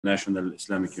National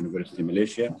Islamic University,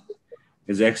 Malaysia.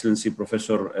 His Excellency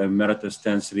Professor Emeritus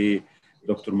Tan Sri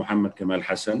Dr. Muhammad Kamal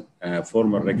Hassan,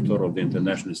 former Rector of the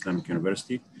International Islamic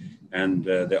University and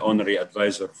the Honorary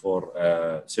Advisor for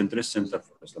Center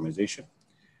for Islamization.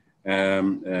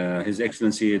 His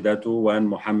Excellency Dato Wan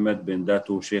Muhammad bin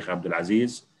Dato Sheikh Abdul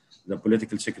Aziz, the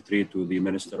Political Secretary to the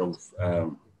Minister of,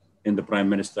 in the Prime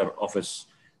Minister Office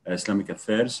Islamic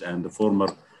Affairs and the former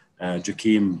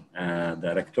Jakim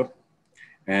Director.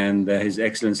 And His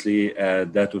Excellency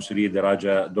Dato Sri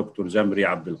Daraja Dr. Zamri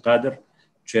Abdul Qadir,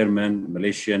 Chairman,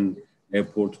 Malaysian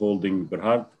Airport Holding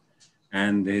Berhad,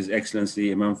 and His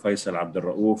Excellency Imam Faisal Abdul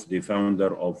Rauf, the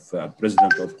founder of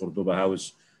President of Cordoba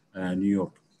House, New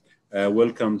York.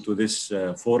 Welcome to this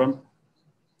forum,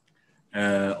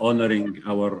 honoring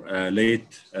our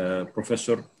late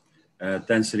Professor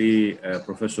Tan Sri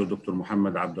Professor Dr.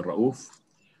 Muhammad Abdul Rauf,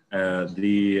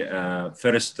 the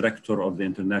first rector of the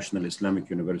International Islamic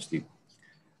University.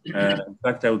 In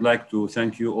fact, I would like to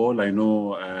thank you all. I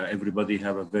know everybody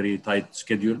have a very tight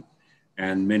schedule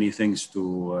and many things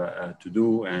to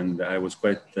do, and I was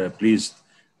quite pleased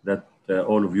that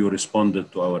all of you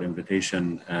responded to our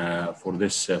invitation for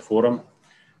this forum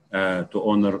to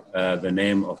honor the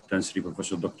name of Tan Sri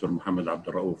Professor Dr. Muhammad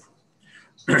Abdul Rauf.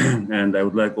 And I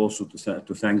would like also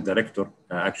to thank the rector,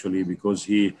 actually, because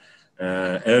he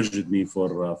urged me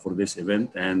for this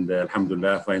event, and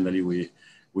alhamdulillah, finally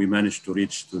we managed to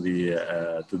reach to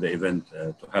the event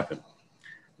to happen.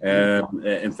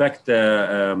 In fact,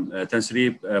 Tan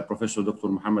Sri Professor Dr.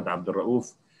 Muhammad Abdul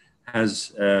Rauf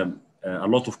has a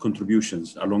lot of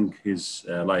contributions along his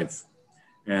life,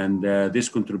 and this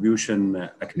contribution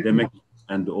academic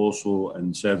and also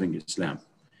in serving Islam.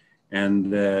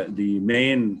 And the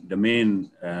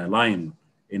main line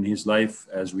in his life,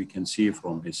 as we can see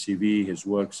from his CV, his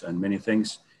works, and many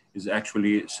things, is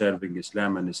actually serving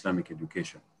Islam and Islamic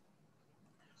education.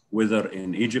 Whether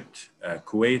in Egypt,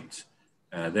 Kuwait,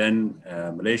 then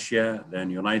Malaysia, then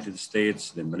United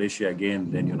States, then Malaysia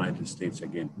again, then United States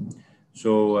again.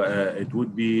 So it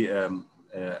would be a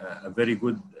very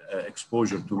good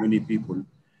exposure to many people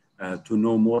to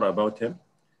know more about him.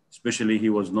 Especially he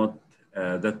was not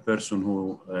that person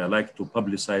who liked to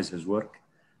publicize his work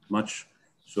much.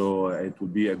 So it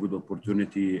would be a good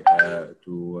opportunity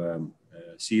to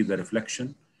see the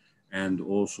reflection and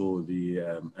also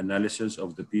the analysis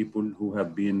of the people who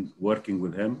have been working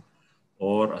with him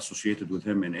or associated with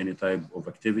him in any type of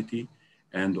activity,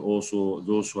 and also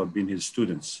those who have been his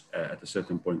students at a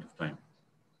certain point of time.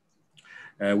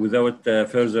 Without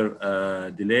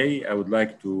further delay, I would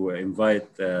like to invite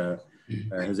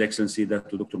His Excellency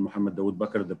Dr. Muhammad Dawood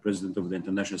Bakr, the President of the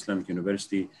International Islamic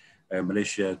University,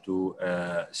 Malaysia, to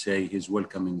say his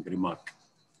welcoming remark.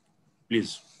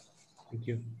 Please. Thank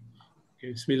you.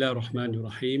 Bismillah ar-Rahman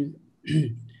ar-Rahim.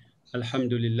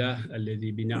 Alhamdulillah,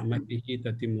 alladhi bina'matihi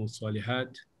tatimmu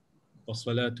salihat.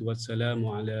 Wassalatu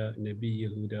wassalamu ala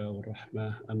nabiyyil huda wa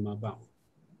rahmah amma ba'd.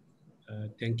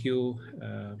 Thank you,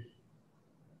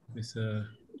 Mr.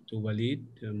 Walid,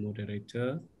 the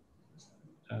moderator.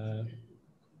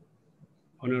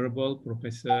 Honorable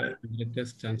Professor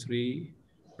Emeritus Tan Sri,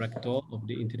 Rector of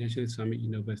the International Islamic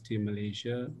University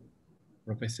Malaysia,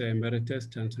 Professor Emeritus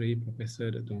Tan Sri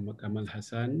Professor Dr. Muhammad Kamal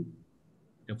Hassan,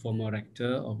 the former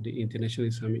Rector of the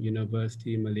International Islamic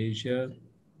University Malaysia,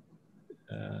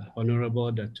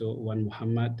 Honorable Dato Wan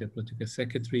Muhammad, the Political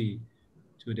Secretary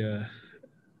to the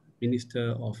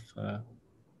Minister of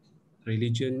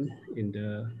Religion in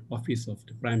the Office of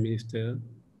the Prime Minister,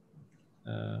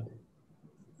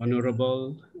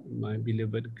 Honorable, my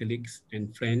beloved colleagues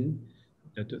and friend,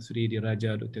 Dato Sri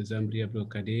Diraja Dr. Zamri Abdul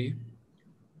Qadir,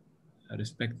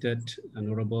 respected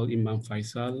Honorable Imam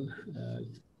Faisal,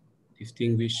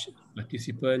 distinguished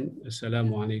participant,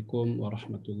 Assalamualaikum wa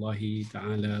rahmatullahi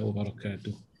ta'ala wa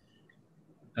barakatuh.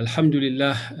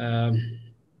 Alhamdulillah,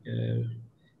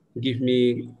 give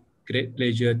me great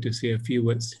pleasure to say a few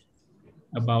words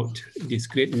about this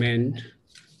great man,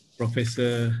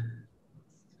 Professor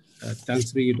Tan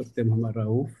Sri Dr. Muhammad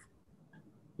Rauf,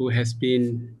 who has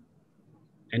been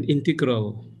an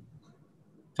integral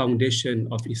foundation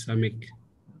of Islamic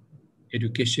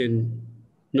education,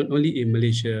 not only in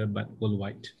Malaysia, but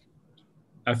worldwide.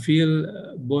 I feel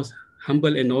both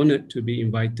humble and honored to be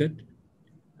invited,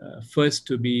 first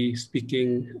to be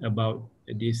speaking about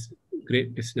this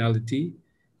great personality.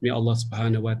 May Allah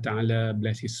subhanahu wa ta'ala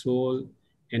bless his soul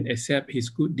and accept his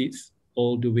good deeds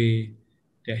all the way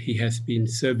that he has been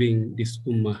serving this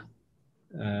ummah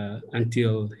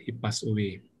until he passed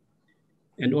away.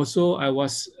 And also I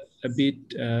was a bit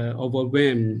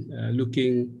overwhelmed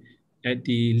looking at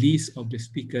the list of the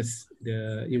speakers,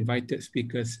 the invited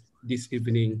speakers this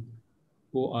evening,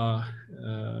 who are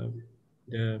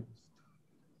the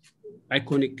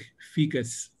iconic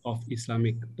figures of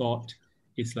Islamic thought,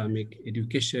 Islamic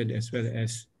education, as well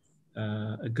as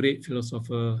a great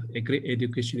philosopher, a great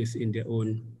educationist in their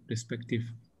own respective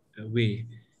way.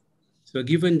 So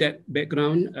given that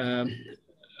background,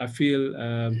 I feel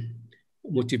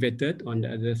motivated on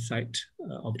the other side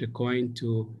of the coin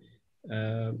to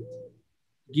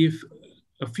give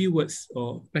a few words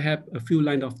or perhaps a few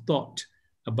lines of thought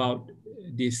about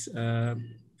this,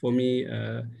 for me,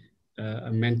 a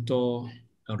mentor,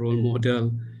 a role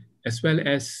model, as well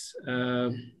as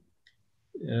a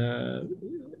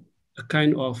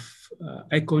kind of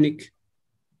iconic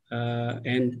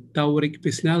and towering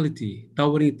personality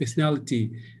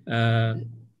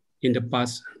in the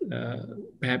past,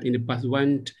 perhaps in the past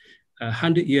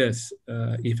 100 years,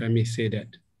 if I may say that.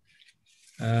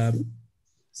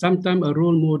 Sometimes a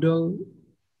role model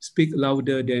speaks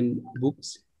louder than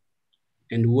books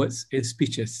and words and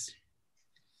speeches.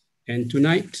 And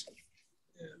tonight,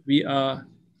 we are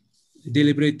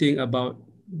deliberating about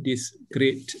this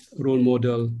great role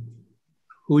model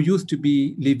who used to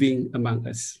be living among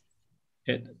us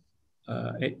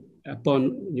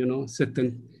upon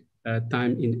certain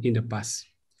time in the past.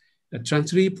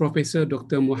 Transri Professor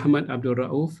Dr. Muhammad Abdul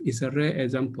Rauf is a rare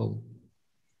example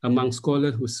among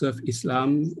scholars who serve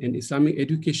Islam and Islamic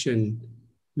education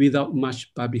without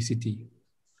much publicity.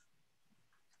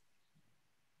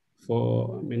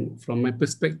 From my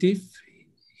perspective,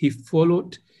 he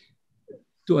followed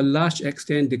to a large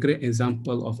extent the great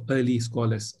example of early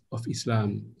scholars of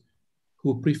Islam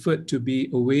who preferred to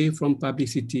be away from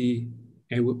publicity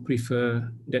and would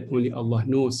prefer that only Allah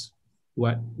knows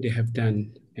what they have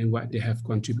done and what they have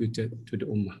contributed to the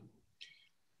Ummah.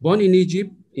 Born in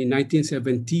Egypt in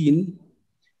 1917,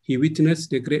 he witnessed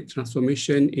the great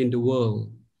transformation in the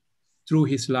world through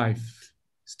his life,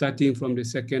 starting from the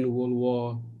Second World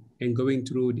War and going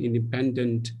through the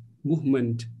independent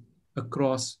movement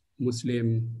across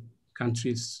Muslim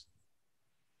countries,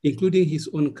 including his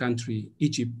own country,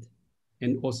 Egypt,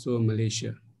 and also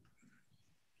Malaysia.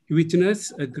 He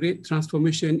witnessed a great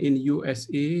transformation in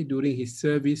USA during his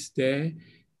service there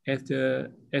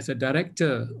as a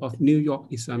director of New York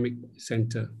Islamic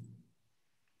Center.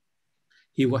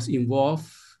 He was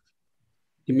involved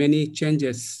in many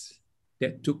changes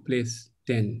that took place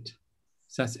then,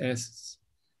 such as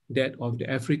that of the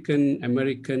African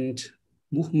American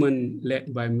movement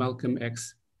led by Malcolm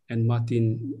X and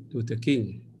Martin Luther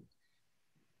King,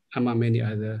 among many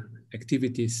other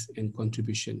activities and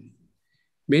contributions.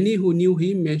 Many who knew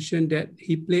him mentioned that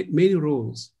he played many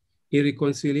roles in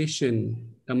reconciliation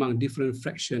among different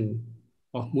fractions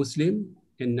of Muslim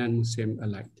and non-Muslim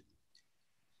alike.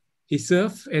 He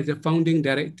served as the founding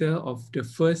director of the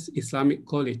first Islamic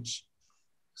college,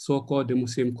 so-called the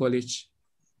Muslim College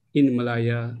in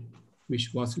Malaya,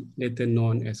 which was later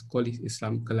known as College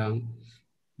Islam Kelang,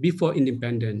 before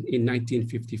independence in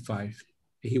 1955.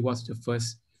 He was the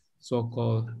first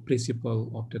so-called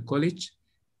principal of the college.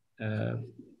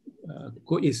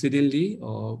 Coincidentally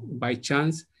or by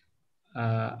chance,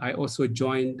 I also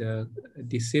joined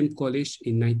the same college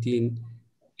in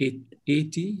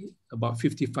 1980, about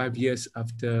 55 years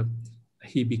after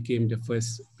he became the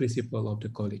first principal of the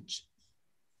college.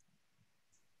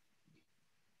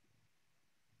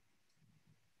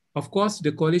 Of course,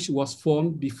 the college was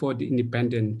formed before the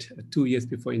independence, 2 years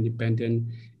before independence,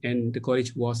 and the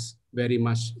college was very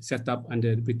much set up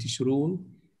under British rule.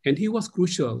 And he was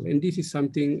crucial, and this is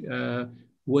something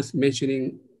worth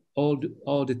mentioning all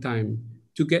the time,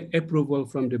 to get approval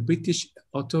from the British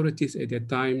authorities at that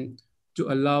time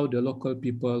to allow the local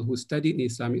people who studied in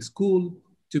Islamic school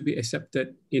to be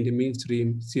accepted in the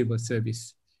mainstream civil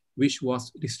service, which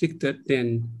was restricted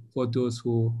then for those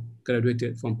who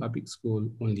graduated from public school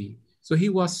only. So he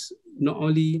was not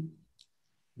only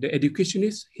the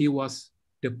educationist, he was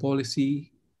the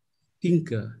policy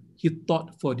thinker. He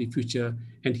thought for the future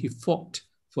and he fought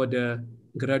for the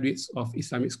graduates of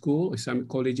Islamic school, Islamic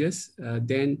colleges,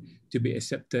 then to be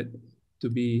accepted to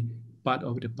be part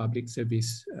of the public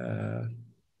service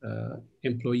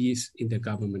employees in the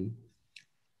government.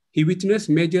 He witnessed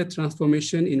major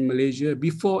transformation in Malaysia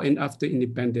before and after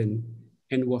independence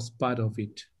and was part of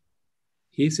it.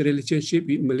 His relationship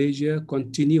with Malaysia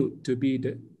continued to be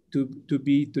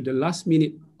to the last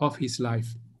minute of his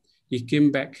life. He came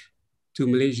back to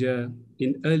Malaysia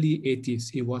in early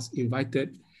 80s. He was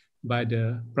invited by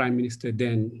the Prime Minister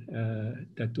then,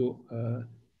 Dato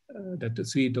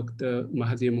Sri Dr.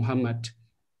 Mahathir Mohamad,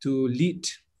 to lead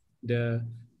the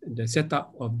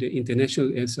setup of the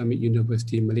International Islamic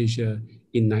University in Malaysia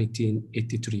in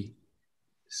 1983.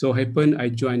 So happened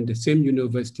I joined the same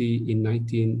university in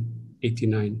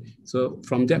 1989. So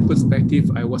from that perspective,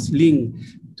 I was linked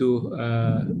to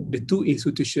the two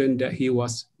institutions that he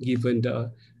was given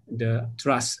the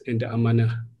trust and the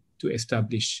amanah to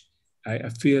establish.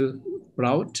 I feel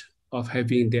proud of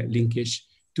having that linkage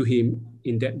to him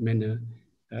in that manner.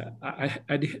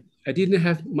 I didn't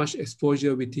have much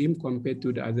exposure with him compared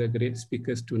to the other great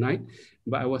speakers tonight,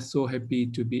 but I was so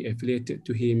happy to be affiliated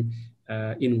to him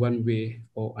in one way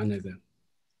or another.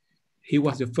 He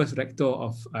was the first rector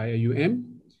of IIUM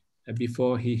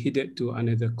before he headed to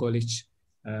another college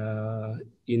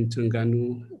in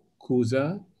Terengganu,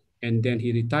 Kuza, and then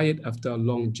he retired after a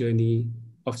long journey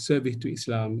of service to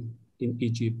Islam in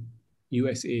Egypt,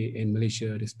 USA, and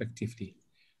Malaysia, respectively.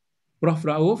 Prof.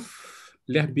 Rauf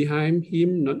left behind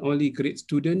him not only great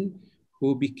students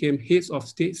who became heads of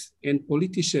states and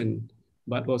politicians,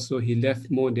 but also he left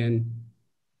more than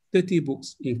 30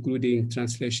 books, including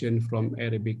translation from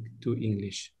Arabic to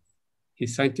English.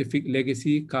 His scientific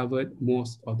legacy covered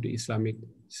most of the Islamic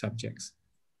subjects.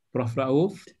 Prof.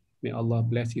 Rauf, may Allah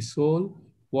bless his soul,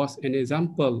 was an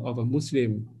example of a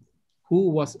Muslim who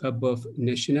was above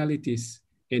nationalities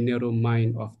and narrow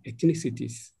mind of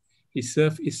ethnicities. He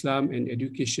served Islam and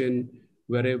education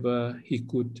wherever he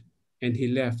could, and he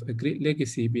left a great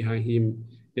legacy behind him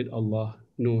that Allah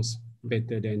knows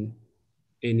better than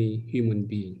any human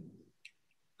being.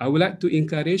 I would like to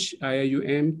encourage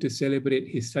IIUM to celebrate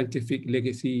his scientific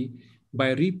legacy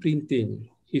by reprinting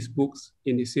his books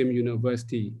in the same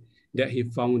university that he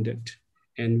founded.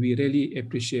 And we really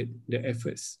appreciate the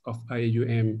efforts of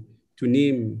IIUM to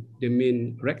name the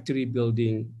main rectory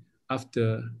building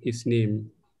after his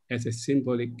name as a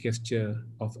symbolic gesture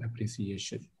of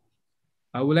appreciation.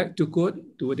 I would like to quote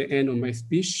toward the end of my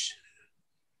speech,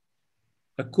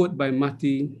 a quote by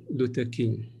Martin Luther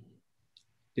King,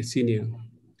 the senior.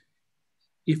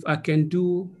 If I cannot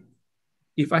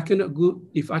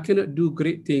do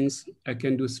great things, I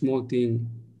can do small things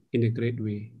in a great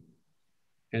way.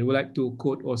 And I would like to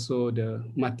quote also the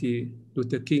Martin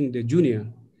Luther King, the Jr.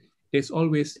 There's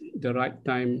always the right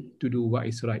time to do what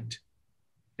is right.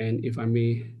 And if I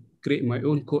may create my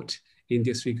own quote in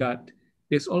this regard,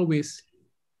 there's always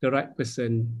the right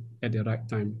person at the right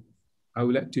time. I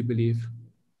would like to believe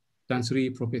Tan Sri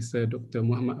Professor Dr.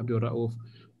 Muhammad Abdul Rauf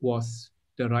was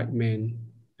the right man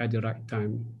at the right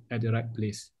time, at the right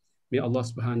place. May Allah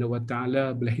subhanahu wa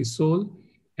ta'ala bless his soul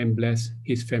and bless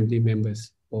his family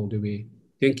members all the way.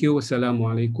 Thank you.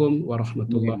 Wassalamualaikum wa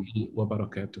rahmatullahi wa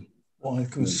barakatuh.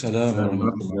 Waalaikumsalam wa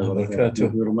rahmatullahi wa barakatuh.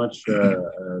 Thank you very much,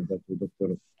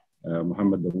 Dr.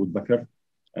 Muhammad Dawood Bakr,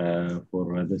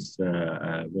 for this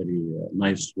very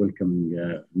nice welcoming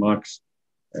remarks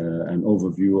and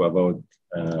overview about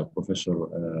Professor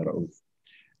Rauf.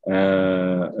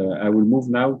 I will move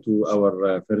now to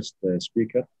our first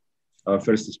speaker. Our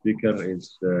first speaker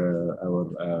is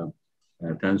our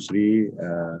Tan Sri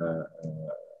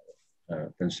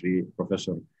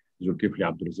Professor Zulkifli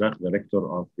Abdul Rauf, Director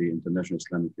of the International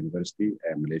Islamic University,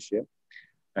 Malaysia.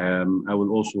 I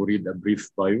will also read a brief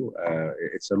bio.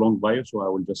 It's a long bio, so I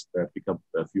will just pick up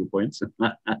a few points.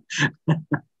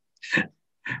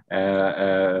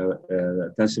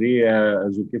 Tan Sri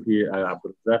Zulkifli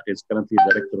Abdul Rauf is currently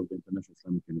Director of the International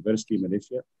Islamic University,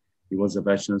 Malaysia. He was a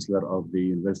Vice Chancellor of the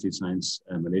University of Science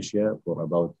Malaysia for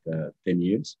about 10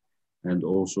 years. And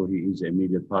also he is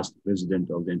immediate past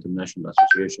President of the International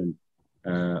Association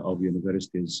of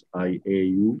Universities,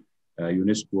 IIU,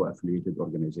 UNESCO affiliated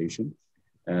organization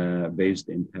based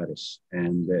in Paris.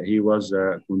 And he was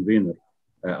a convener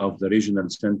of the Regional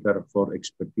Center for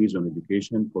Expertise on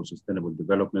Education for Sustainable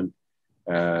Development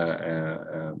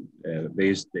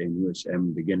based in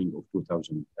USM beginning of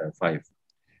 2005.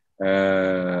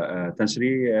 Tan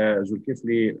Sri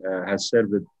Zulkifli has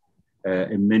served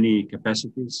in many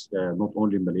capacities, not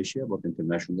only in Malaysia, but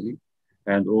internationally.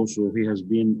 And also he has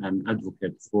been an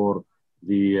advocate for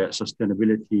the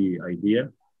sustainability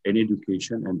idea in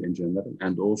education and in general.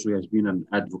 And also he has been an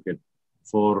advocate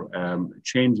for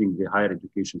changing the higher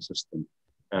education system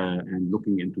and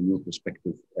looking into new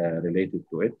perspective related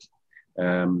to it.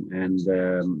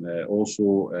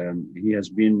 Also he has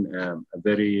been a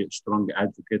very strong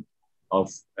advocate of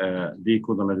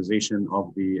decolonization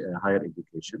of the higher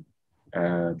education,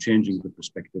 changing the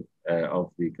perspective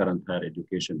of the current higher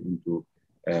education into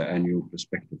a new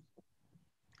perspective.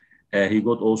 He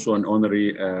got also an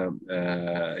honorary,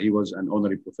 he was an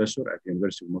honorary professor at the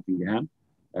University of Nottingham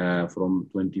from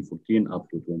 2014 up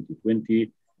to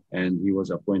 2020. And he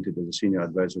was appointed as a senior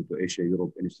advisor to Asia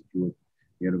Europe Institute,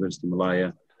 University of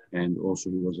Malaya. And also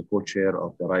he was a co-chair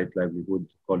of the Right Livelihood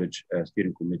College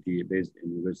Steering Committee based in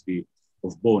the University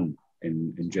of Bonn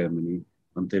in Germany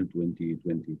until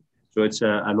 2020. So it's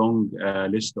a long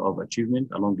list of achievement,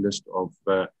 a long list of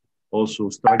also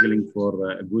struggling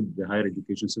for a good higher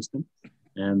education system.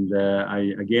 And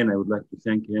I would like to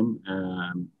thank him.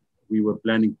 We were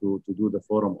planning to do the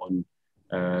forum on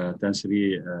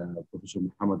Tansri, Professor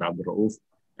Muhammad Abdul Rauf,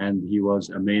 and he was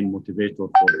a main motivator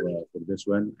for this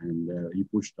one, and he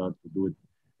pushed hard to do it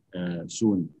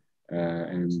soon.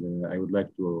 And I would like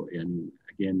to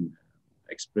again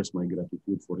express my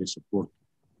gratitude for his support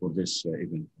for this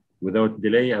event. Without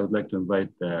delay, I would like to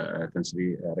invite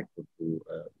Tansri Rector to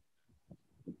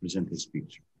present his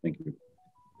speech. Thank you.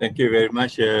 Thank you very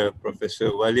much,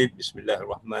 Professor Walid.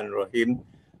 Bismillahirrahmanirrahim.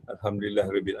 Alhamdulillah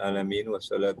Rabbil Alamin.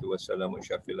 Wassalatu wassalamu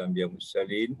syafil anbiya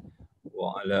mursalin.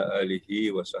 Wa ala alihi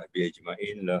wa sahbihi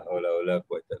ajma'in. La hawla wa la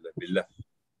quwwata illa billah.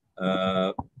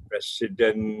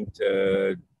 President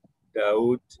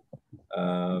Daud,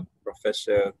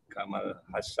 Professor Kamal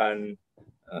Hassan,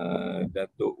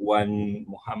 Dato Wan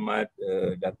Muhammad,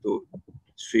 Dato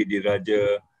Sri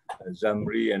Diraja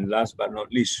Zamri, and last but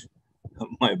not least,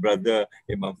 my brother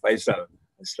Imam Faisal.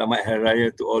 Selamat Hari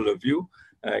Raya to all of you.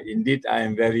 Indeed, I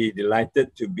am very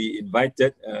delighted to be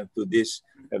invited to this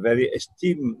very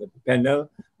esteemed panel,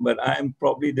 but I am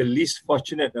probably the least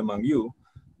fortunate among you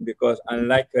because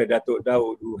unlike Dato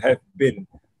Daud, who have been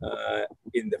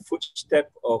in the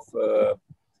footsteps of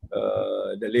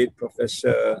the late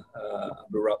Professor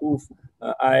Abdul Rauf,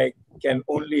 I can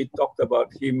only talk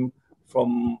about him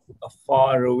from a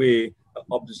far away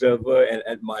observer and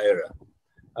admirer.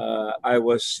 I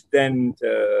was then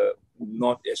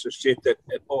not associated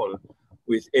at all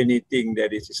with anything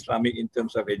that is Islamic in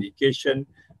terms of education.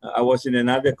 I was in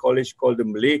another college called the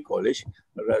Malay College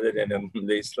rather than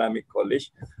the Islamic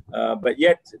College. But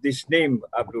yet this name,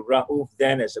 Abdul Rauf,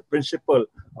 then as a principal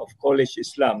of College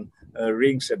Islam,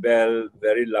 rings a bell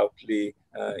very loudly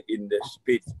in the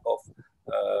space of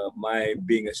my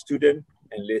being a student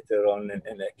and later on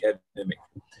an academic.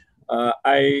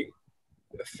 I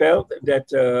felt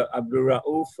that Abdul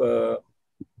Rauf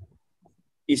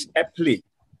is aptly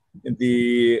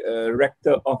the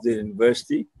rector of the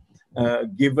university,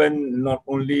 given not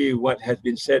only what has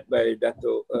been said by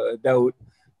Dato Daud,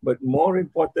 but more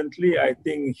importantly, I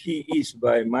think he is,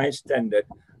 by my standard,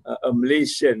 a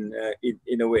Malaysian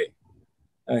in a way.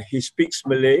 He speaks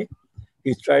Malay.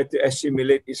 He tried to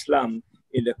assimilate Islam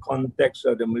in the context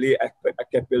of the Malay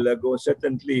archipelago,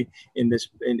 certainly in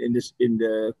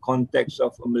the context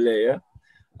of Malaya.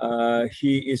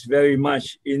 He is very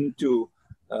much into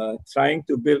trying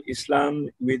to build Islam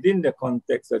within the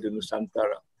context of the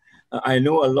Nusantara. I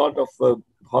know a lot of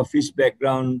Hafiz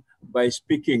background by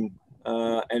speaking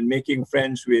and making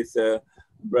friends with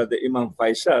Brother Imam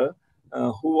Faisal,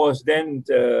 who was then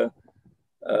a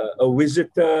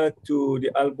visitor to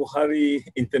the Al-Bukhari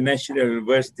International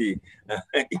University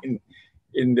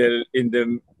in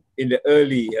the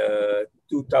early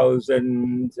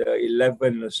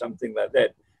 2011 or something like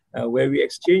that, where we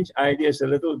exchanged ideas a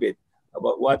little bit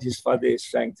about what his father is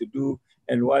trying to do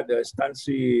and what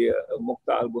Tansri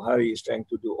Mukhtar Al-Bukhari is trying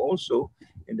to do also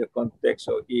in the context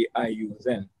of IIU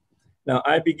then. Now,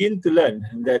 I begin to learn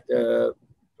that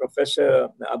Professor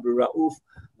Abdul Rauf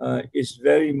is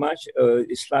very much an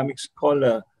Islamic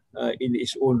scholar in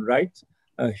his own right.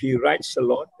 He writes a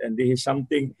lot, and this is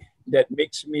something that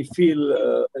makes me feel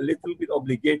a little bit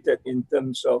obligated in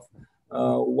terms of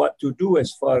what to do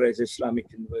as far as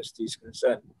Islamic University is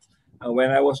concerned.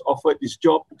 When I was offered this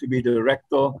job to be the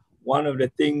rector, one of the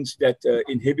things that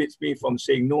inhibits me from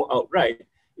saying no outright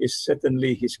is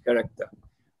certainly his character.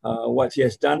 What he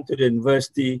has done to the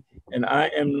university, and I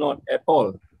am not at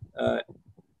all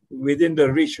within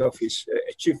the reach of his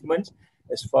achievements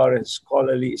as far as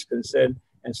scholarly is concerned,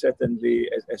 and certainly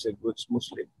as a good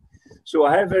Muslim. So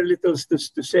I have very little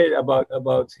to say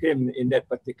about him in that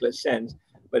particular sense.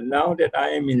 But now that I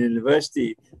am in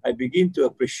university, I begin to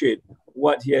appreciate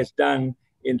what he has done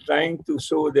in trying to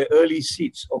sow the early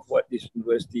seeds of what this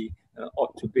university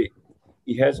ought to be.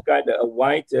 He has got a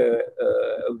wide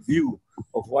view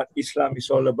of what Islam is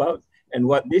all about and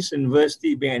what this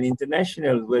university, being an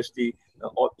international university,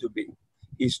 ought to be.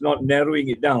 He's not narrowing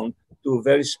it down to a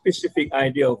very specific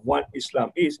idea of what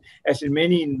Islam is, as in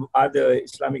many other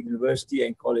Islamic universities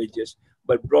and colleges,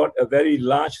 but brought a very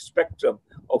large spectrum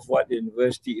of what the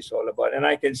university is all about. And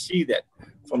I can see that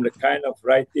from the kind of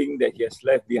writing that he has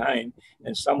left behind,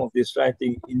 and some of this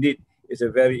writing indeed is a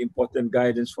very important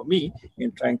guidance for me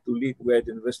in trying to lead where the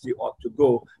university ought to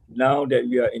go now that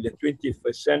we are in the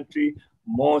 21st century,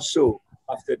 more so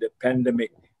after the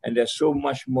pandemic. And there's so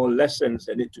much more lessons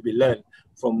that need to be learned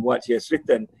from what he has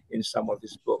written in some of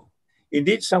his books.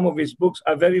 Indeed, some of his books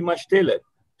are very much tailored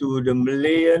to the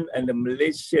Malayan and the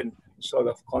Malaysian sort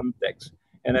of context.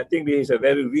 And I think there is a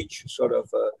very rich sort of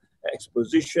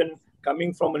exposition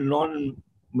coming from a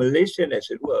non-Malaysian, as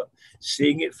it were,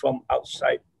 seeing it from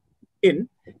outside in,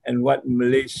 and what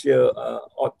Malaysia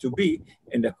ought to be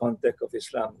in the context of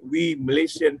Islam. We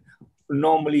Malaysian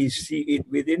normally see it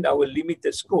within our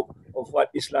limited scope of what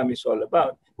Islam is all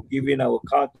about, given our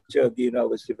culture, given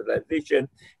our civilization,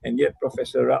 and yet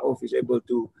Professor Rauf is able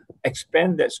to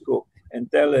expand that scope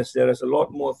and tell us there is a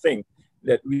lot more things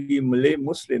that we Malay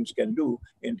Muslims can do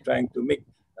in trying to make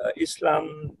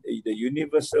Islam the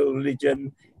universal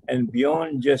religion and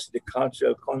beyond just the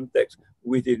cultural context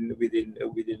within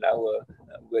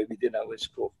our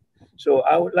scope. So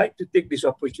I would like to take this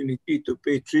opportunity to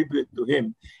pay tribute to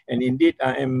him. And indeed,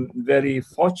 I am very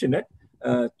fortunate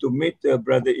to meet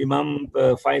Brother Imam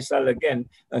Faisal again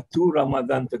 2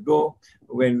 Ramadan ago,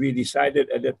 when we decided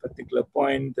at that particular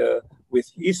point with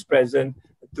his presence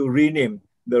to rename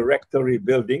the rectory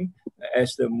building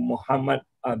as the Muhammad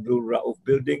Abdul Rauf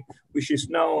building, which is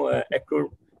now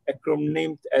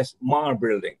acronymed as MAR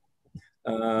building.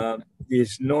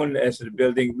 Is known as the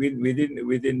building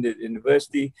within the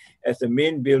university as the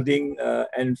main building,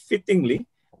 and fittingly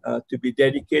to be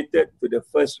dedicated to the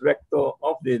first rector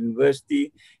of the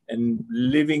university, and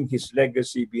leaving his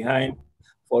legacy behind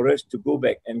for us to go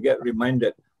back and get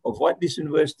reminded of what this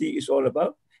university is all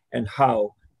about and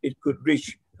how it could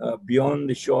reach beyond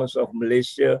the shores of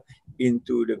Malaysia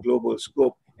into the global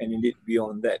scope, and indeed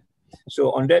beyond that.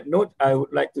 So on that note, I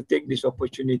would like to take this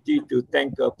opportunity to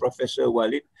thank Professor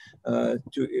Walid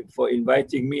for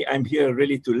inviting me. I'm here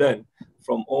really to learn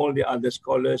from all the other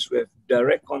scholars who have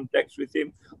direct contacts with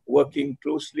him, working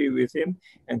closely with him,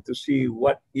 and to see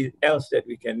what else that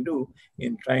we can do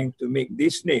in trying to make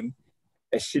this name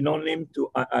a synonym to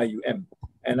IIUM.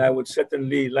 And I would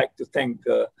certainly like to thank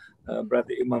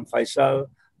Brother Imam Faisal,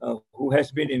 who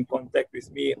has been in contact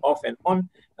with me off and on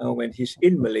when he's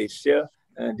in Malaysia,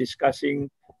 discussing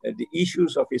the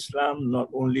issues of Islam, not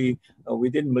only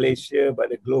within Malaysia, but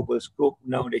the global scope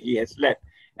now that he has led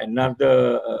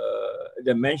another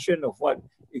dimension of what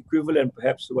equivalent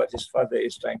perhaps to what his father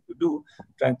is trying to do,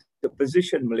 trying to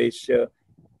position Malaysia,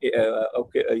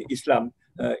 Islam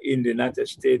in the United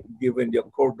States, given the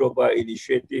Cordoba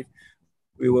initiative.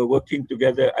 We were working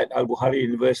together at Al-Bukhari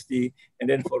University, and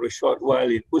then for a short while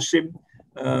in USIM,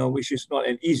 which is not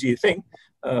an easy thing,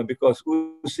 because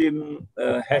USIM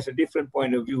has a different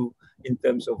point of view in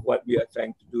terms of what we are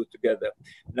trying to do together.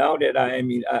 Now that I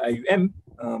am in IIUM,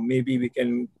 maybe we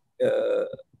can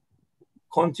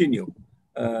continue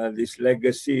this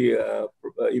legacy,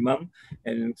 Imam,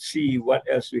 and see what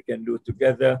else we can do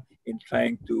together in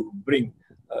trying to bring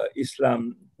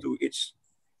Islam to its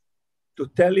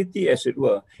totality, as it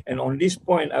were. And on this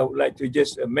point, I would like to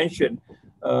just mention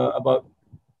about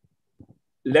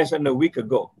less than a week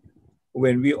ago,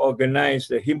 when we organized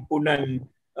the Himpunan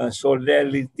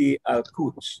Solidarity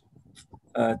Al-Quds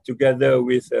together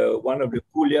with one of the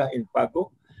kuliah in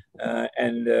Pago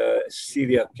and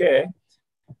Syria Care,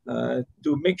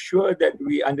 to make sure that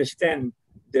we understand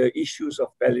the issues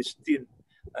of Palestine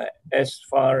as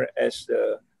far as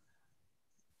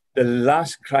the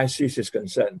last crisis is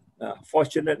concerned.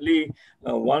 Fortunately,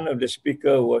 one of the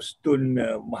speakers was Tun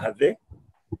Mahathir,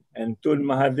 and Tun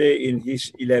Mahathir in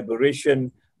his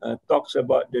elaboration talks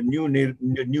about the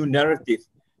new narrative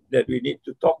that we need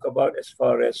to talk about as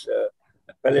far as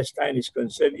Palestine is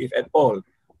concerned, if at all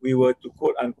we were to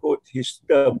quote unquote his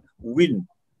term win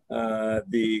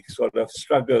the sort of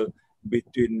struggle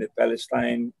between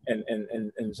Palestine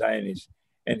and Zionists.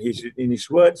 And in his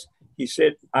words, he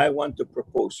said, I want to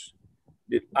propose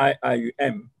that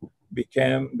IIUM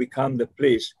become the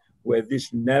place where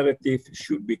this narrative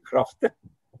should be crafted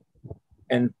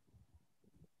and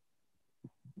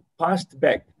passed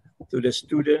back to the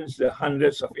students, the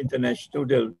hundreds of international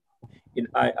students in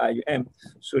IIUM,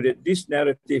 so that this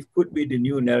narrative could be the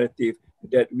new narrative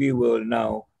that we will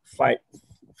now fight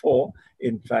for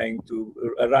in trying to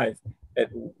arrive at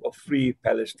a free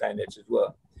Palestine, as it were.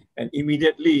 And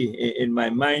immediately in my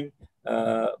mind,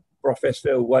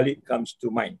 Professor Walid comes to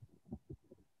mind.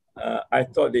 I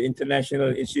thought the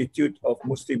International Institute of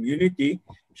Muslim Unity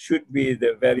should be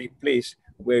the very place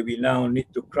where we now need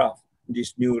to craft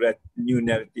this new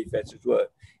narrative, as it were.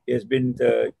 It has been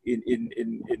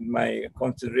in my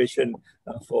consideration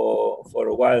for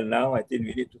a while now. I think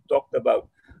we need to talk about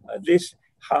this,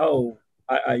 how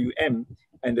IIUM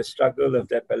and the struggle of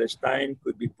that Palestine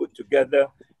could be put together,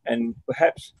 and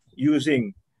perhaps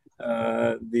using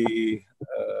the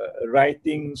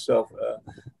writings of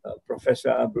Professor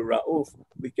Abdul Rauf,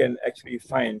 we can actually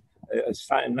find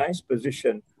a nice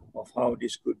position of how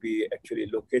this could be actually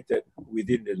located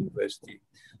within the university.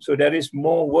 So there is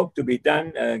more work to be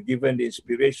done given the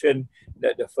inspiration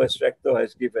that the first rector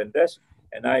has given us.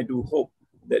 And I do hope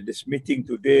that this meeting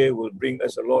today will bring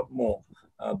us a lot more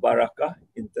barakah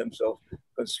in terms of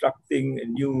constructing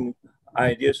new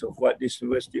ideas of what this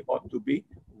university ought to be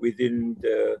within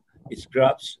its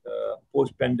grasp,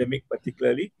 post-pandemic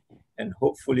particularly. And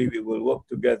hopefully we will work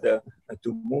together to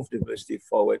move the university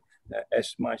forward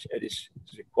as much as is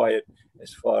required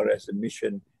as far as the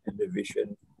mission and the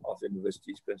vision of the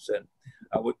university is concerned.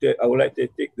 I would like to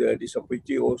take this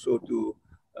opportunity also to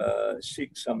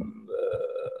seek some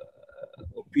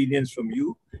opinions from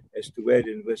you as to where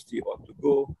the university ought to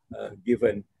go,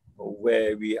 given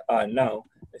where we are now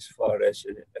as far as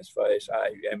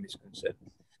IIUM is concerned.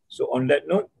 So on that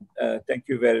note, thank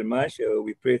you very much.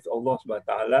 We pray to Allah subhanahu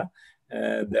wa ta'ala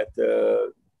that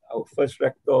our first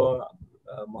rector,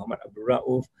 Muhammad Abdul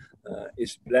Rauf,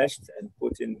 is blessed and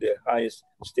put in the highest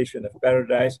station of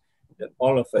paradise, that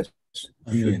all of us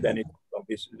should benefit from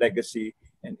his legacy,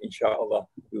 and inshallah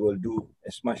we will do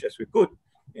as much as we could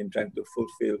in trying to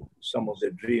fulfill some of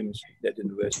the dreams that the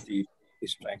university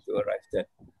is trying to arrive at.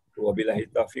 Wabillahi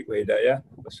taufiq wa hidayah.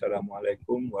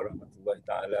 Wassalamualaikum warahmatullahi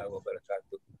ta'ala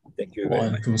wabarakatuh. Thank you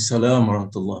very much. Wa alaikum assalam wa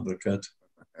rahmatullahi wa barakatuh.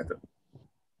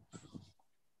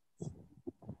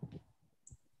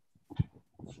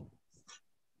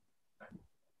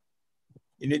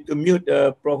 You need to mute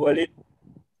Prof. Walid.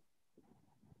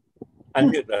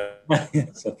 Unmute.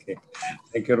 Yes, okay.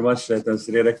 Thank you very much,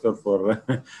 Tansri Rector,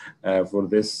 for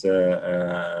this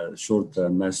short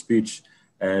speech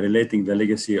relating the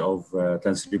legacy of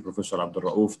Tansri Professor Abdul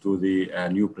Rauf to the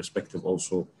new perspective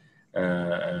also,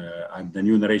 and the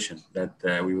new narration that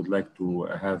we would like to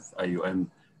have IIUM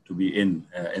to be in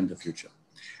the future.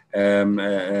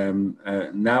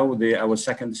 Now our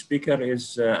second speaker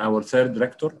is our third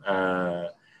rector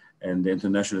in the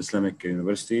International Islamic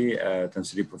University,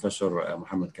 Tansri Professor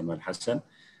Muhammad Kamal Hassan.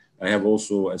 I have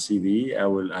also a CV.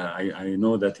 I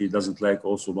know that he doesn't like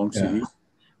also long CV.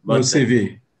 But, no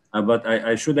CV. But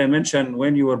should I mention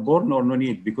when you were born or no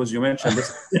need? Because you mentioned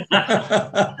this.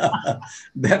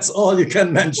 That's all you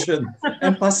can mention.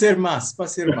 And Pasir Mas.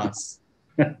 Pasir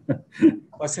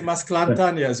Mas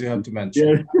Kelantan, yes, you have to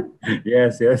mention.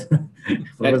 Yes.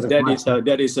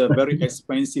 That is a very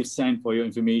expensive sand for your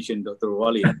information, Dr.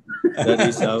 Wali. That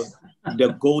is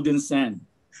the golden sand.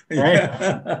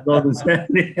 Yeah. Golden sand,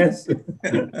 yes.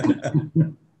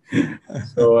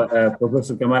 So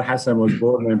Professor Kamal Hassan was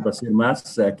born in Pasir Mas,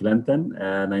 Kelantan,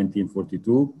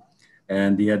 1942,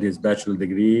 and he had his bachelor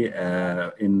degree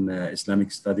in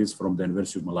Islamic Studies from the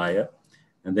University of Malaya,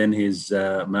 and then his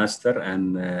master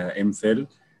and MPhil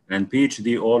and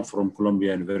PhD all from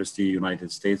Columbia University,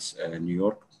 United States, New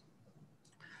York.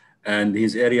 And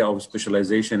his area of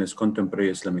specialization is contemporary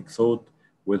Islamic thought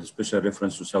with special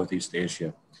reference to Southeast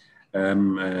Asia.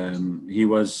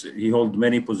 He held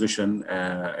many positions,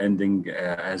 ending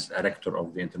as a rector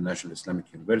of the International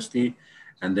Islamic University,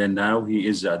 and then now he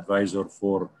is an advisor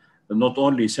for not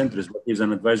only centers, but he's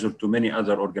an advisor to many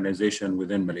other organizations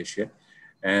within Malaysia,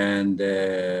 and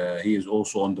he is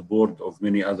also on the board of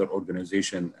many other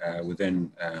organizations within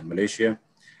Malaysia.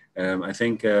 I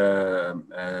think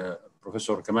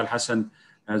Professor Kamal Hassan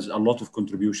has a lot of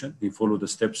contribution. He followed the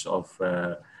steps of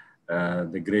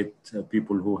the great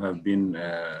people who have been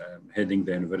heading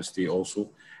the university also,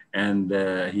 and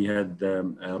he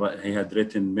had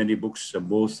written many books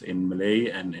both in Malay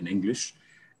and in English,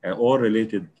 all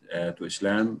related to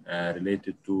Islam,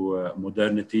 related to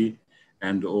modernity,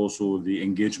 and also the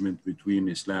engagement between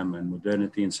Islam and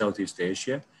modernity in Southeast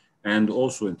Asia and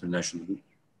also internationally.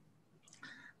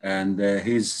 And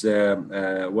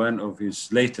one of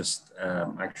his latest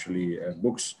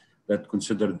books that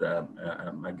considered a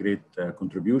great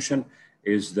contribution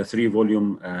is the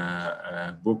 3-volume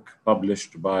book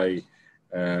published by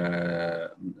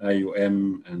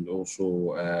IIUM and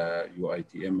also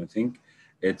UITM, I think.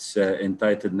 It's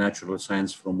entitled Natural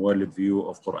Science from World View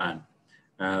of Quran.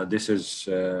 This is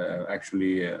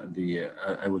actually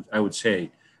I would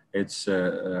say it's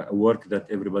a work that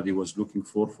everybody was looking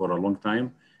for a long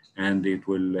time, and it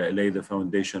will lay the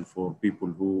foundation for people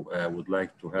who would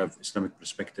like to have Islamic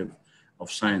perspective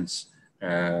of science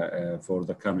for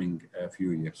the coming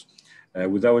few years.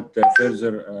 Without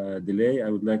further delay, I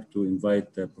would like to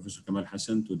invite Professor Kamal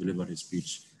Hassan to deliver his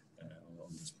speech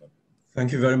on this part.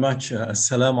 Thank you very much.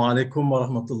 Assalamualaikum wa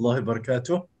rahmatullahi wa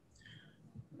barakatuh.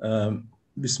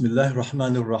 Bismillahir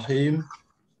Rahmanir Rahim.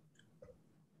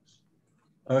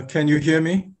 Can you hear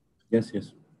me? Yes.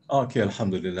 Okay,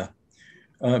 alhamdulillah.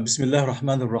 Bismillahir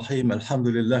Rahmanir Rahim.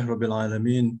 Alhamdulillah Rabbil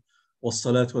Alameen.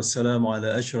 والصلاة والسلام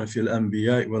على أشرف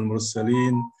الأنبياء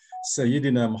والمرسلين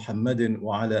سيدنا محمد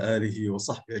وعلى آله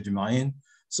وصحبه أجمعين.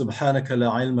 سبحانك لا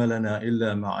علم لنا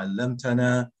إلا ما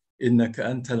علمتنا إنك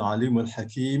أنت العليم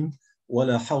الحكيم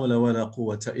ولا حول ولا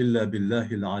قوة إلا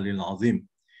بالله العلي العظيم.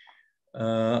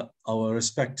 Our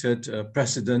respected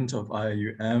President of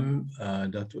IIUM,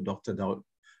 Dr. Dato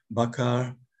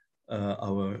Bakar,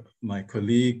 my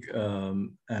colleague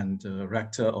and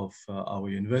Rector of our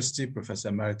university, Professor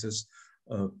Emeritus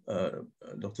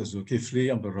Dr.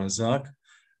 Zulkifli Abdul Razak,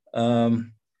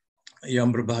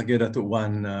 Yang Berbahagia Dato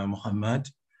Wan Muhammad,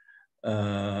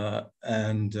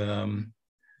 and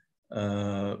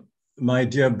my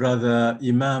dear brother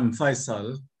Imam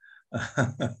Faisal.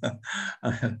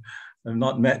 I've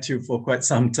not met you for quite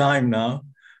some time now.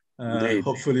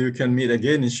 Hopefully we can meet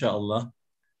again, inshallah.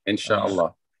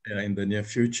 Inshallah. In the near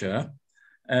future.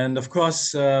 And of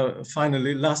course,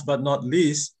 finally, last but not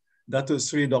least, Dato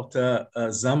Sri Dr.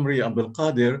 Zamri Abdul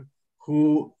Qadir,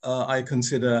 who I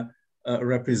consider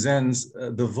represents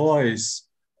the voice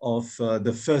of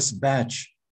the first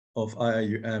batch of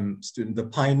IIUM students, the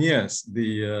pioneers,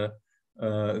 the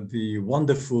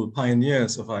wonderful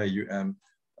pioneers of IIUM,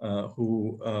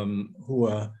 who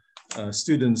are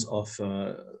students of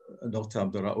Dr.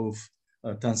 Abdul Rauf,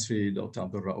 Tan Sri Dr.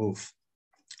 Abdul Rauf.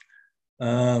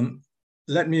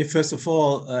 Let me first of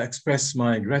all express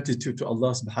my gratitude to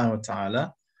Allah subhanahu wa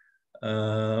ta'ala,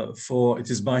 for it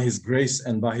is by His grace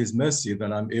and by His mercy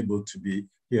that I'm able to be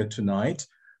here tonight.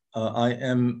 I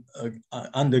am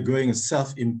undergoing a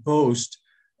self-imposed,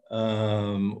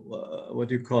 what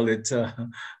do you call it,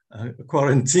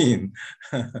 quarantine,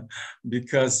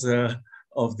 because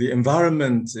of the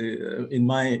environment in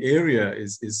my area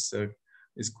is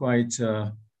quite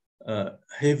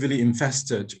heavily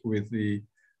infested with the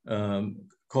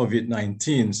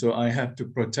COVID-19. So I have to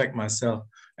protect myself,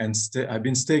 and I've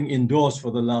been staying indoors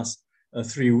for the last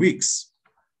 3 weeks.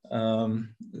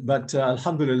 But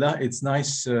alhamdulillah, it's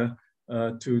nice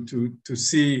to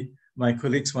see my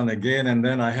colleagues once again. And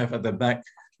then I have at the back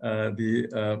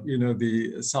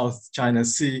the South China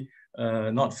Sea,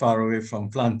 not far away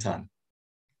from Kelantan.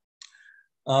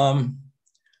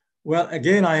 Well,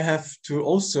 again, I have to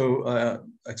also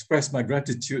express my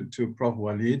gratitude to Prof.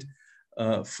 Walid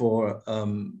for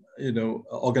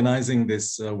organizing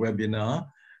this webinar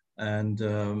and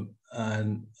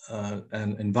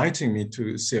inviting me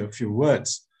to say a few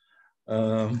words.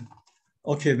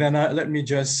 Okay, then let me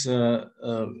just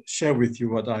share with you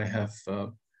what I have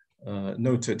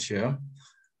noted here.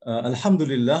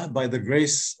 Alhamdulillah, by the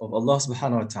grace of Allah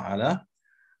subhanahu wa ta'ala,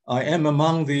 I am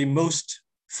among the most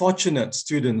fortunate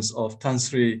students of Tan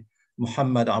Sri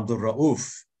Muhammad Abdul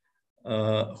Rauf,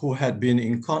 I had been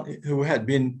in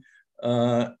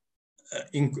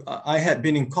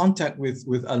contact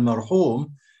with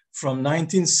Al-Marhum from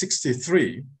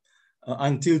 1963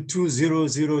 until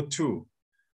 2002,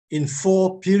 in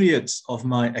 4 periods of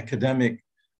my academic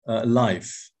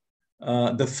life.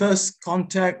 The first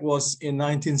contact was in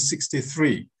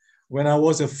 1963, when I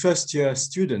was a first-year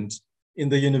student in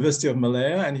the University of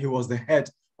Malaya, and he was the head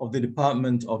of the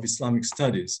Department of Islamic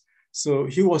Studies. So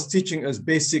he was teaching us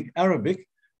basic Arabic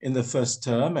in the first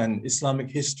term and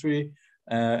Islamic history,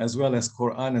 as well as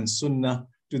Quran and Sunnah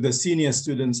to the senior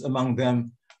students. Among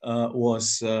them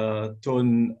was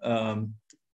Tun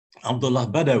Abdullah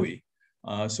Badawi.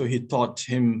 So he taught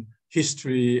him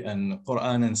history and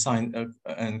Quran and science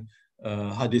and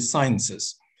Hadith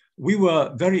sciences. We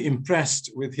were very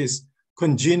impressed with his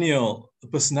congenial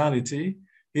personality,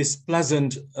 his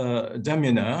pleasant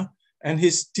demeanor, and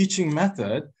his teaching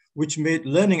method, which made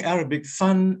learning Arabic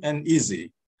fun and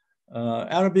easy.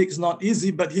 Arabic is not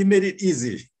easy, but he made it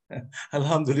easy,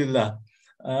 alhamdulillah.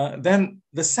 Then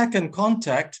the second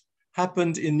contact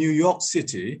happened in New York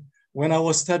City when I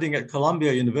was studying at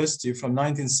Columbia University from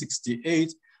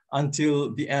 1968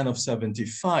 until the end of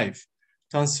 75.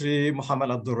 Tan Sri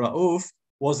Muhammad Abdul Rauf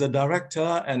was the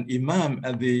director and imam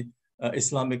at the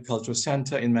Islamic Cultural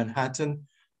Center in Manhattan.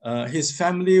 His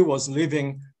family was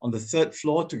living on the 3rd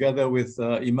floor together with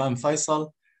Imam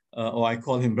Faisal, or I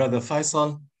call him Brother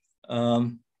Faisal,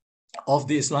 of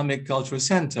the Islamic Cultural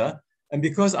Center. And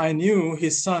because I knew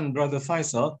his son, Brother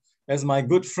Faisal, as my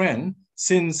good friend,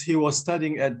 since he was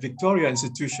studying at Victoria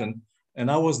Institution, and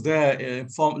I was there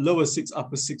from lower 6,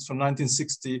 upper 6 from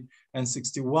 1960 and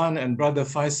 61, and Brother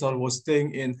Faisal was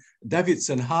staying in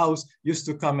Davidson House, used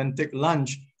to come and take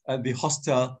lunch at the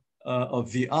hostel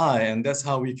of VI, and that's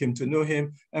how we came to know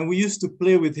him. And we used to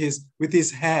play with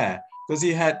his hair, because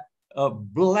he had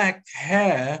black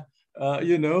hair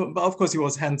you know, but of course he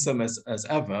was handsome as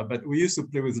ever, but we used to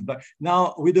play with black.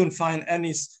 Now we don't find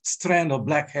any strand of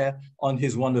black hair on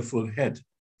his wonderful head.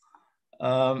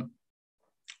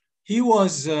 He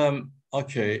was,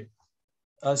 okay.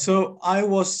 So I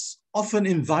was often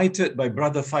invited by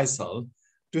Brother Faisal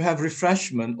to have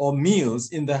refreshment or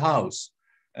meals in the house.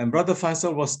 And Brother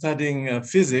Faisal was studying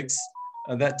physics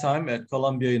at that time at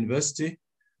Columbia University,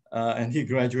 and he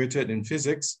graduated in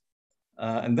physics.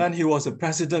 And then he was a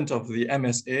president of the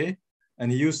MSA,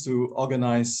 and he used to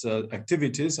organize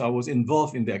activities. I was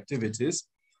involved in the activities.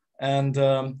 And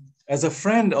as a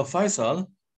friend of Faisal,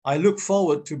 I look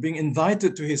forward to being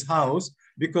invited to his house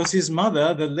because his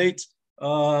mother, the late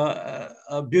Puan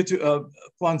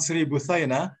Sri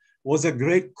Buthaina, was a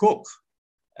great cook.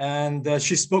 And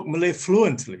she spoke Malay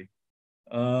fluently,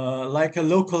 like a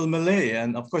local Malay.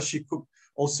 And of course, she could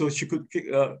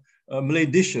cook Malay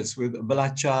dishes with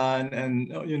belacan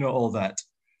and, you know, all that.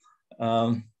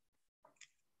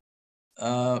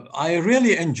 I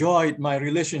really enjoyed my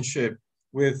relationship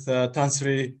with Tan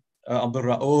Sri Abdul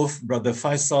Rauf, Brother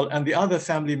Faisal, and the other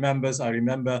family members. I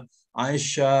remember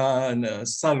Aisha and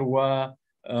Salwa,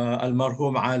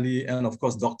 Al-Marhum Ali, and of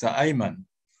course, Dr. Ayman,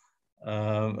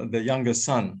 the younger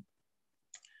son.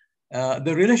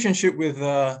 The relationship with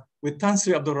Tan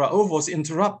Sri Abdul Rauf was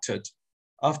interrupted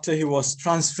after he was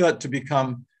transferred to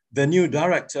become the new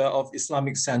director of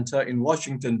Islamic Center in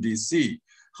Washington, D.C.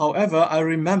 However, I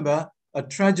remember a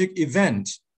tragic event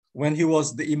when he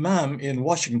was the imam in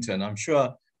Washington. I'm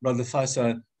sure Brother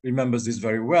Faisal remembers this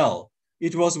very well.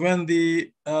 It was when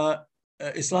the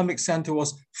Islamic Center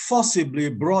was forcibly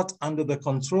brought under the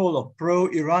control of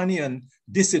pro-Iranian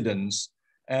dissidents,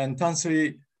 and Tan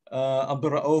Sri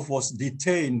Abdul Rauf was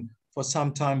detained for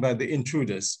some time by the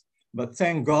intruders. But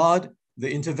thank God, the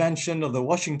intervention of the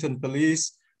Washington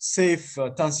police saved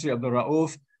Tan Sri Abdul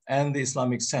Rauf and the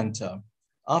Islamic Center.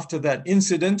 After that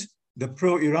incident, the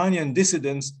pro-Iranian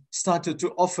dissidents started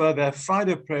to offer their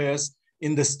Friday prayers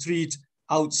in the street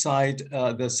outside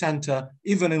the center,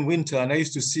 even in winter. And I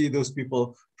used to see those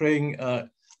people praying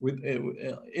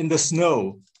in the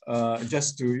snow,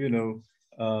 just to, you know,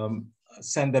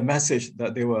 send a message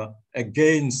that they were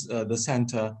against the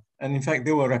center. And in fact,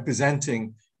 they were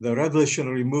representing the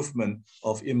revolutionary movement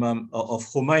of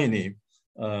Khomeini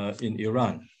in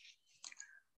Iran.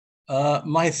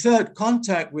 My third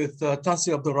contact with Tan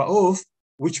Sri Abdul Rauf,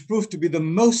 which proved to be the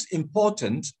most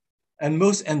important and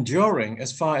most enduring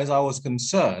as far as I was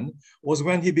concerned, was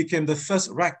when he became the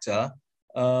first rector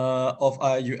of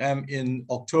IIUM in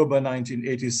October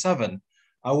 1987.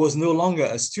 I was no longer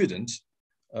a student.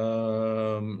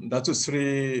 Dato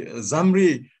Sri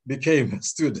Zamri became a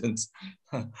student,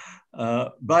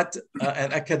 but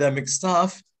an academic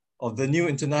staff of the new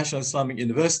International Islamic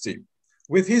University.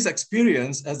 With his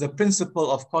experience as the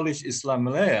principal of College Islam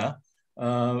Malaya,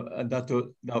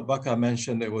 Dato Bakar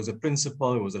mentioned it was a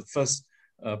principal, it was a first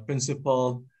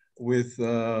principal with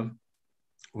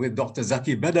Dr.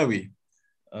 Zaki Badawi,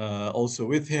 also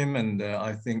with him, and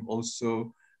I think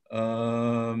also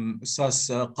Sas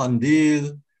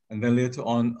Qandil, and then later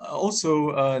on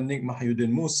also Nick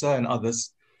Mahyuddin Musa and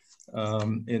others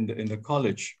in the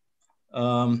college.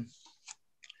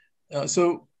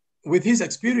 So with his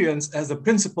experience as the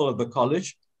principal of the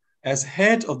college, as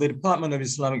head of the Department of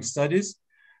Islamic Studies,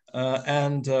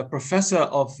 and professor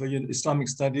of Islamic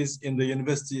Studies in the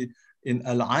university in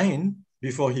Al Ain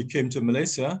before he came to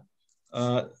Malaysia,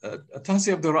 Tan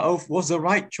Sri Abdul Rauf was the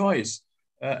right choice,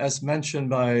 as mentioned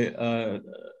by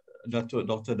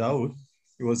Dr. Daud.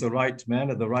 He was the right man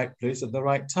at the right place at the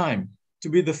right time to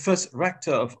be the first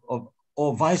rector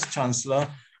or vice chancellor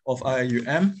of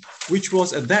IIUM, which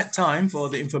was at that time, for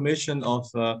the information of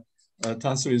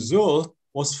Tan Sri Zul,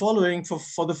 was following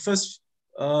for the first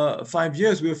 5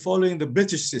 years, we were following the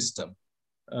British system,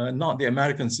 not the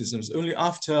American systems. Only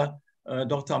after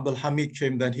Dr. Abdul Hamid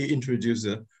came that he introduced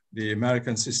the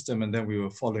American system, and then we were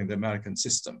following the American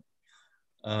system.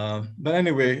 But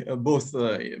anyway, both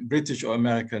British or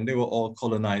American, they were all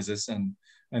colonizers. And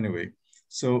anyway,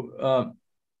 so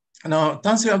now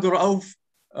Tan Sri Abdul Rauf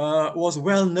was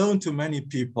well known to many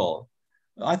people.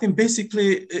 I think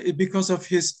basically because of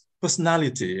his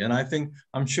personality. And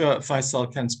I'm sure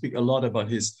Faisal can speak a lot about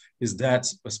his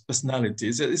dad's personality.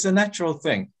 It's a natural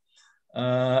thing.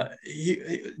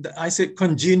 I say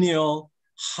congenial,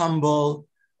 humble,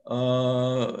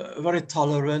 very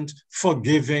tolerant,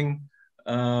 forgiving,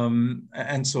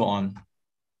 and so on.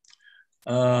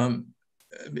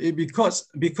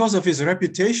 Because of his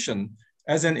reputation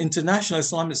as an international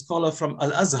Islamic scholar from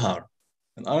Al-Azhar,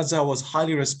 and Al-Azhar was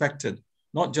highly respected,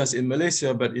 not just in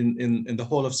Malaysia, but in the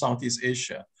whole of Southeast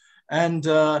Asia. And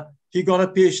he got a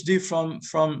PhD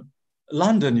from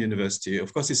London University.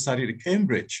 Of course, he studied at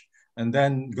Cambridge and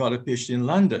then got a PhD in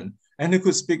London. And he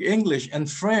could speak English and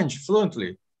French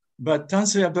fluently. But Tan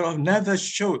Sri Abdul Rauf never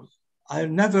showed, I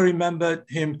never remembered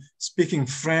him speaking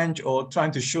French or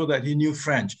trying to show that he knew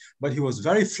French, but he was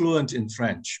very fluent in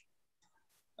French.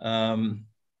 And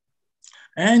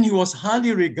he was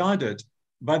highly regarded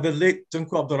by the late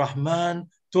Tunku Abdul Rahman,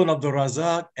 Tun Abdul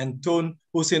Razak, and Tun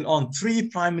Hussein On, 3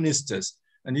 prime ministers.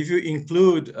 And if you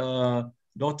include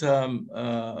Dr.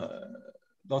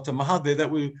 Mahathir, that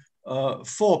will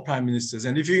 4 prime ministers.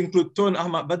 And if you include Tun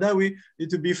Ahmad Badawi,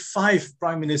 it would be 5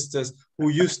 prime ministers who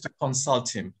used to consult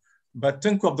him. But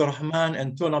Tunku Abdul Rahman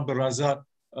and Tun Abdul Razak,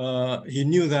 he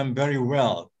knew them very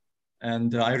well.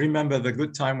 And I remember the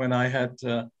good time when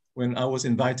when I was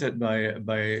invited by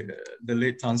the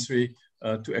late Tan Sri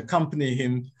to accompany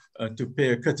him to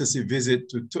pay a courtesy visit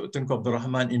to Tunku Abdul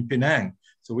Rahman in Penang.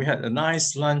 So we had a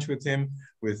nice lunch with him,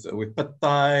 with pad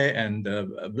thai and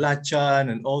belacan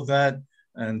and all that.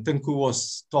 And Tunku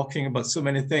was talking about so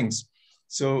many things.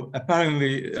 So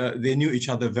apparently they knew each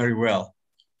other very well.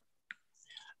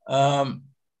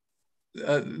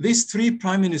 These 3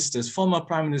 prime ministers, former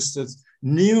prime ministers,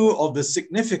 knew of the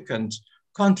significant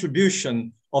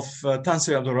contribution of Tan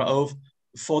Sri Abdul Rauf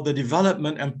for the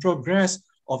development and progress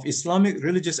of Islamic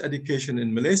religious education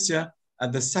in Malaysia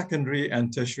at the secondary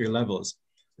and tertiary levels.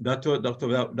 Dr.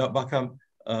 Bakam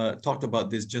talked about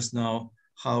this just now,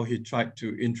 how he tried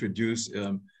to introduce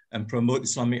and promote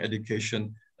Islamic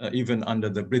education even under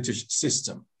the British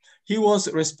system. He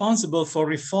was responsible for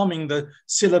reforming the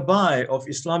syllabi of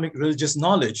Islamic religious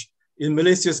knowledge in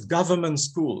Malaysia's government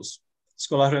schools,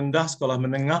 sekolah rendah, sekolah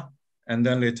menengah, and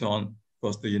then later on, of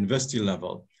course, the university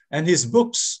level. And his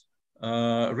books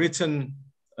written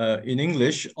in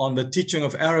English on the teaching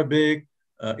of Arabic,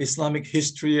 Islamic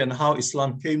history, and how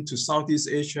Islam came to Southeast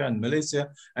Asia and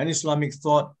Malaysia, and Islamic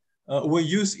thought were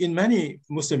used in many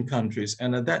Muslim countries.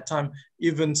 And at that time,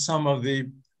 even some of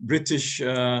the British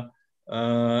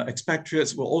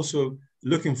expatriates were also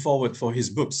looking forward for his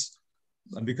books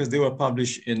because they were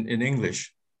published in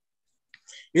English.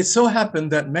 It so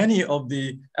happened that many of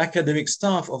the academic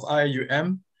staff of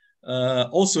IIUM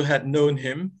also had known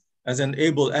him as an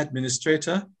able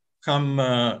administrator, come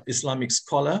Islamic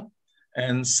scholar,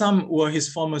 and some were his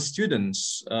former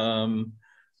students.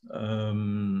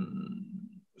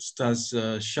 Ustaz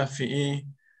Shafi'i,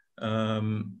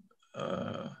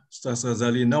 Ustaz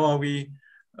Ghazali Nawawi,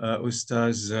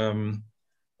 Ustaz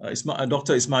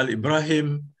Dr. Ismail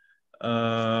Ibrahim,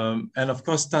 and of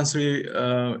course Tan Sri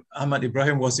Ahmad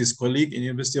Ibrahim was his colleague in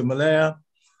University of Malaya,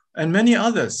 and many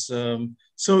others.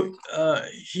 So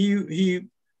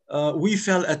we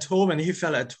felt at home and he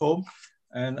felt at home,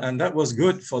 and that was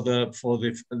good for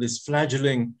this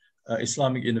fledgling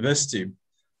Islamic university.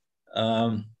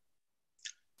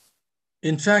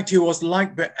 In fact, he was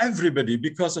liked by everybody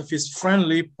because of his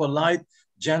friendly, polite,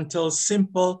 gentle,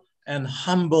 simple, and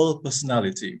humble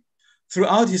personality.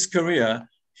 Throughout his career,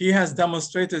 he has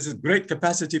demonstrated his great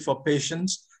capacity for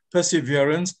patience,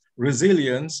 perseverance,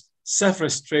 resilience,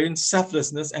 self-restraint,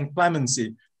 selflessness, and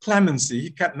clemency. Clemency, he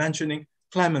kept mentioning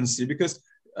clemency because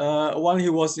while he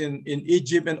was in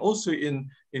Egypt and also in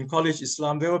College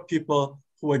Islam, there were people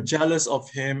who were jealous of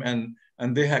him and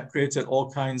they had created all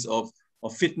kinds of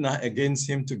fitnah against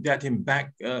him to get him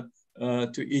back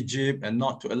to Egypt and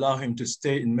not to allow him to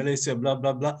stay in Malaysia, blah,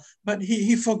 blah, blah. But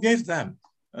he forgave them.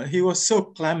 He was so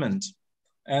clement.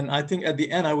 And I think at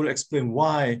the end, I will explain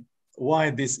why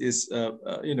this is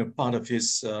part of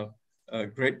his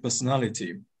great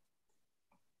personality.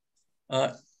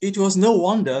 It was no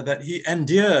wonder that he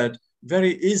endeared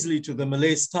very easily to the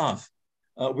Malay staff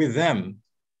with them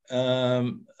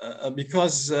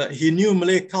because he knew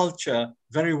Malay culture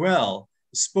very well,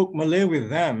 spoke Malay with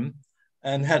them,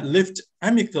 and had lived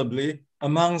amicably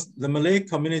amongst the Malay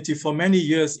community for many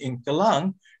years in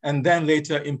Kelang and then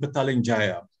later in Petaling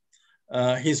Jaya.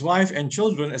 His wife and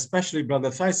children, especially Brother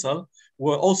Faisal,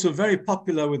 were also very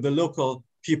popular with the local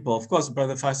people. Of course,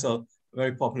 Brother Faisal,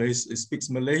 very popular, he speaks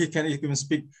Malay. He can even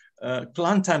speak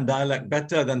Kelantan dialect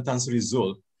better than Tan Sri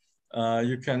Zul.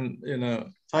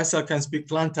 Faisal can speak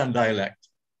Kelantan dialect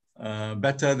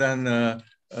better than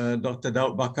Dr.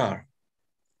 Daud Bakar.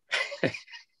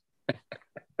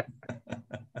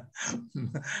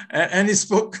 And he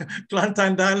spoke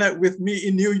Kelantan dialect with me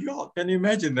in New York. Can you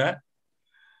imagine that?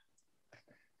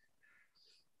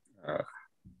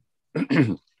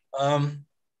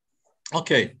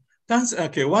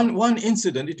 One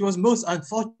incident, it was most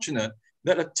unfortunate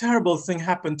that a terrible thing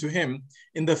happened to him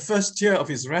in the first year of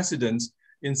his residence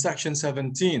in Section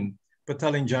 17,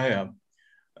 Petaling Jaya.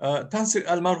 Tansri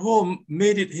al-Marhum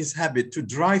made it his habit to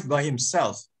drive by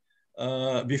himself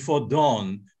before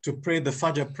dawn to pray the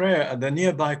Fajr prayer at the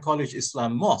nearby College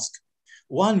Islam Mosque.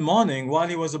 One morning, while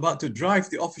he was about to drive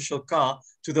the official car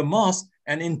to the mosque,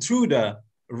 an intruder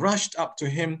rushed up to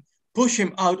him, pushed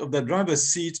him out of the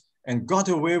driver's seat, and got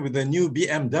away with the new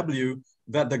BMW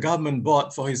that the government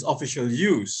bought for his official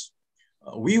use.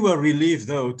 We were relieved,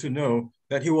 though, to know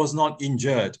that he was not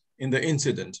injured in the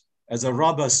incident, as a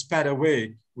robber sped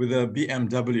away with a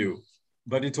BMW.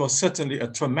 But it was certainly a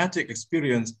traumatic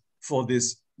experience for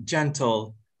this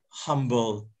gentle,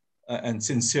 humble, and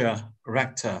sincere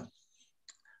rector.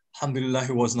 Alhamdulillah,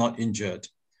 he was not injured.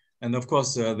 And of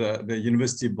course, the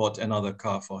university bought another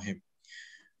car for him.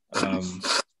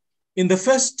 In the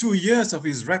first 2 years of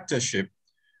his rectorship,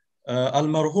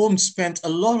 Al-Marhum spent a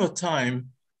lot of time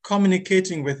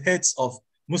communicating with heads of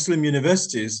Muslim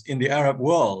universities in the Arab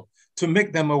world to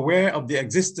make them aware of the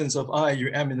existence of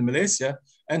IIUM in Malaysia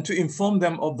and to inform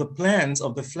them of the plans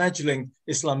of the fledgling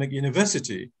Islamic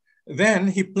University. Then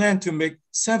he planned to make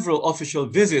several official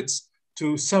visits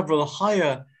to several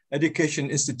higher education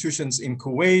institutions in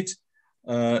Kuwait,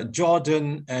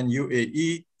 Jordan, and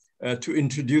UAE to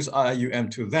introduce IIUM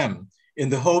to them, in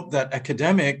the hope that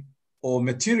academic or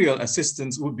material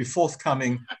assistance would be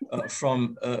forthcoming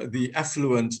from the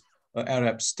affluent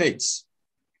Arab states.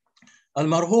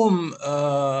 Al-Marhum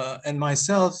and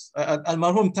myself,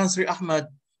 Al-Marhum Tansri Ahmad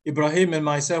Ibrahim and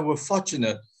myself were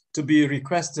fortunate to be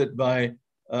requested by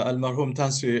Al-Marhum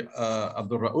Tansri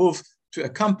Abdul Rauf to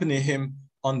accompany him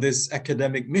on this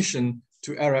academic mission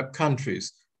to Arab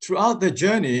countries. Throughout the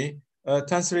journey,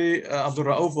 Tansri Abdul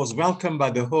Rauf was welcomed by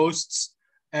the hosts,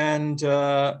 and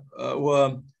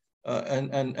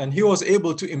he was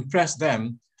able to impress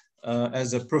them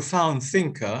as a profound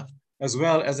thinker, as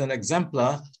well as an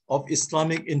exemplar of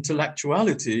Islamic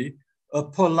intellectuality, a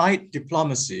polite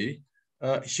diplomacy,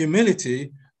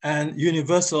 humility, and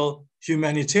universal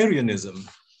humanitarianism.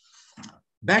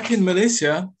 Back in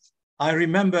Malaysia, I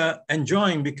remember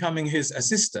enjoying becoming his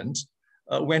assistant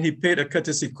when he paid a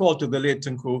courtesy call to the late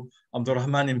Tunku Abdul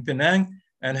Rahman in Penang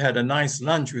and had a nice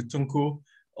lunch with Tunku,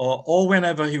 or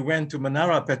whenever he went to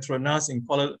Menara Petronas in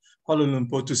Kuala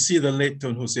Lumpur to see the late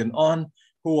Tun Hussein On,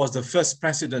 who was the first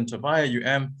president of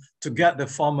IIUM, to get the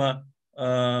former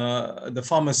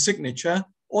signature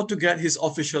or to get his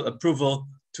official approval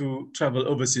to travel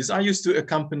overseas. I used to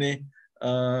accompany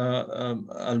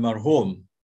Al-Marhum.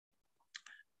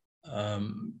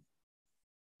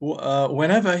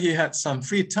 Whenever he had some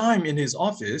free time in his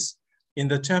office in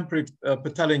the temporary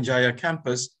Petaling Jaya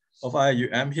campus of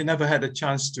IIUM, he never had a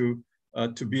chance to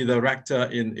be the rector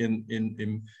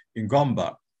in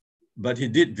Gombak, but he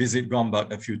did visit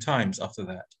Gombak a few times after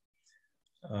that.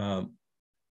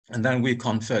 And then we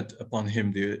conferred upon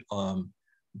him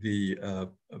the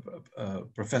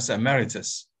Professor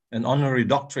Emeritus, an honorary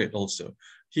doctorate also.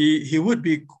 He would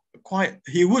be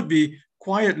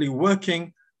quietly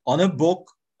working on a book,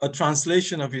 a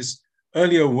translation of his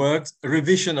earlier works, a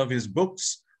revision of his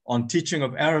books on teaching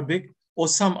of Arabic, or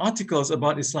some articles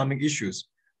about Islamic issues.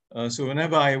 So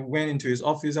whenever I went into his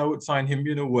office, I would find him,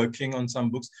 working on some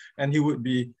books, and he would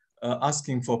be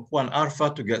asking for Puan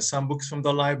Arfa to get some books from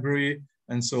the library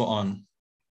and so on.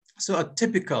 So a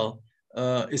typical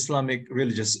Islamic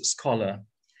religious scholar.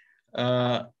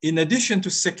 In addition to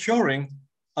securing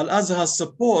Al-Azhar's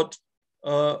support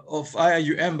of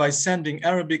IIUM by sending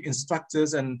Arabic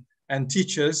instructors and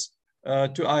teachers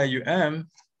to IIUM,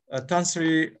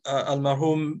 Tansri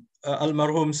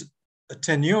Al-Marhum's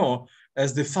tenure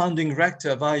as the founding rector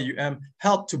of IIUM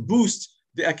helped to boost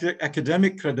the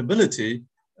academic credibility,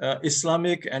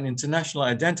 Islamic and international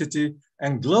identity,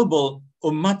 and global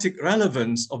ummatic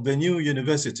relevance of the new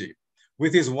university.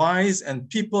 With his wise and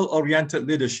people-oriented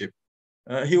leadership,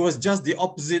 he was just the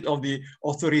opposite of the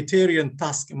authoritarian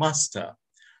taskmaster.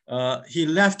 He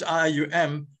left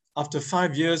IIUM after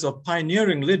 5 years of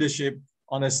pioneering leadership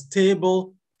on a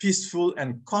stable, peaceful,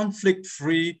 and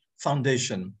conflict-free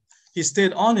foundation. He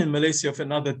stayed on in Malaysia for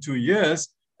another 2 years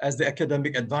as the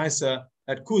academic advisor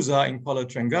at KUZA in Kuala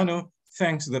Terengganu,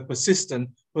 thanks to the persistent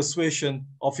persuasion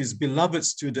of his beloved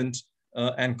student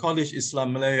and College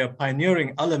Islam Malaya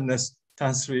pioneering alumnus,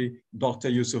 Tansri Dr.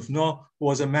 Yusuf Noor, who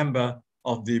was a member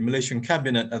of the Malaysian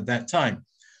cabinet at that time.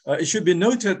 It should be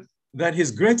noted that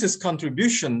his greatest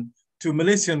contribution to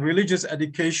Malaysian religious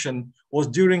education was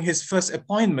during his first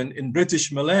appointment in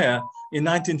British Malaya in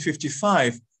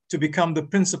 1955 to become the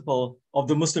principal of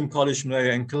the Muslim College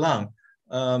Malaya in Kelang.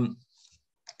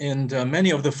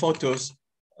 Many of the photos,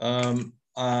 I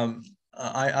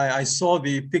saw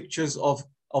the pictures of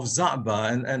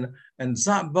Za'ba, And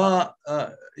Za'ba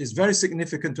is very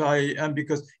significant to IIM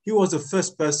because he was the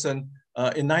first person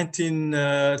in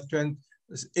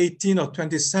 1918 or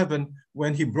 27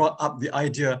 when he brought up the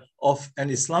idea of an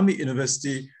Islamic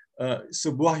university,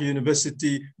 sebuah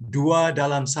university dua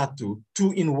dalam satu,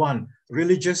 2 in 1,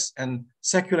 religious and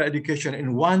secular education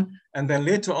in one. And then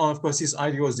later on, of course, his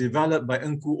idea was developed by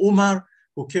Engku Umar,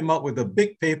 who came up with a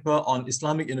big paper on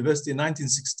Islamic University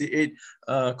 1968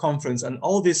 conference. And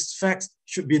all these facts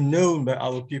should be known by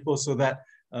our people so that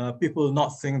people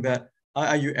not think that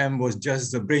IIUM was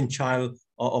just the brainchild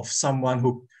of someone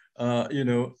who,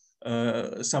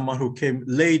 someone who came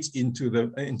late into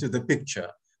the picture.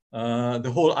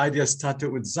 The whole idea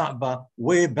started with Za'ba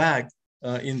way back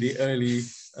in the early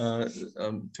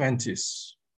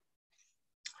 20s.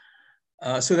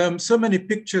 So there are so many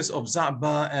pictures of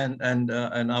Za'ba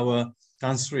and our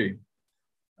Tan Sri.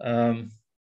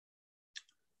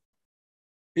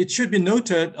 It should be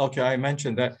noted, okay, I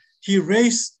mentioned that he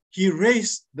raised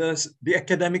the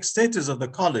academic status of the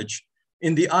college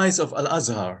in the eyes of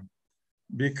Al-Azhar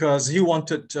because he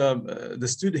wanted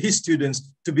his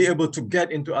students to be able to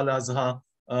get into Al-Azhar,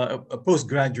 a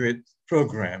postgraduate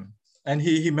program. And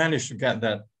he managed to get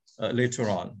that later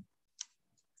on.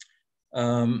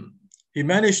 He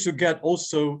managed to get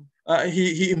also,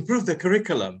 he improved the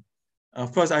curriculum.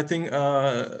 Of course, I think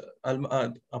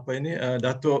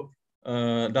Dato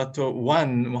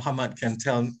Muhammad can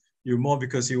tell you more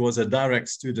because he was a direct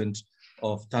student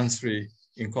of Tan Sri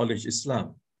in College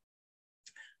Islam.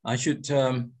 I should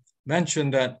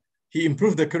mention that he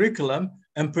improved the curriculum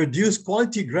and produced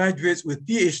quality graduates with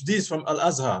PhDs from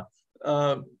Al-Azhar.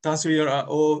 Tan Sri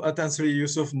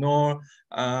Yusuf Noor,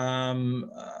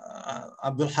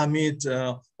 Abdul Hamid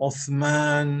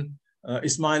Othman,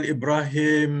 Ismail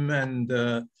Ibrahim, and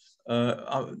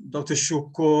Dr.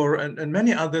 Shukur, and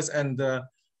many others, and a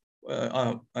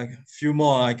few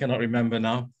more I cannot remember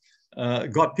now,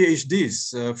 got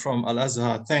PhDs from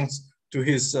Al-Azhar thanks to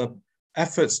his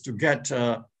efforts to get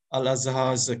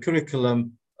Al-Azhar's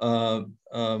curriculum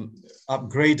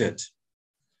upgraded.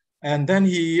 And then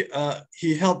he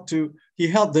helped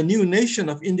the new nation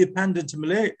of independent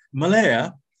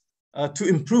Malaya to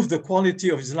improve the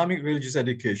quality of Islamic religious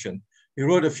education. He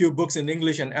wrote a few books in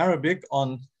English and Arabic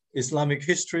on Islamic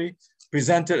history,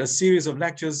 presented a series of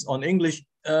lectures on English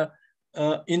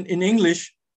in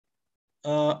English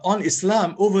on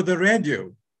Islam over the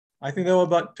radio. I think there were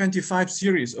about 25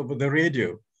 series over the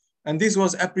radio. And this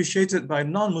was appreciated by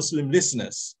non-Muslim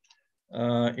listeners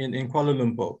in Kuala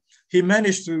Lumpur. He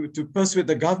managed to persuade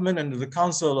the government and the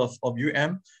council of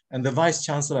UM and the vice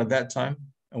chancellor at that time,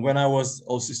 and when I was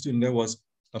also a student, there was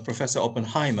Professor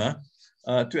Oppenheimer,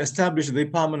 to establish the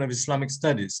Department of Islamic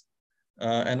Studies.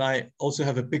 And I also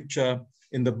have a picture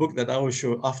in the book that I will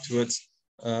show afterwards,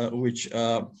 which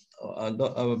our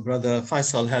brother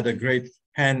Faisal had a great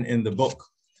hand in the book.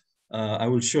 I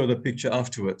will show the picture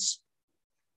afterwards.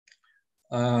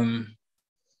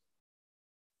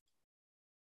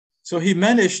 So he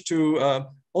managed to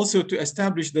also to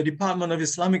establish the Department of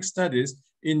Islamic Studies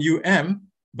in UM,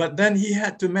 but then he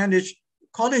had to manage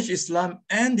College Islam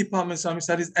and Department of Islamic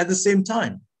Studies at the same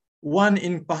time. One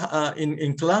in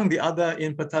Kelang, the other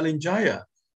in Petaling Jaya.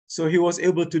 So he was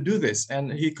able to do this,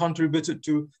 and he contributed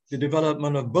to the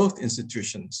development of both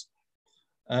institutions.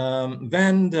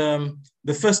 Then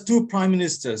the first 2 prime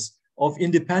ministers of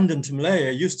independent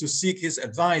Malaya used to seek his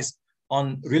advice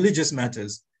on religious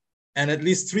matters. And at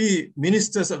least 3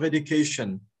 ministers of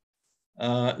education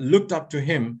looked up to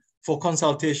him for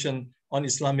consultation on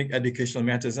Islamic educational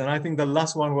matters. And I think the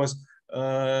last one was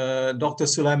Dr.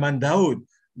 Sulaiman Daud,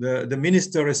 the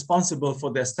minister responsible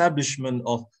for the establishment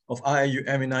of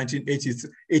IIUM in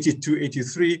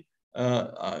 1982-83.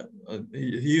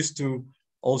 He used to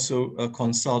also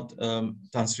consult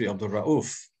Tan Sri Abdul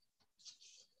Rauf.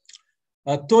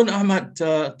 Tun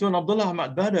Abdullah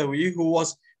Ahmad Badawi, who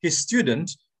was his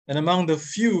student, and among the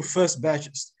few first batch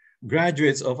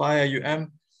graduates of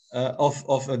IIUM,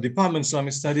 of Department of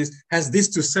Islamic Studies, has this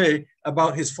to say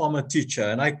about his former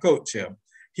teacher, and I quote here: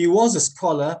 "He was a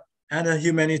scholar and a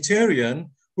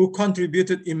humanitarian who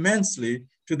contributed immensely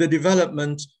to the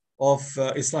development of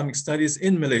Islamic studies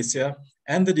in Malaysia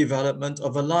and the development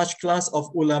of a large class of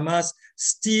ulamas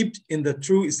steeped in the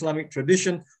true Islamic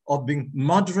tradition of being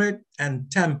moderate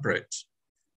and temperate."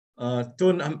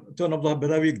 Tun Abdullah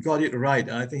Badawi got it right,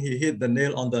 and I think he hit the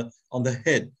nail on the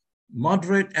head.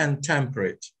 Moderate and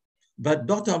temperate. But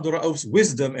Dr. Abdul Rauf's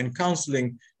wisdom and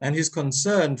counseling and his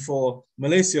concern for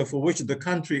Malaysia, for which the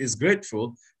country is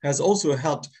grateful, has also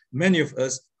helped many of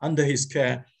us under his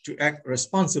care to act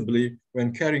responsibly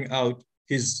when carrying out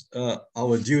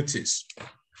our duties.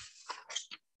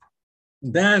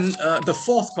 Then the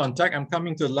fourth contact, I'm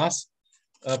coming to the last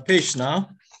page now.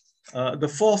 The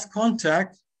fourth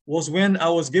contact was when I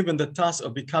was given the task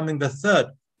of becoming the third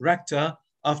rector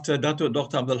after Dato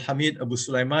Dr. Abdul Hamid Abu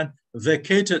Sulaiman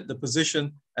vacated the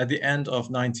position at the end of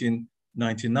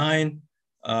 1999.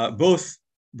 Both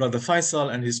Brother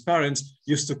Faisal and his parents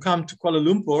used to come to Kuala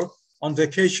Lumpur on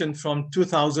vacation from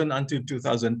 2000 until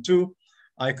 2002.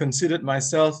 I considered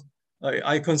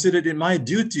it my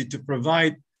duty to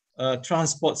provide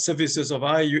transport services of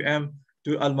IIUM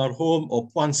to Al-Marhum or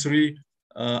Puan Sri,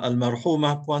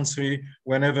 Al-Marhuma Puan Sri,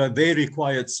 whenever they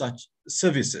required such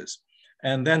services.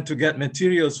 And then to get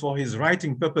materials for his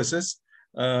writing purposes,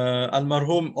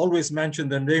 Al-Marhum always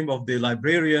mentioned the name of the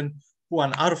librarian,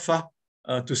 Puan Arfa,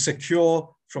 to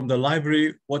secure from the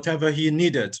library whatever he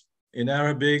needed in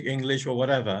Arabic, English, or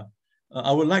whatever.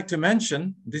 I would like to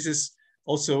mention, this is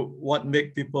also what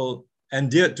made people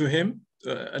endeared to him,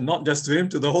 not just to him,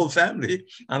 to the whole family.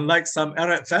 Unlike some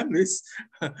Arab families,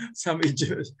 some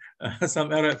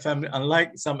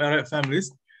Arab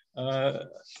families,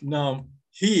 now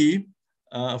he,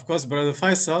 of course, Brother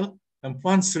Faisal and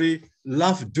Puan Sri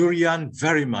loved durian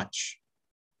very much.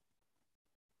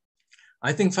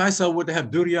 I think Faisal would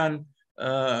have durian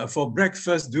for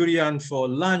breakfast, durian for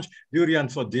lunch, durian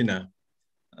for dinner.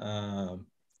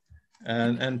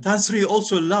 And Tan Sri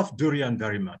also loved durian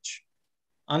very much.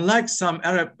 Unlike some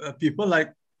Arab people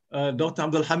like Dr.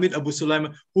 Abdul Hamid Abu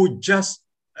Sulaiman, who just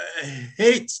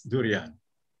hates durian.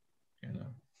 You know?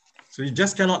 So you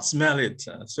just cannot smell it.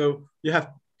 So you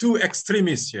have two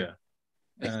extremists here.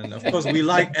 And of course, we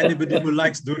like anybody who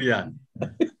likes durian.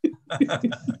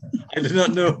 I do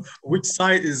not know which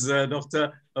side is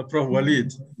Dr. Prof.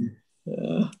 Walid.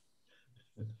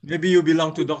 Maybe you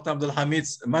belong to Dr. Abdul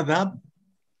Hamid's madhab?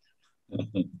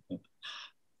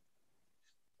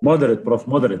 Moderate, Prof,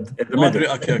 moderate. Moderate,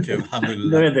 okay,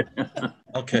 alhamdulillah.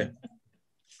 Okay.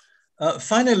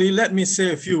 Finally, let me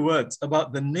say a few words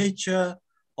about the nature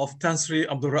of Tan Sri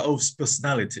Abdul Rauf's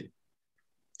personality.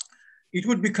 It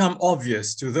would become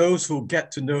obvious to those who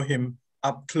get to know him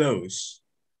up close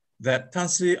that Tan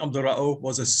Sri Abdul Rauf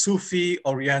was a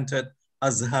Sufi-oriented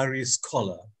Azhari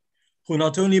scholar who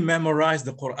not only memorized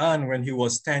the Quran when he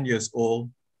was 10 years old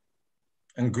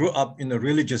and grew up in a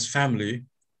religious family,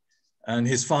 and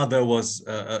his father was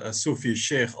a Sufi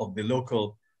sheikh of the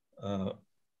local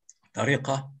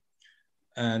tariqah.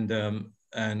 And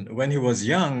when he was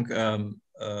young,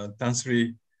 Tan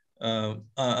Sri, Tan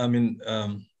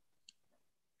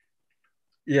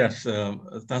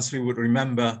Sri would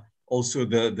remember also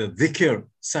the dhikr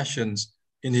sessions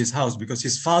in his house because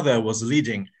his father was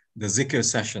leading the zikr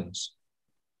sessions.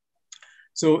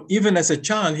 So even as a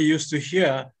child, he used to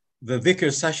hear the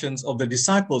dhikr sessions of the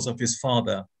disciples of his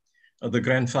father, the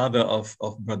grandfather of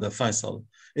Brother Faisal.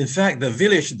 In fact, the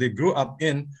village they grew up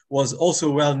in was also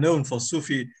well known for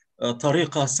Sufi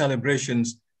tariqah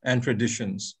celebrations and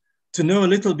traditions. To know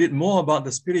a little bit more about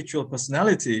the spiritual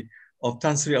personality of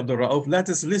Tan Sri Abdul Rauf, let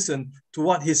us listen to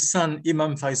what his son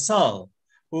Imam Faisal,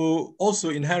 who also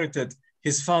inherited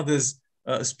his father's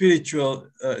spiritual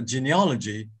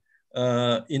genealogy,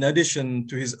 in addition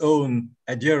to his own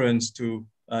adherence to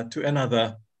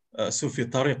another Sufi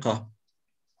tariqah,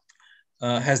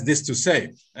 has this to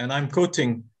say, and I'm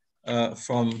quoting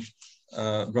from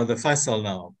Brother Faisal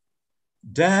now.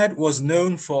 Dad was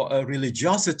known for a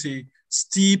religiosity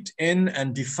steeped in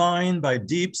and defined by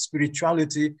deep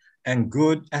spirituality and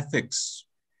good ethics.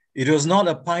 It was not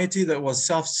a piety that was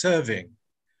self-serving,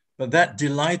 but that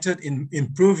delighted in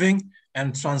improving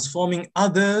and transforming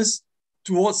others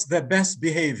towards their best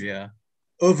behavior,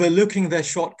 overlooking their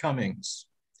shortcomings.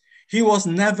 He was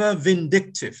never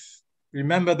vindictive.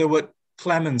 Remember the word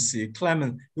clemency,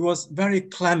 clement. He was very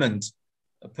clement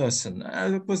a person,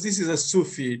 because this is a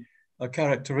Sufi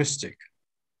characteristic.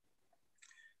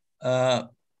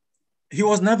 He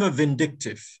was never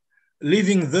vindictive,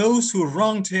 leaving those who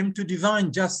wronged him to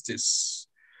divine justice,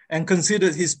 and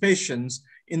considered his patience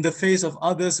in the face of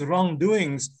others'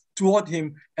 wrongdoings toward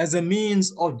him as a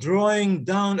means of drawing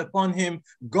down upon him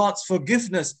God's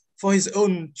forgiveness for his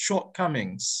own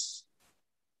shortcomings.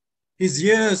 His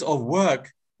years of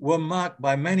work were marked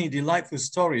by many delightful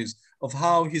stories of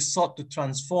how he sought to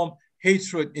transform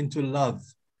hatred into love,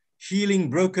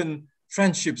 healing broken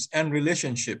friendships and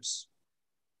relationships.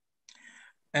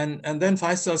 And then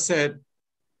Faisal said,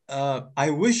 I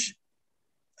wish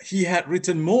he had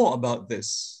written more about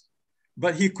this,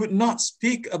 but he could not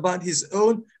speak about his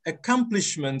own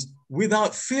accomplishments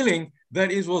without feeling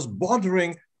that it was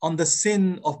bordering on the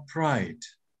sin of pride.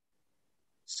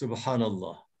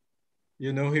 Subhanallah.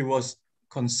 You know, he was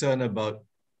concerned about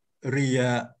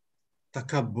riya,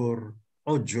 takabbur,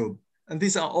 ujub, And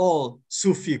these are all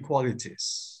Sufi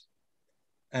qualities.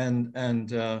 And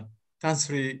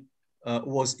Tansri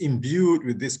was imbued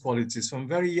with these qualities from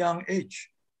very young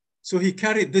age. So he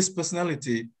carried this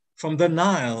personality from the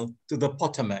Nile to the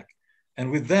Potomac. And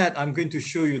with that, I'm going to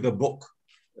show you the book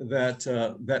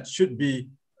that should be,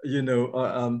 you know,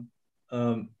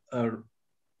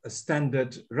 a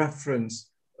standard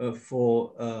reference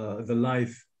for the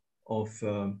life of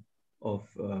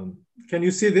can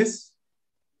you see this?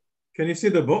 Can you see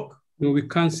the book? No, we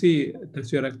can't see.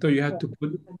 That's your actor. You have to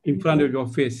put in front of your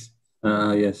face.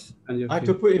 Yes. I have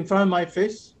to put in front of my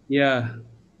face? Yeah.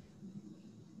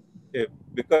 Yeah,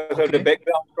 because of the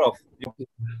background, Prof.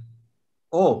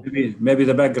 Oh. Maybe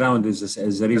the background is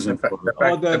the reason for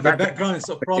the background is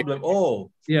a problem.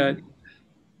 Oh. Yeah.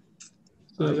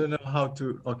 So, I don't know how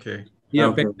to, okay. Yeah,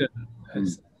 okay. better.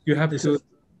 You have to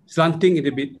slanting it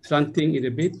a bit, slanting it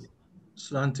a bit.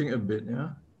 Slanting a bit, yeah.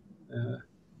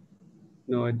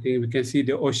 No, I think we can see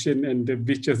the ocean and the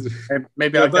beaches.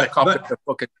 Maybe I'll get a copy of the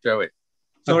book and show it.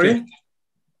 Sorry? Okay.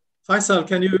 Faisal,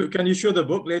 can you show the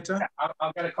book later?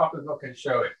 I'll get a copy of the book and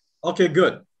show it. Okay,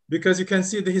 good. Because you can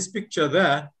see his picture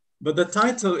there, but the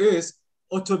title is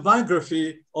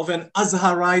Autobiography of an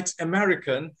Azharite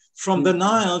American from the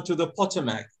Nile to the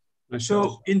Potomac.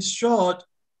 So in short,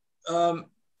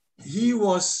 he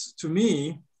was, to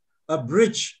me, a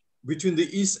bridge between the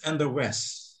East and the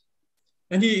West.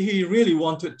 And he really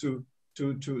wanted to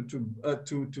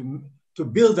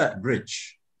build that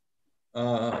bridge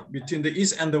between the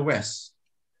East and the West.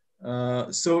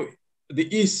 So the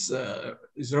East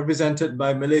is represented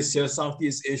by Malaysia,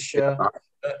 Southeast Asia,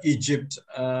 Egypt,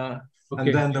 and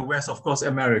then the West, of course,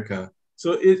 America.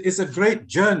 So it's a great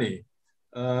journey,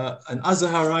 an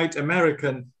Azharite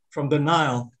American from the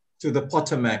Nile to the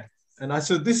Potomac. And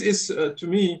so this is, to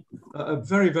me, a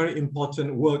very, very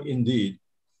important work indeed.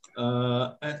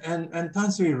 And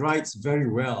Tansri writes very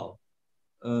well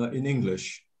in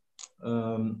English.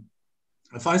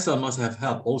 Faisal must have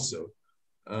help also,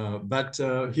 but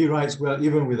he writes well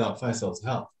even without Faisal's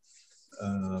help.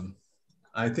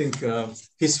 I think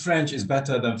his French is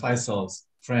better than Faisal's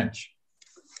French.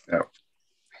 Yeah.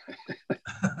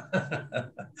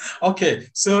 Okay,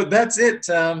 so that's it.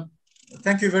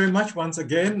 Thank you very much once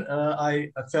again.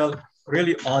 I felt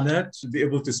really honored to be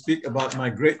able to speak about my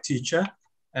great teacher.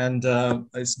 And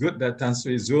it's good that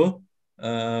Tansri Zul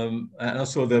and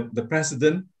also the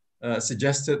president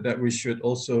suggested that we should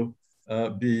also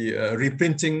be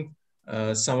reprinting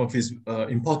some of his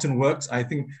important works. I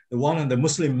think the one on the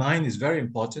Muslim mind is very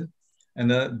important.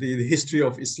 And the history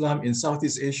of Islam in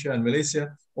Southeast Asia and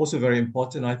Malaysia, also very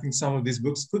important. I think some of these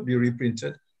books could be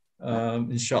reprinted,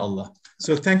 inshallah.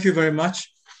 So thank you very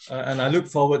much. And I look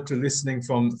forward to listening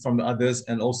from the others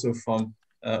and also from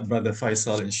Brother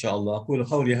Faisal, inshallah. أقول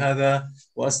قولي هذا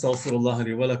وأستغفر الله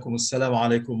لي ولكم. السلام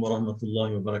عليكم ورحمة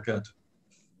الله وبركاته.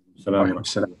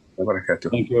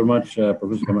 Thank you very much,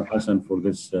 Professor Kamal Hassan, for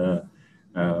this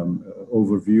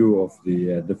overview of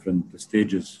the different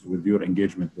stages with your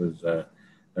engagement with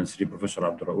Tansri Professor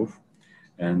Abdul Rauf.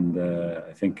 And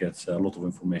I think it's a lot of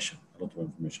information,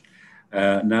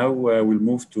 now we'll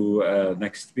move to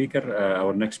next speaker.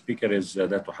 Our next speaker is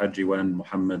Dato Haji Wan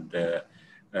Muhammad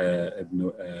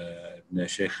ibn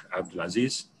Sheikh Abdul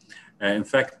Aziz. In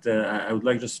fact, I would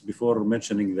like, just before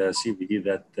mentioning the CV,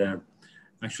 that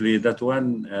actually that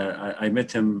one, I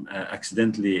met him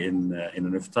accidentally in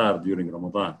an iftar during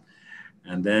Ramadan.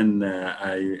 And then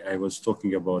I was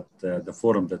talking about the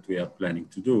forum that we are planning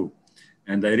to do.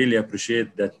 And I really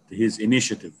appreciate that his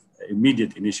initiative,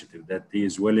 immediate initiative, that he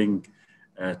is willing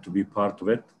to be part of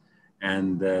it.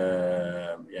 And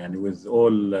with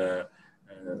all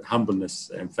humbleness.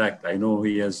 In fact, I know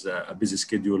he has a busy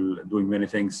schedule doing many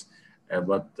things,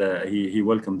 but he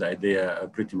welcomed the idea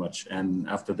pretty much. And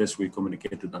after this, we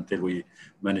communicated until we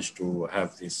managed to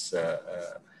have this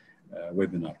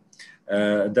webinar.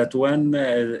 That one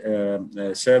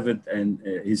served, and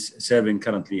he's serving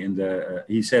currently in the,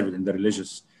 he served in the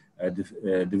religious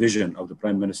division of the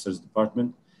Prime Minister's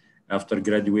Department after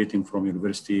graduating from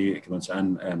University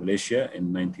Kebangsaan Malaysia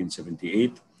in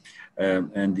 1978.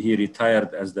 And he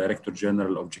retired as Director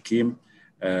General of JKIM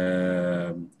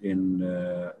in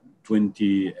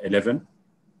 2011.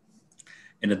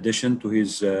 In addition to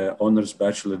his honors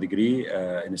bachelor degree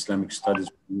in Islamic Studies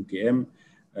from UKM,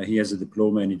 he has a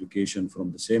diploma in education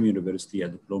from the same university, a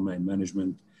diploma in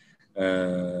management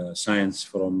science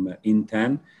from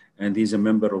INTAN, and he's a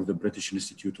member of the British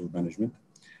Institute of Management.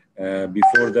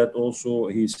 Before that, also,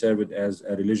 he served as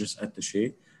a religious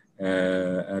attaché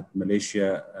at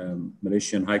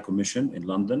Malaysian High Commission in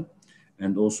London.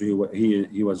 And also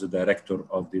he was a director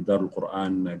of the Darul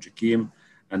Quran JKIM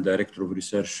and Director of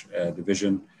Research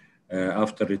Division.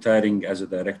 After retiring as a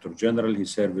Director General, he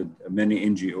served with many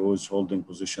NGOs holding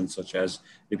positions such as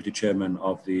Deputy Chairman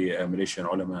of the Malaysian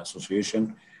Ulama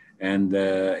Association, and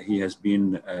he has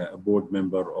been a board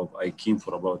member of IIUM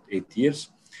for about 8 years.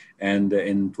 And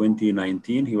in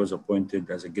 2019, he was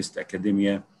appointed as a guest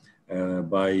academia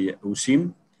by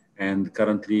USIM, and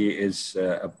currently is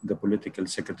the political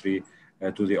secretary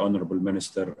to the Honorable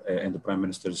Minister in the Prime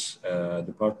Minister's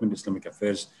Department, Islamic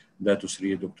Affairs, Dato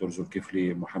Sri Dr.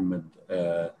 Zulkifli Muhammad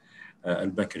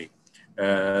Al-Bakri.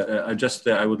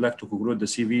 I would like to conclude the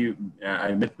CV.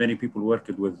 I met many people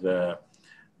working with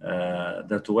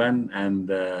Dato Wan, and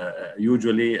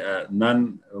usually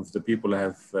none of the people I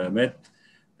have met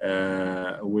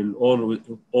will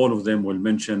all of them will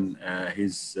mention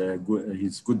his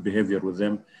good behavior with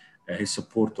them, his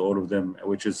support to all of them,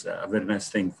 which is a very nice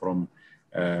thing from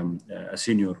a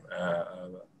senior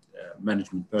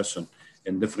management person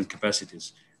in different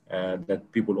capacities,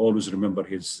 that people always remember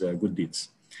his good deeds.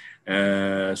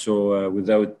 So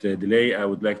without delay, I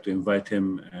would like to invite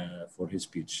him for his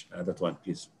speech. That one,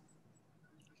 please.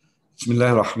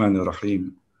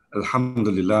 Bismillahirrahmanirrahim.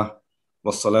 Alhamdulillah.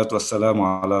 Wassalatu wassalamu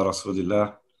ala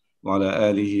rasulillah wa ala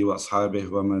alihi wa ashabihi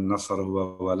wa man nasarahu wa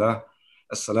wala.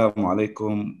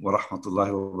 Assalamualaikum wa rahmatullahi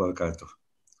wa barakatuh.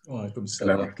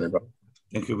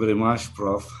 Thank you very much,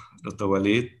 Prof. Dr.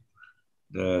 Walid,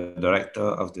 the Director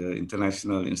of the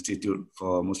International Institute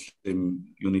for Muslim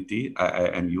Unity,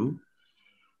 IIMU.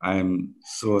 I'm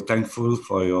so thankful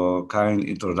for your kind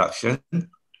introduction,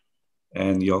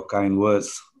 and your kind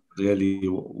words really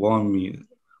warm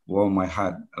my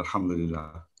heart,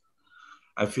 alhamdulillah.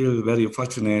 I feel very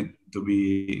fortunate to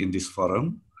be in this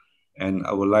forum, and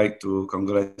I would like to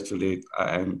congratulate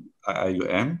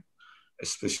IIUM,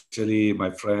 especially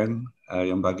my friend,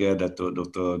 YBhg Dato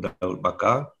Dr. Daud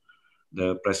Bakar,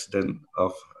 the President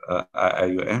of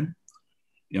IIUM,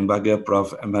 YBhg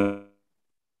Prof. Emeritus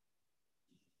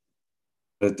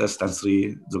Tan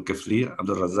Sri Zulkifli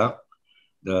Abdul Razak,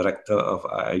 the Rector of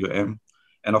IIUM,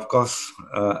 and of course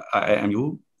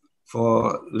IIMU,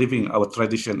 for living our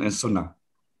tradition and sunnah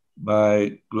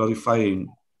by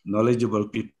glorifying knowledgeable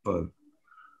people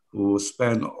who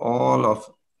spend all of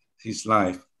his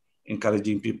life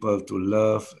encouraging people to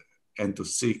love and to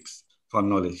seek for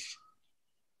knowledge.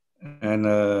 And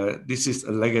this is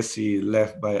a legacy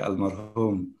left by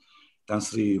Almarhum Tan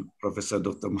Sri Professor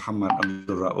Dr. Muhammad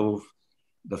Abdul Rauf,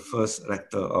 the first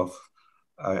rector of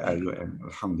IIUM,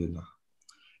 alhamdulillah.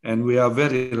 And we are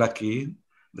very lucky,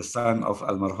 the son of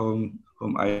Almarhum,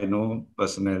 whom I know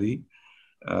personally,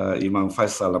 Imam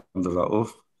Faisal Abdul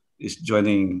Rauf, is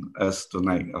joining us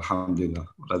tonight, alhamdulillah,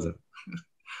 brother.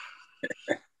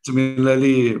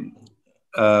 Similarly,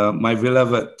 my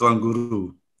beloved Tuan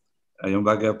Guru,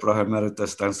 YBhg Prof.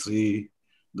 Emeritus Tan Sri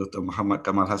Dr. Muhammad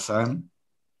Kamal Hassan,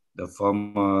 the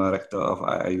former rector of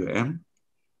IIUM,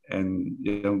 and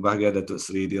YBhg Dato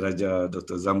Sri Diraja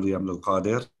Dr. Zamri Abdul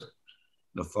Qadir,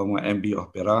 the former MB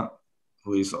of Perak,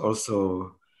 who is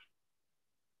also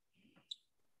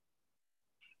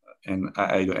an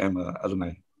IIUM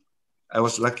alumni. I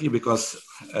was lucky because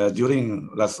during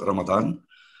last Ramadan,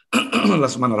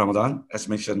 last month Ramadan, as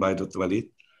mentioned by Dr. Walid,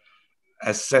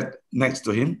 I sat next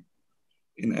to him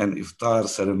in an iftar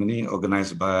ceremony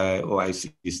organized by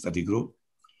OIC study group.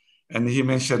 And he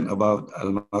mentioned about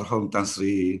Almarhum Tan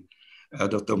Sri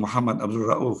Dr. Muhammad Abdul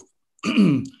Rauf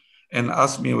and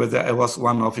asked me whether I was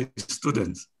one of his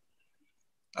students.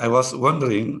 I was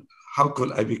wondering how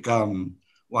could I become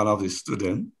one of his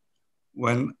students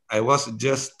when I was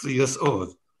just 3 years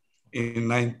old in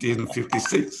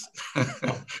 1956,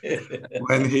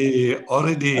 when he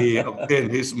already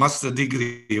obtained his master's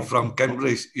degree from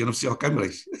Cambridge, University of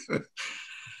Cambridge.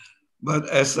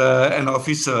 But as an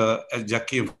officer at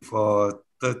JAKIM for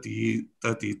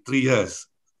 33 years,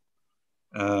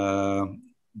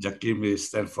 JAKIM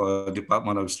stands for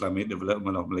Department of Islamic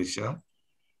Development of Malaysia.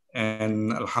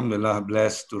 And alhamdulillah,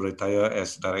 blessed to retire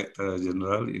as Director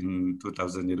General in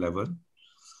 2011.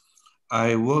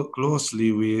 I work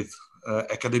closely with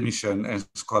academicians and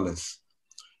scholars.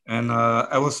 And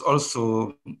I was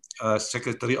also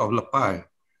Secretary of LEPAI.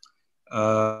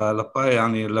 LEPAI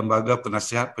yang Lembaga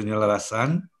Penasihat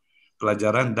Penyelarasan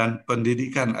Pelajaran dan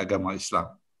Pendidikan Agama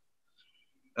Islam.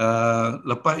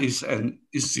 LEPAI is an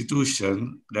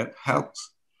institution that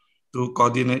helps to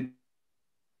coordinate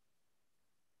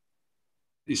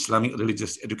Islamic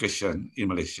religious education in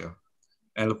Malaysia.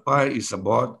 And LEPAI is a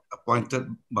board appointed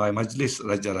by Majlis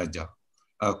Raja-Raja,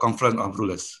 a conference of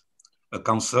rulers, a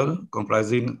council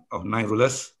comprising of 9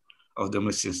 rulers of the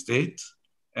Malaysian state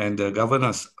and the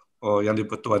governors or yang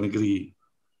di-Pertuan Negeri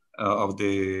of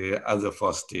the other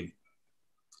 4 states.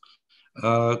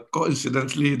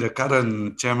 Coincidentally, the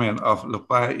current chairman of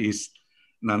LEPAI is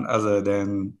none other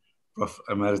than Prof.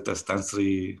 Emeritus Tan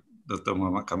Sri Dr.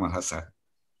 Muhammad Kamal Hassan.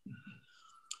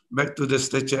 Back to the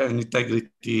stature and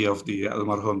integrity of the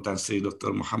almarhum Tan Sri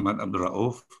Dr. Muhammad Abdul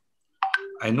Rauf.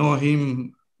 I know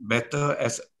him better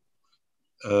as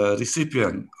a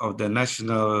recipient of the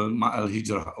National Ma'al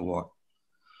Hijrah Award,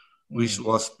 which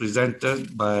was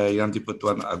presented by Yang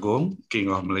di-Pertuan Agong, King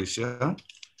of Malaysia,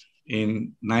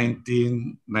 in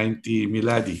 1990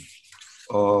 Miladi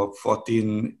or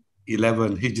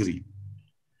 1411 Hijri.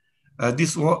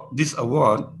 This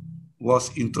award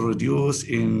was introduced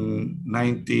in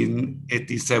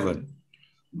 1987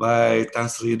 by Tan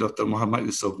Sri Dr. Muhammad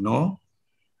Yusuf Noor,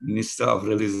 Minister of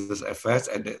Religious Affairs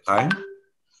at that time.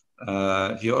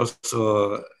 He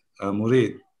also a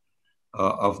murid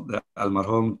of the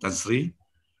almarhum Tan Sri,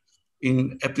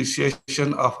 in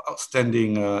appreciation of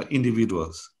outstanding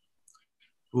individuals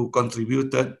who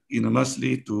contributed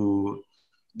enormously to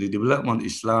the development of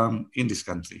Islam in this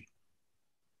country.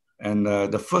 And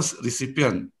the first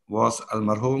recipient was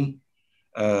almarhum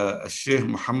Sheikh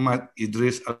Muhammad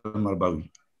Idris Al-Marbawi.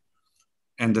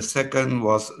 And the second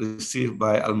was received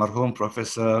by almarhum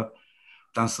Professor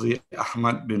Tan Sri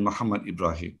Ahmad bin Muhammad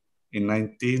Ibrahim in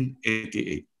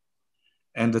 1988.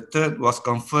 And the third was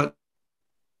conferred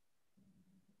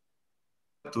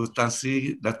to Tan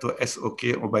Sri Dato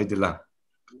S.O.K. Ubaidillah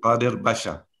Qadir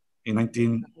Basha in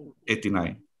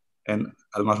 1989. And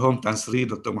almarhum Tan Sri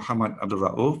Dr. Muhammad Abdul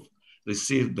Rauf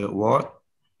received the award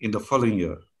in the following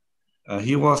year.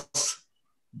 He was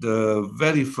the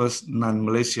very first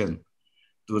non-Malaysian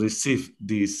to receive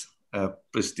this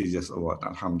prestigious award,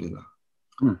 alhamdulillah.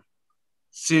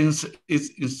 Since its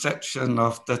inception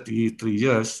of 33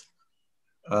 years,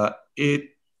 8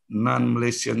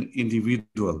 non-Malaysian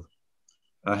individuals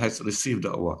has received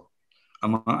the award.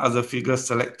 Among other figures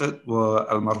selected were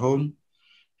almarhum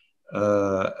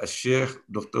Sheikh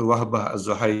Dr. Wahbah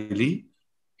Az-Zuhaili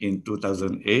in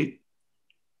 2008,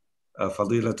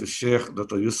 Fadilatul Sheikh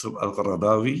Dr. Yusuf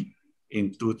Al-Qaradawi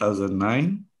in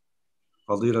 2009,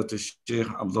 Fadilatul Sheikh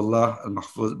Abdullah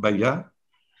Al-Mahfuz Baya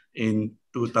in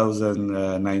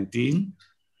 2019,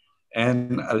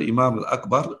 and Al-Imam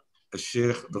Al-Akbar,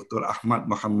 Sheikh Dr. Ahmad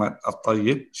Muhammad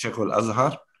Al-Tayyib, Sheikh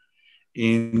Al-Azhar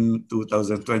in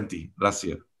 2020, last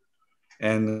year.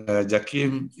 And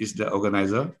Jakim is the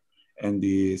organizer and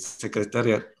the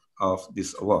secretariat of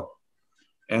this award.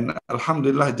 And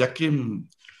alhamdulillah, Jakim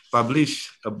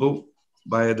published a book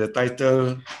by the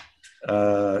title,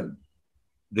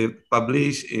 they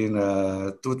published in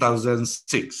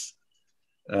 2006,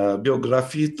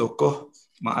 Biografi Tokoh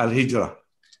Ma'al Hijrah.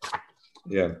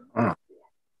 Yeah.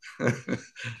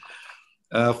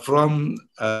 From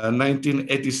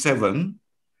 1987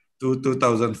 to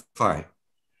 2005.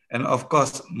 And of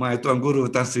course, my Tuan Guru,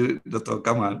 Tan Sri Dr.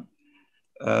 Kamal,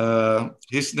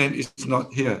 his name is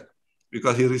not here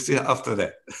because he received after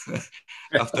that,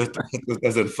 after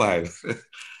 2005.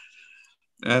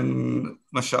 And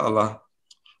mashallah,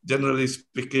 generally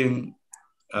speaking,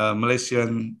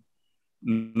 Malaysian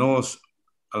knows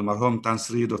almarhum Tan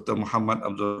Sri Dr. Muhammad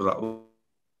Abdul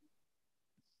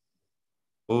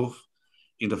Rauf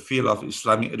in the field of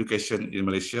Islamic education in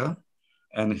Malaysia,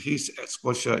 and his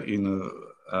exposure in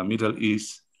Middle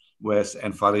East, West,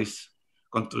 and Far East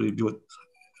contribute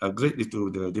greatly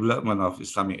to the development of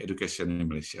Islamic education in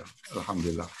Malaysia.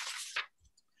 Alhamdulillah.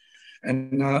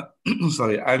 And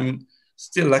sorry, I'm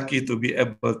still lucky to be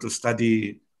able to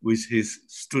study with his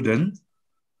student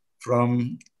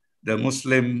from the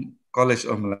Muslim College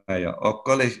of Malaya or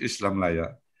College Islam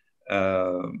Malaya.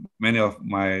 Many of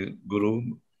my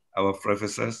guru, our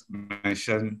professors,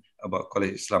 mentioned about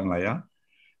College Islam Malaya,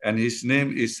 and his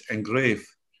name is engraved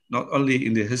not only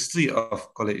in the history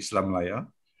of College Islam Malaya,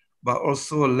 but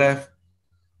also left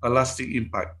a lasting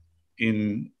impact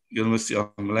in University of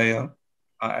Malaya,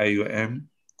 IIUM,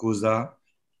 KUZA,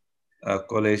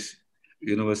 College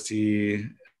University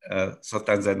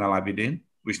Sultan Zainal Abidin,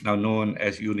 which is now known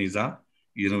as UNIZA,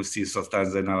 University Sultan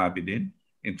Zainal Abidin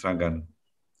in Terengganu.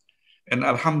 And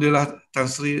alhamdulillah, Tan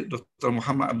Sri Dr.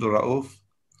 Muhammad Abdul Rauf,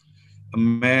 a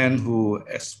man who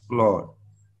explored,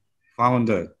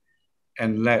 founded,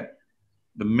 and led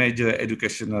the major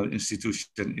educational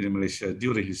institution in Malaysia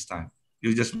during his time.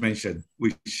 You just mentioned,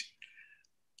 which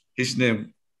his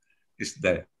name is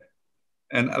there.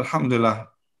 And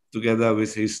alhamdulillah, together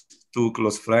with his 2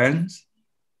 close friends,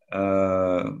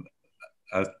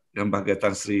 Yang Bahagia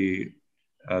Tan Sri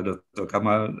Dr.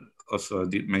 Kamal also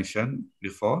did mention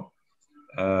before,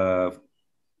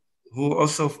 who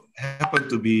also happened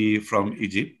to be from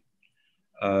Egypt,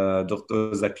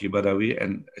 Dr. Zaki Badawi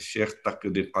and Sheikh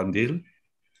Taqiyuddin Qandil,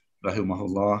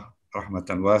 rahimahullah,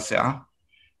 rahmatan wasi'ah,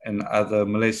 and other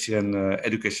Malaysian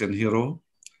education hero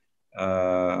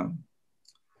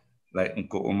like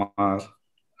Engku Umar,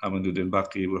 Amaduddin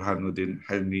Baqi, Burhanuddin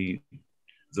Hilmi,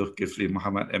 Zulkifli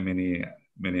Muhammad, and many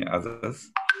others.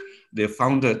 They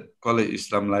founded College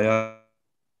Islam Malaya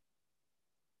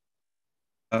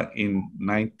in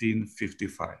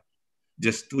 1955,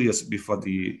 just 2 years before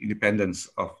the independence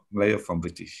of Malaya from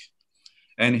British.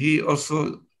 And he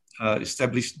also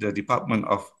established the Department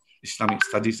of Islamic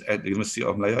Studies at the University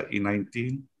of Malaya in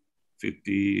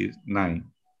 1959.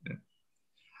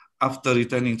 After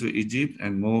returning to Egypt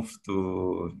and moved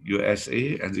to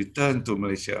USA and returned to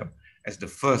Malaysia as the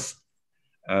first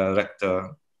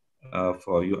rector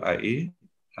for IIUM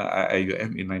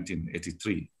in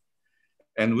 1983.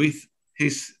 And with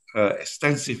his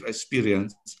extensive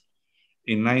experience,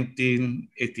 in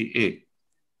 1988,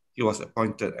 he was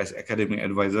appointed as academic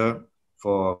advisor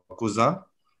for Kuza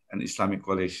and Islamic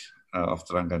College of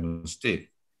Terengganu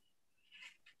State.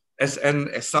 As an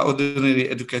extraordinary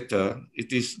educator,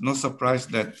 it is no surprise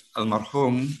that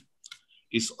Almarhum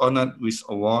is honored with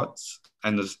awards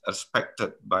and is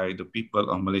respected by the people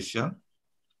of Malaysia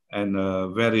and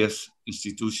various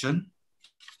institutions.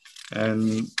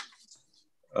 And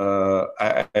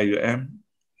IIUM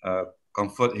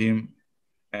conferred him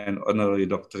an honorary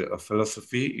doctorate of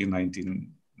philosophy in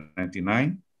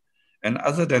 1999. And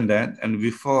other than that, and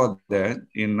before that,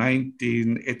 in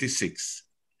 1986,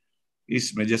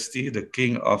 His Majesty, the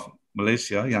King of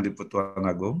Malaysia, Yang di-Pertuan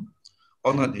Agong,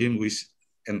 honored him with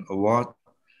an award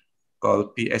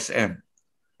called PSM,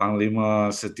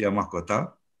 Panglima Setia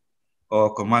Mahkota,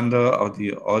 or Commander of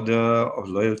the Order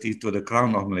of Loyalty to the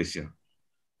Crown of Malaysia,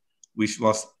 which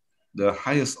was the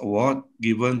highest award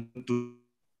given to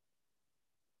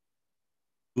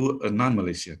a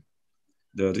non-Malaysian.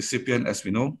 The recipient, as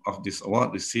we know, of this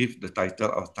award received the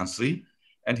title of Tan Sri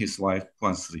and his wife,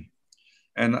 Puan Sri.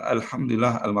 And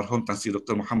Alhamdulillah, Almarhum Tan Sri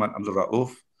Dr. Muhammad Abdul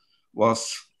Rauf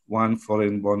was one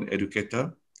foreign-born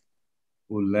educator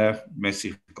who left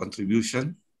massive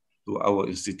contribution to our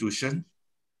institution.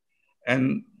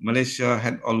 And Malaysia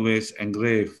had always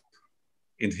engraved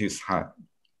in his heart,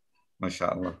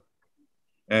 mashallah.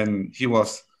 And he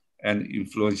was an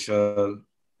influential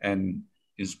and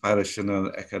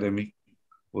inspirational academic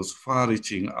whose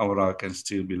far-reaching aura can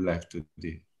still be left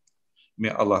today. May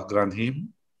Allah grant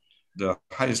him the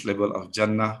highest level of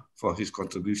Jannah for his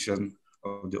contribution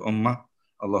of the Ummah.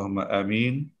 Allahumma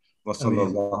ameen. Wa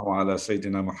sallallahu ala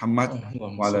Sayyidina Muhammad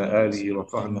wa ala alihi wa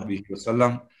sahbihi wa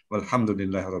sallam.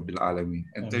 Walhamdulillahi Rabbil Alameen.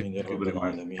 And thank you very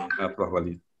much, Prof.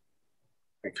 Walid.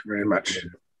 Thank you very much.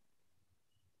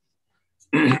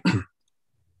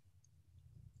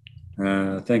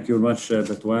 Thank you very much,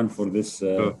 Datwan, for this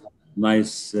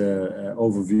nice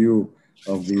overview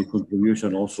of the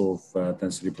contribution also of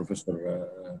Tan Sri Professor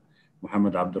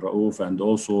Muhammad Abdul Rauf, and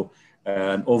also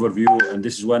an overview, and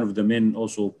this is one of the main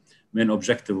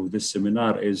objective of this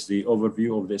seminar, is the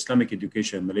overview of the Islamic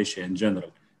education in Malaysia in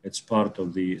general. It's part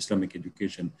of the Islamic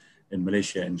education in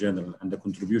Malaysia in general, and the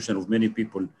contribution of many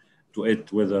people to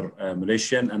it, whether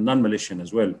Malaysian and non-Malaysian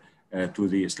as well, to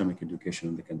the Islamic education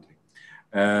in the country.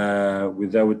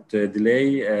 Without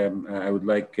delay, I would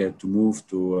like to move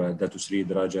to Dato Sri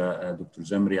Daraja Dr.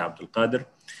 Zamri Abdul Qadir.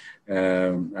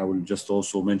 I will just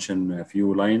also mention a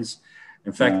few lines.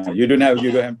 In fact, you don't have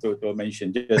to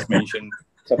mention. Just mention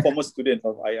a former student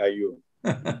of IIU.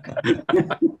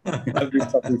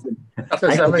 Dr.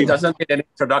 Zamri doesn't need an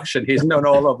introduction. He's known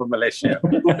all over Malaysia.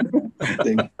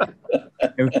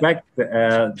 In fact,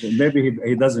 maybe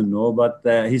he doesn't know, but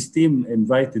his team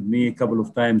invited me a couple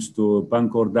of times to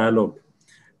Bangkok Dialogue.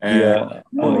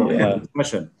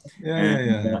 Discussion.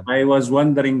 I was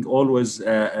wondering always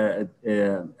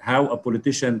how a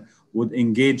politician would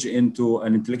engage into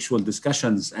an intellectual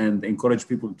discussions and encourage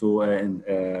people to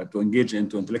engage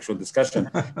into intellectual discussion.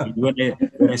 when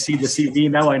I see the CV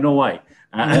now, I know why.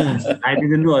 I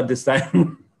didn't know at this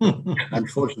time,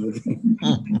 unfortunately.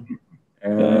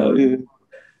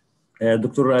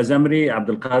 Dr. Zamri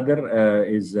Abdul Qadir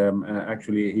is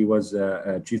actually, he was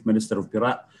Chief Minister of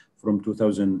Perak from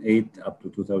 2008 up to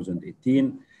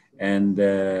 2018, and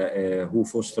who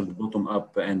fostered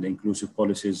bottom-up and inclusive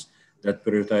policies that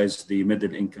prioritize the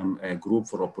middle-income group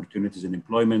for opportunities in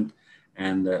employment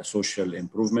and social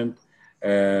improvement.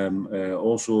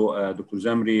 Also, Dr.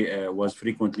 Zamri was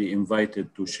frequently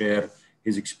invited to share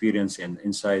his experience and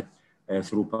insight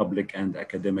through public and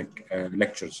academic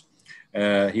lectures.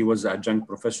 He was adjunct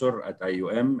professor at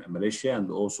IIUM in Malaysia, and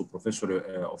also professor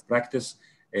of practice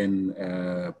in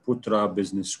Putra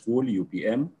Business School,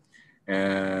 UPM.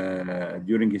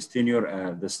 During his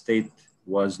tenure, the state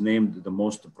was named the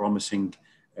most promising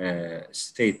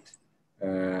state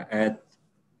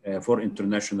for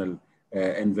international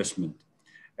investment.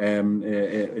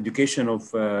 Education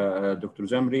of Dr.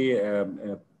 Zamri,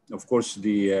 of course,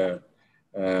 the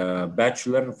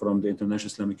bachelor from the International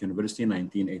Islamic University in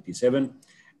 1987,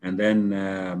 and then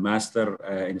master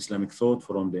in Islamic thought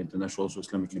from the International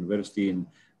Islamic University in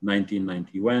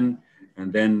 1991,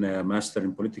 and then master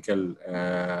in political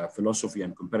philosophy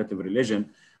and comparative religion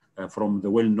from the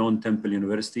well-known Temple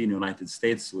University in the United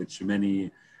States, which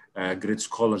many great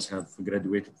scholars have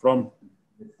graduated from,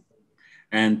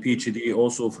 and PhD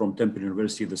also from Temple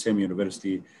University, the same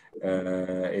university,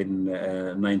 in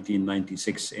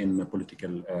 1996 in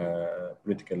political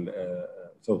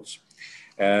thoughts.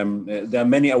 There are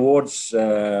many awards.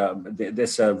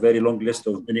 There's a very long list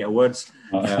of many awards.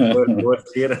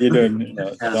 Here. You don't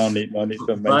need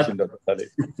to mention Dr. Saleh.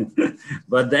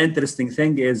 But the interesting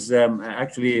thing is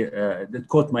actually that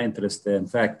caught my interest, in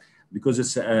fact, because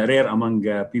it's rare among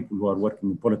people who are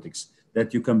working in politics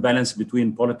that you can balance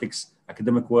between politics,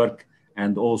 academic work,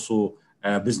 and also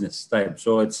business type.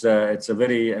 So it's a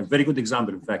very good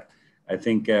example, in fact, I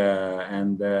think,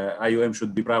 and IIUM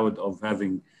should be proud of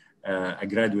having a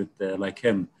graduate like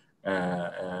him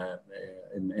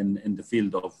in the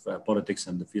field of politics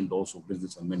and the field also of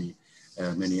business and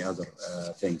many other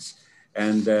things.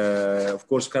 And of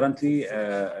course, currently,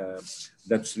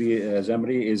 Dr.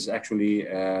 Zamri is actually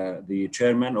the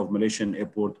chairman of Malaysian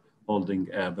Airport Holding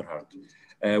Berhad.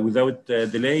 Without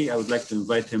delay, I would like to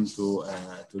invite him to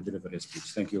deliver his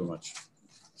speech. Thank you very much.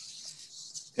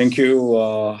 Thank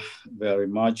you very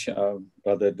much,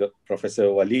 Brother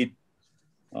Professor Walid,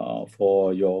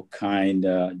 for your kind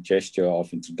gesture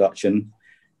of introduction.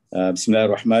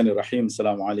 Bismillahirrahmanirrahim.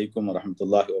 Assalamualaikum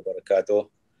warahmatullahi wabarakatuh.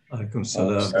 Alaikum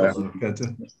salam wa barakatuh.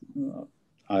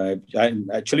 I'm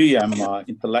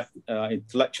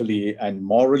intellectually and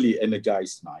morally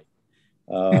energized tonight.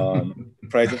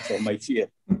 Presence of my chair,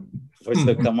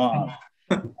 Professor Kamal,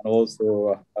 and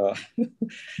also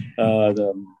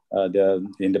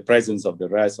in the presence of the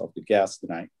rest of the guests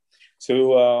tonight.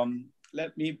 So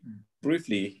let me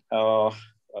briefly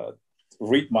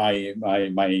read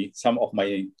some of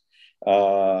my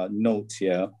notes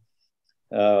here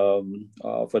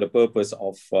for the purpose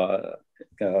of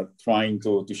trying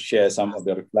to share some of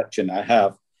the reflection I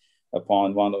have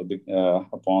upon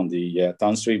the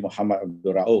Tan Sri Muhammad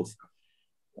Abdul Rauf.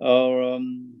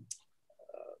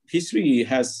 History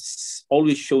has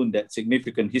always shown that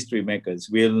significant history makers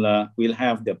will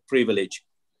have the privilege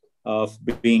of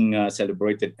being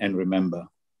celebrated and remembered.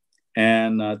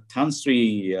 And Tan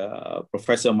Sri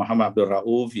Professor Muhammad Abdul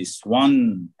Rauf is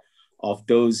one of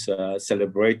those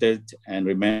celebrated and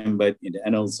remembered in the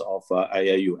annals of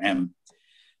IIUM.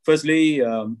 Firstly,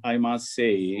 I must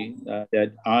say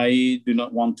that I do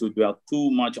not want to dwell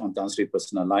too much on Tan Sri's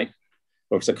personal life.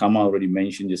 Professor Kamal already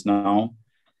mentioned just now,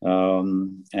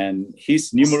 and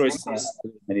his numerous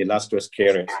and illustrious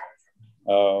career.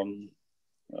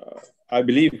 I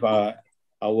believe our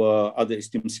other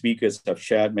esteemed speakers have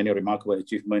shared many remarkable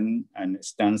achievements and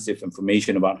extensive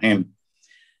information about him.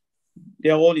 They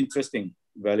are all interesting,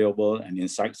 valuable, and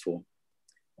insightful.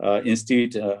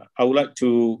 Instead, I would like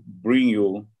to bring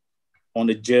you on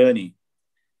the journey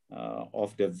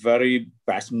of the very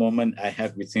best moment I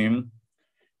had with him,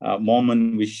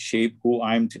 moment which shaped who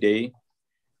I am today,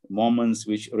 moments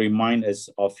which remind us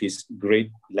of his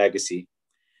great legacy.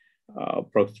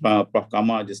 Prof.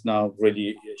 Kamal just now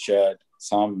really shared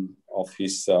some of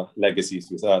his legacies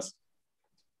with us.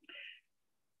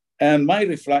 And my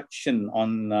reflection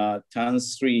on Tan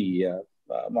Sri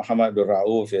Muhammad Abdul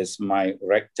Rauf as my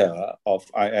rector of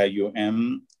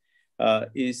IIUM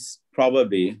is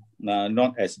probably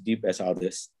not as deep as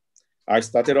others. I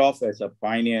started off as a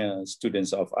pioneer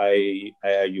student of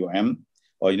IIUM,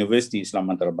 or University Islam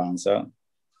Antarabangsa.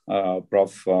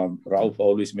 Prof. Rauf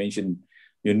always mentioned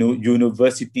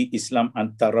University Islam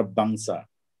Antarabangsa.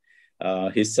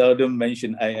 He seldom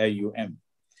mentioned IIUM.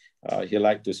 He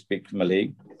liked to speak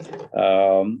Malay.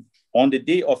 On the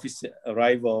day of his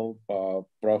arrival,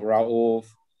 Prof. Rauf,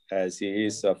 as he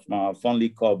is fondly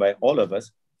called by all of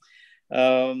us,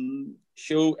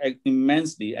 showed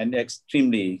immensely and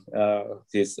extremely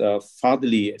his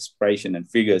fatherly expression and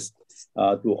figures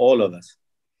to all of us.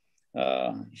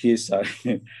 I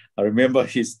remember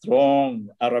his strong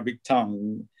Arabic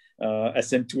tongue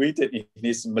accentuated in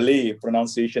his Malay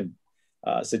pronunciation,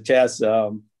 such as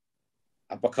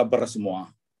apa kabar semua,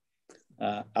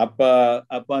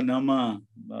 apa nama,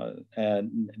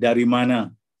 dari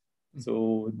mana,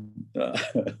 So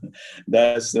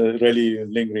that's really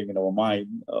lingering in our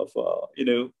mind of,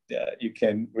 you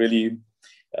can really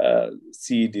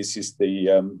see this is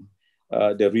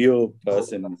the real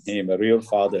person in him, a real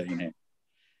father in him.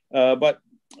 But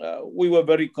we were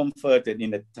very comforted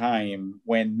in a time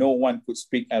when no one could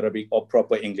speak Arabic or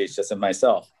proper English, just as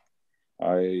myself.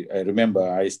 I remember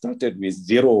I started with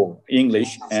zero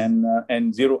English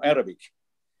and zero Arabic.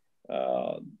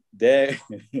 There,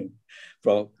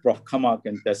 Prof. Kamal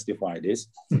can testify this.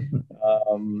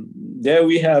 There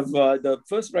we have the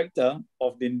first rector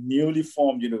of the newly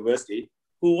formed university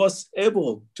who was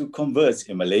able to converse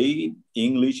in Malay,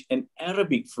 English, and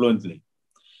Arabic fluently.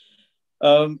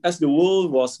 As the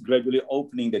world was gradually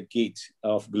opening the gate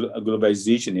of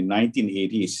globalization in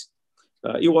 1980s,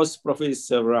 it was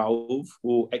Professor Rauf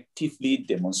who actively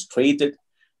demonstrated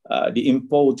the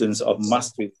importance of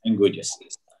mastering languages.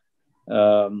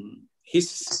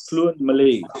 His fluent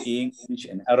Malay, English,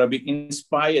 and Arabic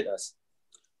inspired us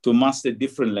to master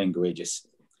different languages,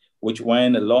 which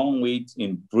went a long way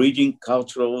in bridging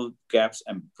cultural gaps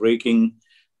and breaking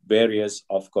barriers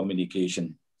of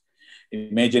communication.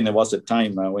 Imagine there was a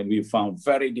time when we found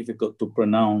very difficult to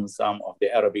pronounce some of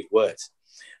the Arabic words,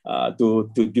 to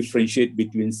differentiate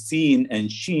between sin and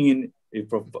sheen. If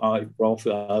Prof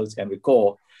can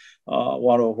recall,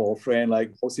 one of our friends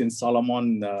like Hossein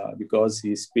Solomon, because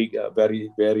he speaks a very,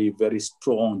 very, very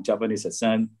strong Japanese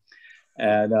accent,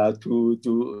 and for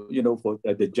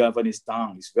the Japanese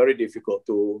tongue, it's very difficult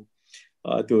to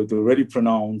really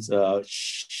pronounce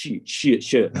she.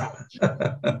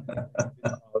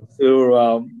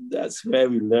 So that's where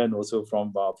we learn also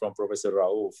from Professor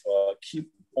Rauf. Keep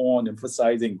on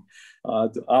emphasizing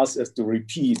to ask us to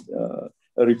repeat.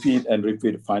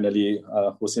 Finally,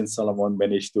 Hossein Solomon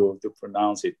managed to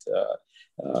pronounce it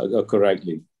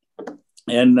correctly.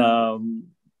 And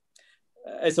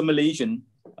as a Malaysian,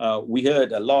 we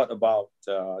heard a lot about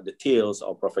the tales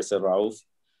of Professor Rauf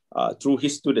through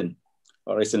his student.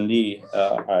 Recently,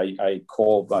 I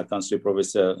called Tan Sri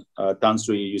Professor Tan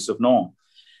Sri Yusuf Noor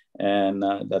and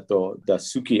Dato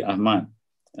Dasuki Ahmad.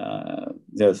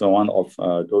 There's one of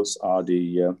those are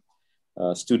the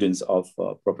students of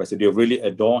Professor. They really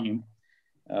adore him.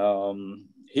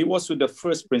 He was with the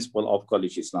first principal of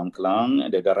College Islam Kelang,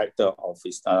 and the director of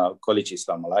College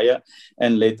Islam Malaya,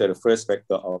 and later the first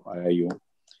rector of IIUM.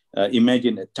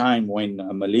 Imagine a time when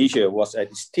Malaysia was at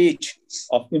the stage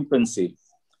of infancy.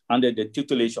 Under the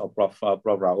tutelage of Prof.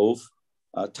 Rauf,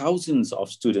 thousands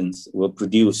of students were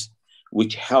produced,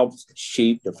 which helped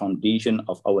shape the foundation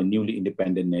of our newly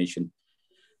independent nation.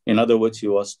 In other words, he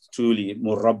was truly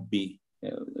Murabbi.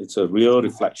 It's a real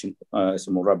reflection as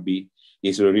a Murabbi.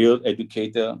 He's a real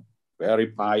educator, very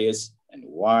pious and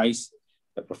wise,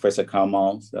 Professor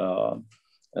Kamal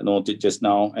noted just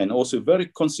now, and also very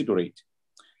considerate.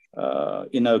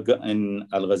 In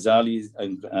Al-Ghazali's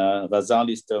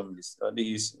terms,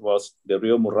 this was the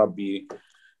real Murabbi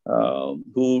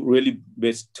who really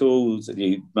bestows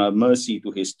the mercy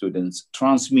to his students,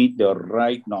 transmit the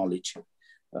right knowledge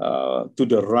to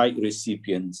the right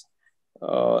recipients,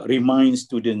 remind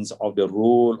students of the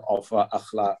role of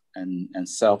akhlaq and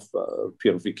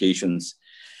self-purifications.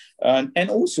 And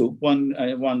also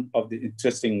one of the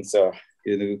interesting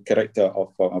character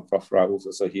of Prof.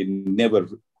 Rauf, so he never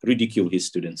ridiculed his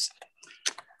students.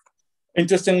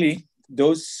 Interestingly,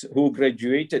 those who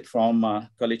graduated from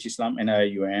College Islam and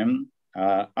IIUM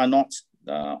are not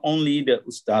only the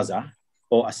ustazah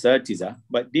or asatiza,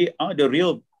 but they are the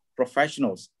real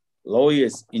professionals,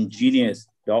 lawyers, engineers,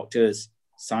 doctors,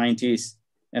 scientists,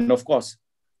 and of course,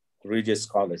 religious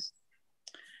scholars.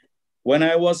 When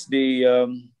I was the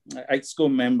EXCO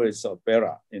members of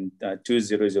PERA in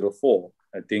 2004,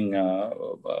 I think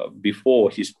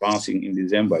before his passing in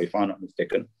December, if I'm not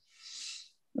mistaken,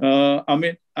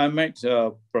 I met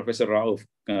Professor Rauf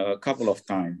a couple of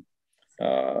times.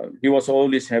 He was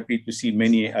always happy to see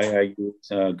many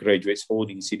IIU graduates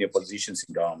holding senior positions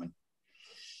in government.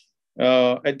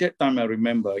 At that time, I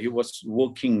remember he was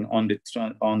working on the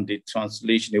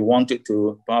translation. He wanted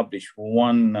to publish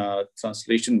one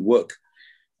translation work,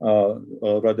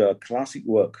 rather a classic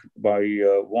work by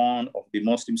one of the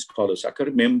Muslim scholars. I can't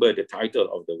remember the title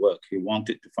of the work. He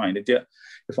wanted to find it.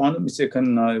 If I'm not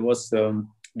mistaken, it was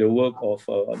the work of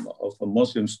a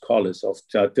Muslim scholars of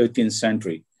 13th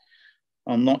century.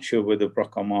 I'm not sure whether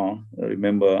Prof. Kamal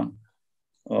remember.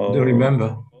 Do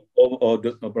remember? Or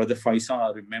Brother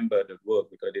Faisal remember the work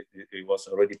because it was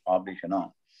already published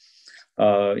now.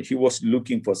 He was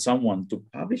looking for someone to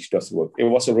publish this work. It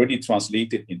was already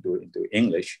translated into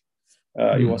English.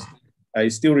 I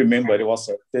still remember it was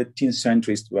a 13th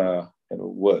century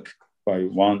work by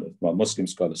one Muslim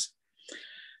scholars.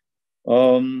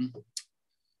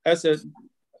 As a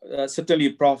certainly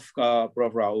Prof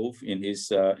Rauf in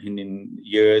his in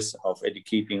years of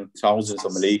educating thousands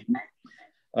of Malaysians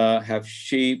have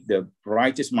shaped the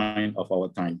brightest mind of our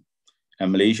time.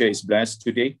 And Malaysia is blessed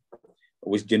today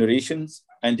with generations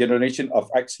and generation of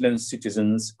excellent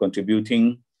citizens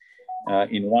contributing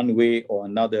in one way or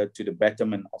another to the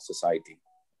betterment of society.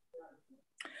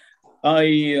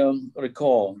 I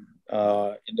recall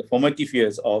in the formative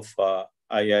years of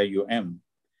IIUM,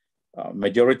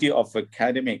 majority of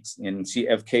academics in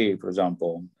CFK, for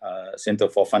example, Center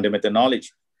for Fundamental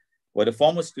Knowledge, were the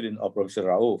former student of Professor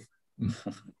Rauf,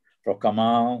 Prof.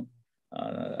 Kamal,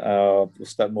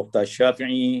 Ustaz Muhtar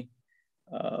Shafi'i,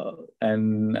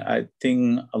 and I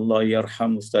think Allah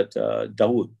Yarham Ustaz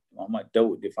Dawood, Muhammad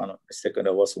Dawood, if I'm not mistaken,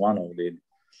 that was one of the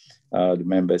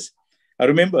members. I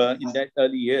remember in that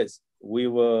early years, we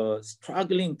were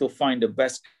struggling to find the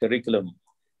best curriculum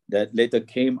that later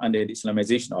came under the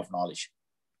Islamization of knowledge.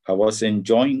 I was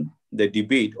enjoying the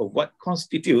debate of what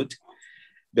constitutes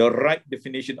the right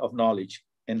definition of knowledge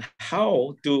and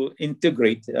how to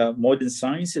integrate modern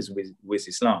sciences with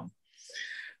Islam.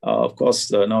 Of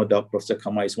course, no doubt Professor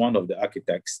Kamal is one of the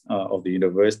architects of the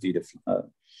university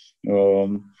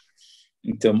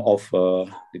in terms of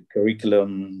the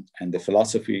curriculum and the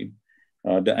philosophy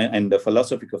and the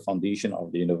philosophical foundation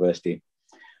of the university.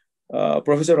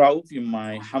 Professor Rauf, in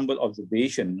my humble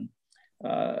observation,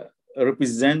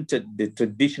 represented the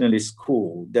traditionalist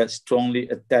school that strongly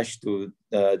attached to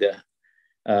the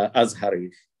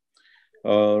Azhari.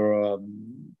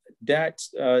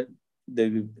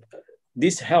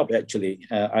 This helped actually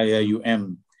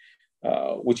IIUM,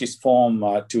 which is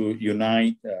formed to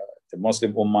unite the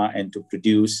Muslim Ummah and to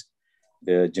produce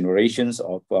the generations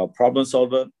of problem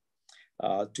solvers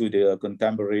to the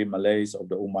contemporary Malays of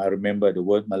the Ummah. I remember the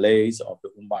word Malays of the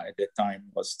Ummah at that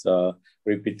time was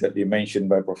repeatedly mentioned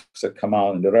by Professor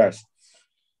Kamal and the rest.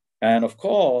 And of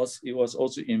course, it was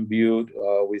also imbued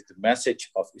with the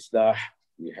message of Islam.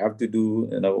 We have to do,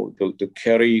 to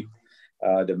carry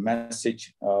the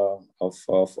message of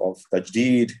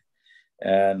Tajdeed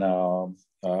and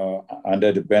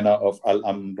under the banner of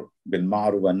Al-Amr bil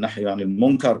Ma'ruf wa Nahy anil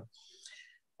Munkar.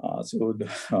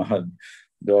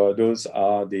 Those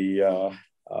are the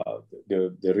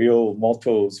real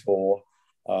mottos for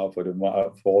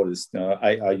this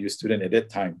IIU student at that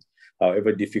time.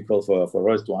 However difficult for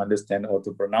us to understand or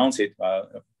to pronounce it,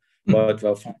 but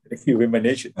we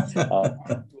managed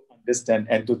to understand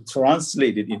and to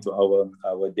translate it into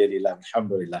our daily life.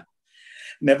 Alhamdulillah.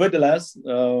 Nevertheless,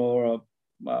 Prof.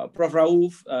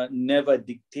 Rauf never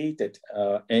dictated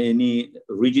any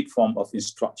rigid form of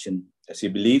instruction, as he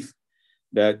believed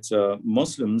that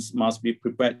Muslims must be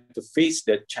prepared to face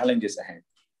the challenges ahead.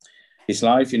 His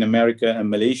life in America and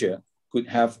Malaysia could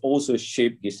have also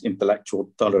shaped his intellectual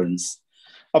tolerance.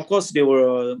 Of course, there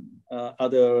were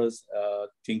other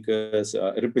thinkers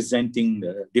representing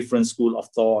the different school of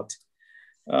thought,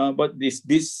 but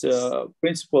this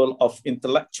principle of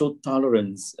intellectual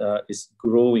tolerance is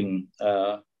growing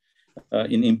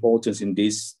in importance in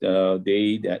this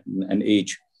day and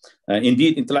age.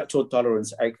 Indeed, intellectual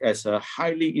tolerance acts as a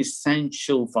highly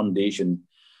essential foundation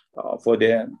for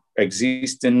the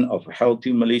existence of a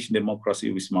healthy Malaysian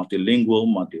democracy with multilingual,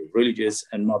 multi-religious,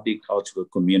 and multicultural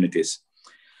communities.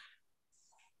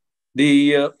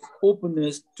 The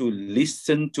openness to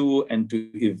listen to and to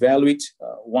evaluate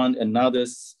one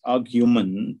another's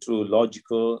argument through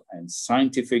logical and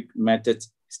scientific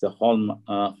methods is the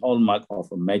hallmark of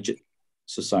a mature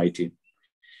society.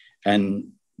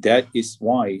 And that is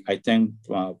why I thank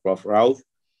Prof. Rauf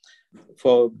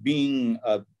for being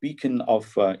a beacon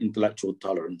of intellectual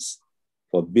tolerance,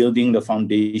 for building the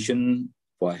foundation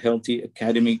for a healthy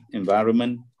academic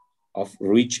environment of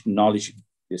rich knowledge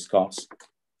discourse.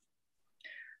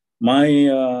 My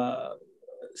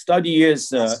study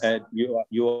years at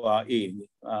URA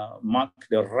marked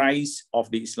the rise of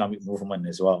the Islamic movement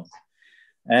as well.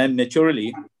 And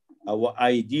naturally, our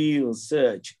ideal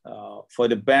search for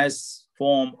the best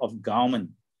form of government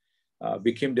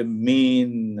became the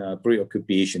main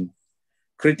preoccupation.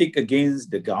 Critique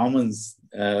against the government's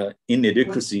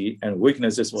inadequacy and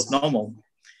weaknesses was normal,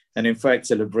 and in fact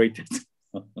celebrated.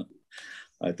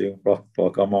 I think Prof.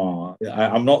 Kamal,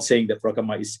 I'm not saying that Prof.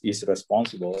 Kamal is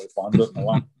responsible,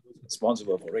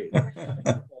 responsible for it. We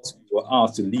were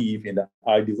asked to live in the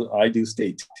ideal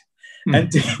state.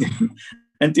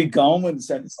 Anti-government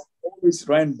sense always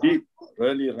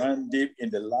really ran deep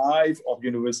in the life of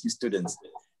university students.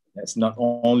 That's not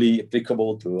only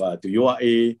applicable to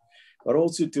URA, but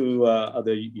also to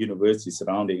other universities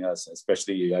surrounding us,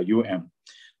 especially UM,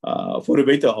 for the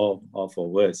better or for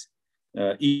worse.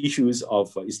 issues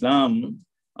of Islam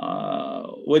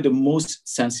were the most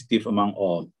sensitive among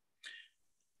all.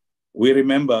 We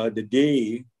remember the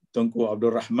day Tunku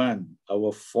Abdul Rahman,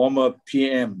 our former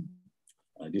PM,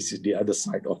 this is the other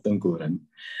side of Tunku,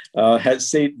 had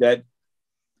said that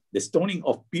the stoning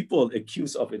of people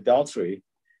accused of adultery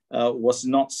was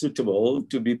not suitable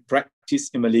to be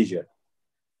practiced in Malaysia.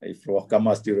 If Prof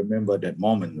Kamal still remember that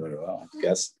moment very well, I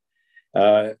guess.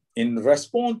 In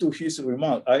response to his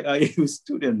remark, IIU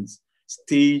students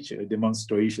staged a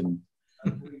demonstration.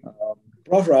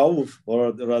 Prof Rauf,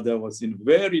 or rather, was in a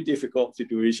very difficult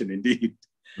situation indeed.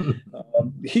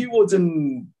 He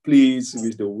wasn't pleased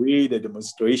with the way the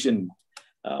demonstration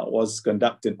was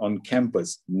conducted on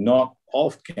campus, not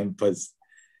off campus.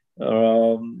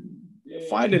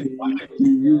 Finally,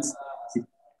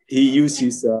 he used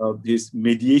his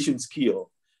mediation skill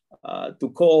to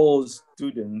call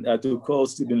student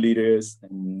leaders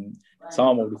and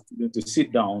some of the students to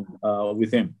sit down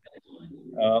with him.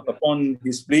 Upon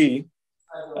his plea,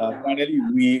 finally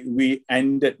we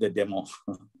ended the demo.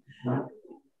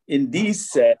 In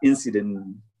this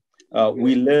incident,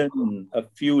 we learned a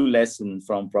few lessons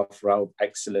from Prof. Rauf's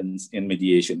excellence in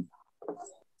mediation.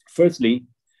 Firstly,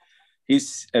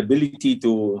 his ability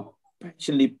to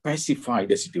passionately pacify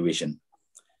the situation,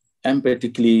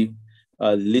 empathically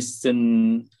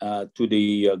listen to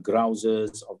the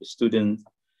grouses of the students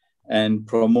and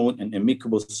promote an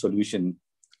amicable solution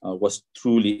was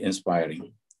truly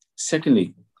inspiring.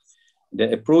 Secondly,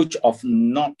 the approach of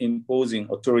not imposing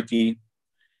authority,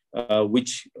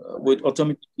 which would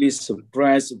automatically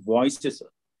suppress voices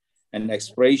and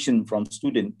expression from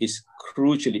students, is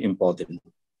crucially important.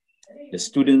 The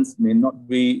students may not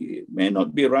be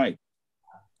right,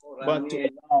 but to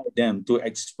allow them to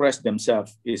express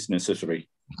themselves is necessary.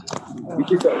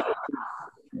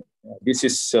 This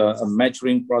is a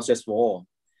maturing process for all,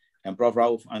 and Prof.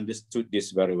 Rauf understood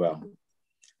this very well.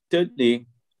 Thirdly,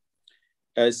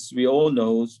 as we all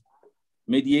know,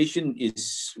 mediation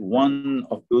is one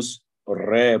of those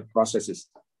rare processes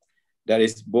that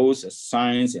is both a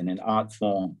science and an art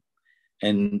form,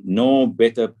 and no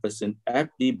better person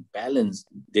aptly balanced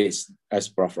this as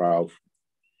Prof. Rauf.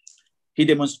 He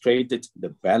demonstrated the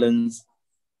balance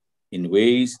in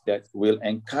ways that will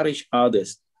encourage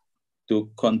others to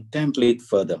contemplate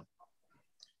further.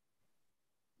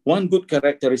 One good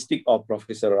characteristic of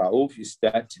Professor Rauf is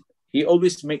that he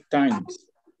always makes time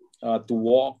to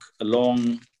walk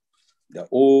along the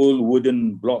old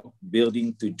wooden block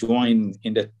building to join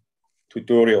in the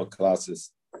tutorial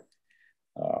classes.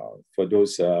 For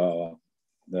those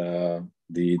the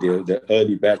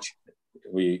early batch,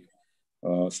 we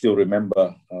still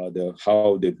remember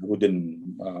how the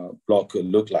wooden block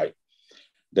looked like.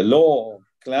 The law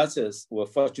classes were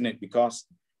fortunate because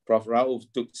Prof. Rauf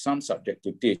took some subject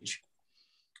to teach.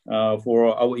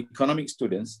 For our economic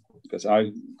students, because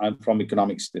I'm from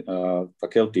economics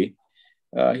faculty,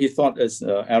 he taught us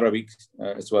Arabic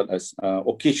as well as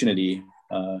occasionally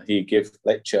he gave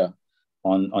lecture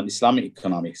on Islamic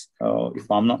economics. If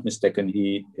I'm not mistaken,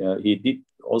 he did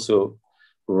also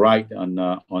write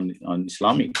on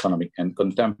Islamic economic and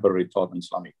contemporary thought on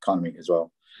Islamic economic as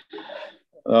well.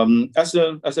 As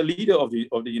a leader of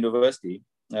the university,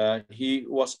 he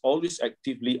was always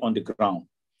actively on the ground,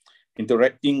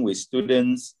 interacting with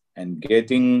students and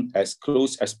getting as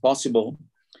close as possible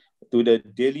to the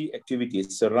daily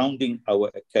activities surrounding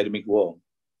our academic world.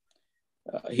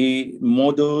 He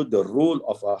modeled the role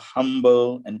of a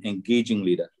humble and engaging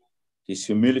leader. His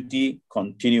humility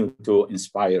continued to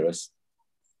inspire us.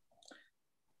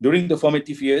 During the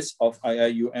formative years of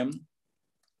IIUM,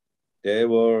 there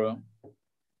were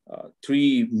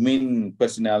three main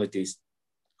personalities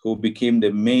who became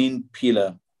the main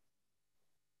pillar: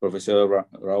 Professor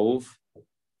Rauf,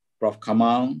 Prof.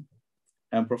 Kamal,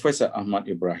 and Professor Ahmad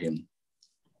Ibrahim.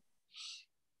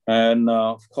 And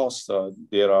of course,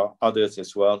 there are others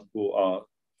as well who are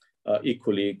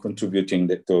equally contributing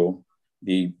to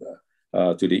the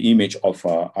image of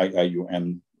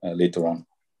IIUM later on.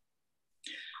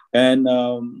 And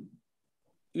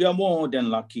we are more than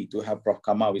lucky to have Prof.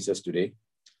 Kamal with us today.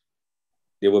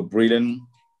 They were brilliant,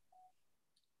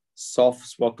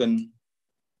 soft-spoken,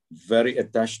 very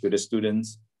attached to the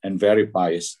students, and very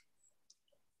pious.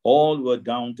 All were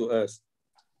down to earth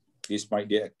despite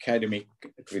their academic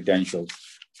credentials.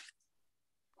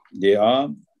 They are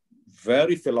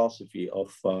very philosophy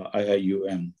of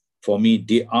IIUM. For me,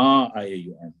 they are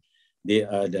IIUM. They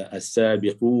are the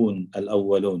as-sabiqun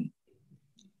al-awwalun.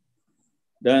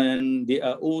 Then they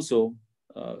are also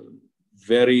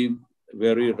very,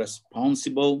 very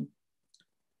responsible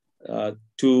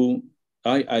to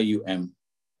IIUM.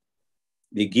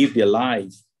 they give their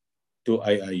life to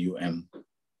IIUM.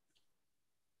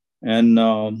 And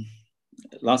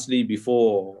lastly,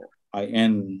 before I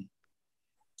end,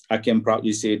 I can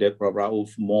proudly say that Prof.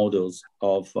 Rauf models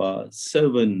of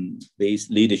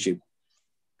servant-based leadership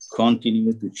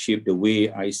continue to shape the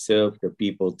way I serve the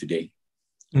people today.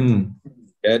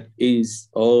 That is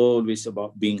always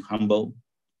about being humble,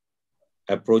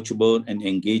 approachable and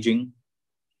engaging,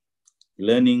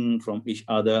 learning from each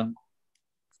other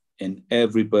and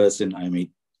every person I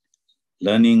meet,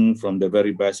 learning from the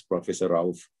very best Professor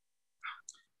Rauf.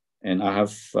 And I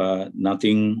have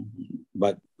nothing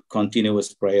but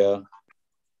continuous prayer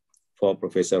for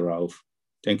Professor Rauf.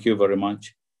 Thank you very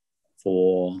much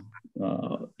for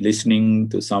listening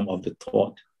to some of the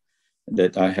thought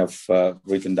that I have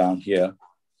written down here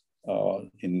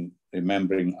in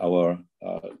remembering our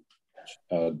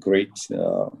great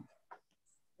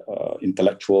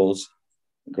intellectuals,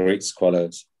 great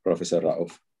scholars, Professor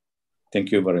Rauf.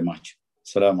 Thank you very much.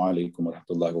 Assalamualaikum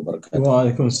warahmatullahi wabarakatuh. Wa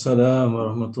alaikum assalam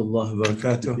wa rahmatullahi wa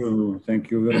barakatuh.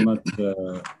 Thank you very much,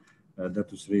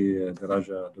 Dato Sri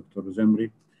Daraja, Dr.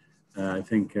 Zamri. I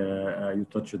think you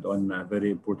touched on a very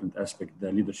important aspect,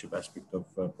 the leadership aspect of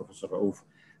Professor Rauf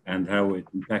and how it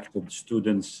impacted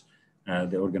students,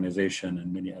 the organization,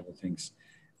 and many other things.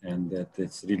 And that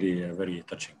it's really very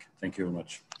touching. Thank you very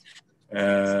much.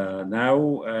 Now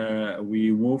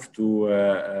we move to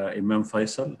Imam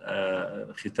Faisal.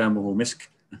 ختامه مسك.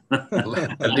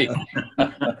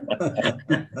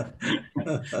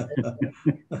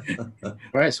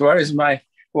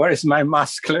 Where is my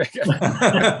mask?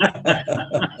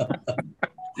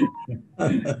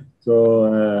 So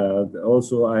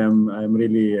also I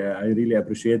really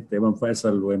appreciate Imam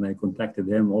Faisal. When I contacted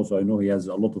him, also I know he has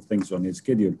a lot of things on his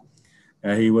schedule.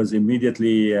 He was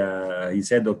immediately, he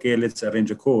said, okay, let's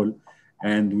arrange a call.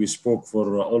 And we spoke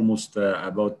for almost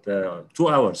about 2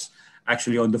 hours,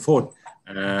 actually on the phone,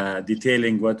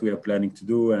 detailing what we are planning to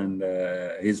do and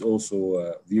his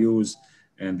also views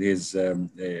and his,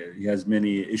 he has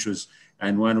many issues.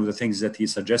 And one of the things that he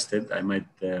suggested, I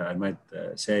might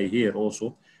say here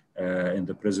also, in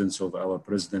the presence of our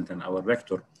president and our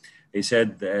rector, he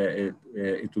said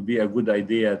it would be a good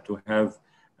idea to have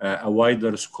a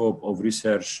wider scope of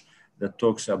research that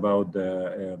talks about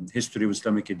the history of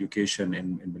Islamic education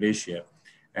in Malaysia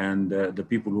and the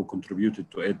people who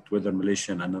contributed to it, whether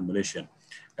Malaysian and non-Malaysian.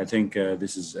 I think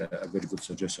this is a very good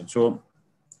suggestion. So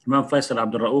Imam Faisal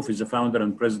Abdul Rauf is the founder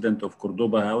and president of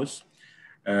Cordoba House,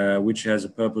 which has a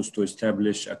purpose to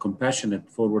establish a compassionate,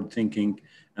 forward-thinking,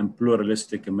 and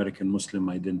pluralistic American Muslim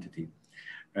identity.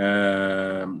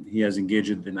 He has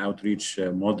engaged in outreach,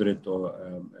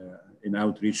 in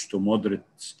outreach to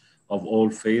moderates of all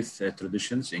faith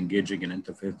traditions, engaging in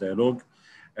interfaith dialogue.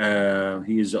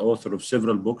 He is the author of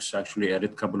several books. Actually, I read a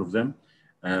couple of them,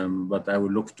 but I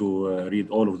will look to read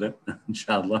all of them,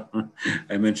 inshallah.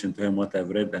 I mentioned to him what I've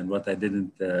read and what I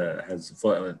didn't,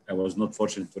 I was not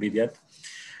fortunate to read yet.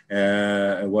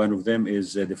 One of them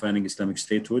is Defining Islamic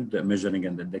Statehood, Measuring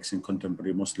and Indexing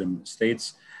Contemporary Muslim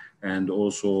States, and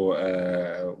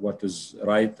also What is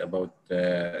Right About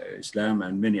Islam,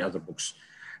 and many other books.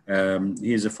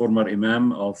 He is a former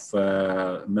Imam of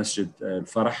Masjid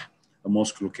Al-Farah, a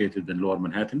mosque located in Lower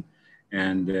Manhattan,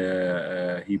 and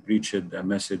he preached a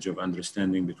message of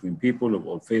understanding between people of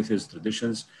all faiths,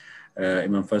 traditions.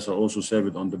 Imam Faisal also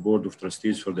served on the board of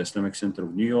trustees for the Islamic Center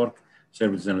of New York,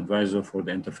 served as an advisor for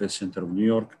the Interfaith Center of New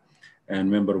York,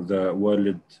 and member of the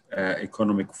World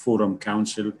Economic Forum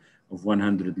Council of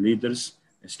 100 Leaders,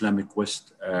 Islamic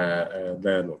West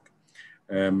Dialogue.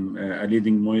 A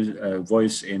leading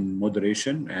voice in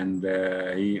moderation, and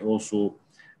he also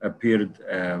appeared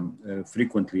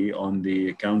frequently on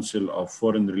the Council of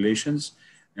Foreign Relations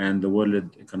and the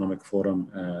World Economic Forum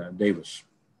Davos.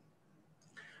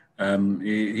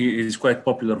 He is quite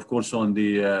popular, of course, on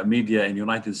the media in the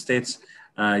United States.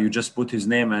 You just put his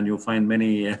name and you'll find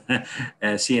many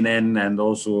CNN and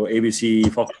also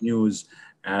ABC, Fox News.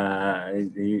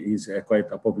 He's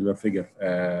quite a popular figure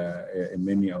in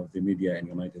many of the media in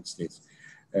the United States.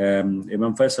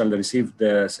 Imam Faisal received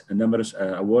numerous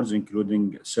awards,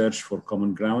 including Search for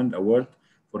Common Ground Award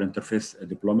for Interfaith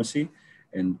Diplomacy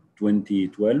in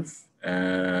 2012,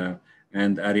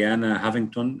 and Ariana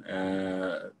Huffington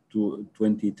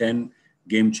 2010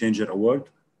 Game Changer Award.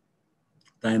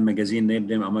 Time magazine named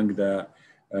him among the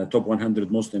top 100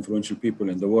 most influential people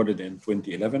in the world in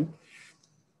 2011.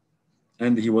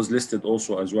 And he was listed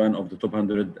also as one of the top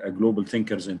 100 global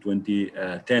thinkers in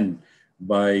 2010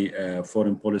 by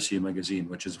Foreign Policy magazine,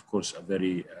 which is, of course, a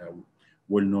very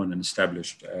well-known and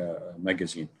established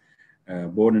magazine.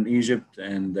 born in Egypt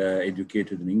and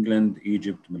educated in England,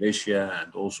 Egypt, Malaysia,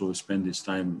 and also spent his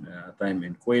time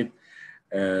in Kuwait.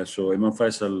 So Imam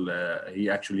Faisal, he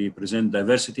actually presents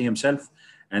diversity himself,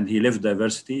 and he lived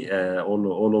diversity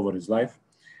all over his life.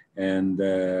 And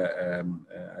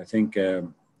I think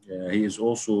he is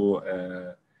also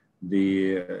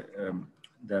the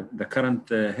current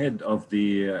head of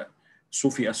the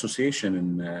Sufi Association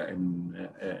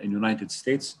in United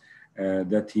States.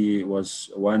 That he was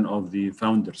one of the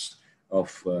founders of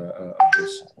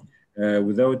this.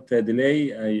 Without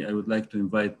delay, I would like to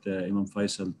invite Imam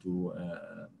Faisal to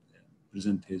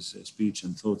present his speech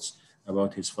and thoughts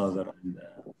about his father and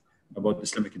about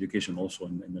Islamic education also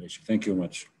in Malaysia. Thank you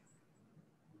much.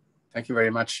 Thank you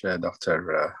very much,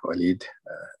 Dr. Walid.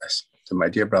 To my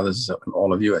dear brothers and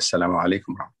all of you,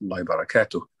 Assalamualaikum, rahmatullahi,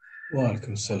 barokatoh. Wa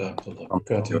alaikum assalam,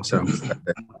 barakatuh.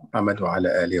 Muhammad wa ala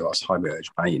alihi wa ashabihi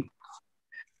ajma'in.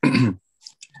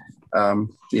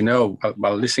 You know,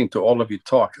 while listening to all of you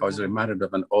talk, I was reminded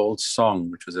of an old song,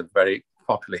 which was a very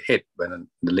popular hit when in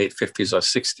the late 50s or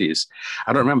 60s.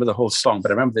 I don't remember the whole song,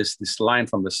 but I remember this line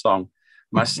from the song,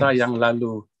 Masa yang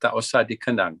lalu tak usah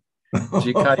dikenang,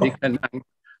 jika dikenang,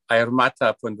 air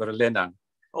mata pun berlenang.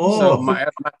 So my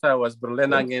air mata was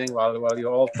berlenang while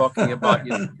you're all talking about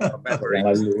your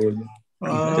memories.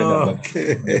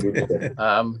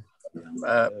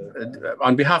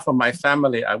 On behalf of my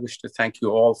family, I wish to thank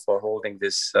you all for holding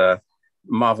this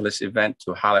marvelous event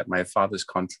to highlight my father's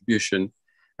contribution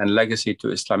and legacy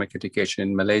to Islamic education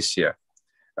in Malaysia.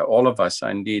 All of us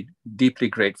are indeed deeply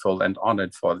grateful and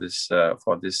honored for this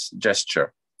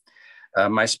gesture.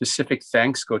 My specific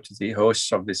thanks go to the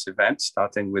hosts of this event,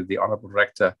 starting with the Honorable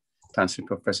Rector, Tan Sri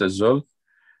Professor Zul,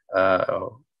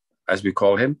 as we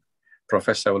call him,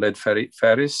 Professor Walid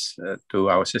Faris, to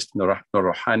our sister Nur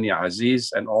Rohani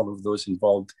Aziz, and all of those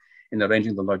involved in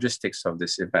arranging the logistics of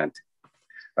this event.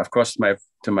 Of course,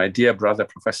 to my dear brother,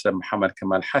 Professor Muhammad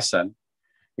Kamal Hassan,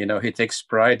 you know, he takes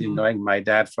pride in knowing my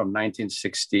dad from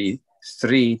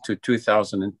 1963 to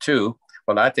 2002.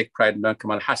 Well, I take pride in knowing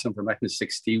Kamal Hassan from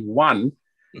 1961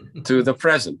 to the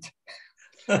present.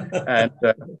 And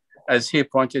as he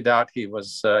pointed out, he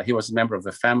was a member of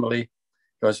the family.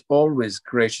 He was always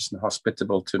gracious and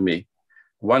hospitable to me.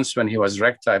 Once when he was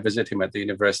rector, I visited him at the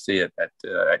university at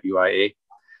UIA,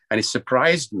 and he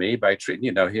surprised me by treating,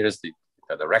 you know, here is the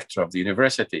rector of the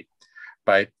university,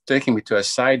 by taking me to a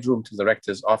side room to the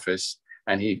rector's office,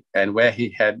 and where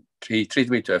he treated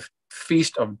me to a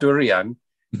feast of durian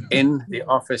in the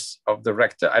office of the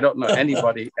rector. I don't know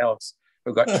anybody else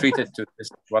who got treated to this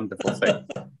wonderful thing.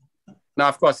 Now,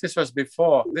 of course, this was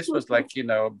like, you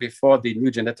know, before the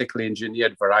new genetically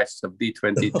engineered varieties of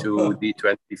D22,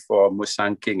 D24,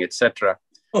 Musang King, etc.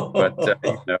 But,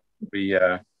 you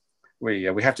know,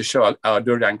 we have to show our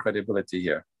durian credibility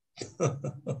here.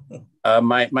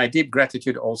 My deep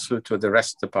gratitude also to the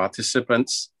rest of the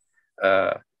participants,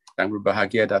 Yang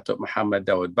Berbahagia Dato Muhammad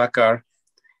Daud Bakar,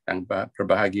 Yang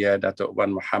Berbahagia Dato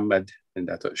Wan Muhammad and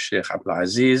Dato Sheikh Abdul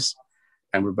Aziz,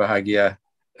 Yang Berbahagia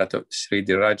Dato Sri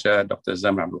Diraja, Dr.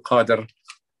 Zamra Abdul Qadir,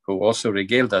 who also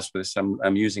regaled us with some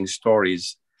amusing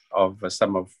stories of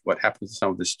some of what happened to some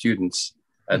of the students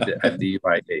at the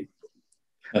UIA.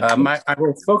 I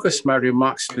will focus my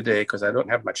remarks today, because I don't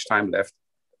have much time left.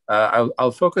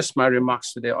 I'll focus my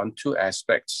remarks today on two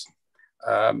aspects.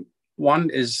 One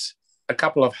is a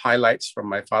couple of highlights from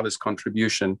my father's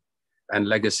contribution and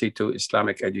legacy to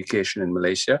Islamic education in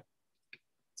Malaysia.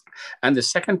 And the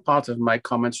second part of my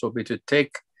comments will be to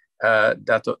take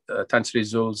Dato Tan Sri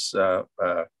Zul's,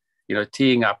 you know,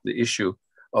 teeing up the issue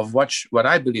of what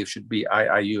I believe should be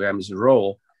IIUM's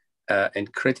role in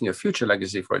creating a future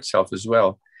legacy for itself as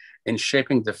well, in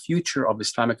shaping the future of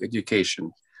Islamic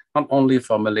education, not only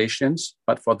for Malaysians,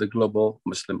 but for the global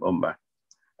Muslim Ummah.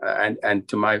 And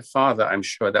to my father, I'm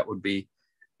sure that would be,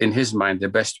 in his mind, the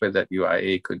best way that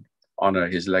UIA could honor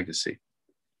his legacy.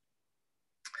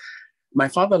 My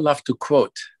father loved to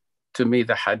quote to me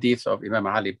the hadith of Imam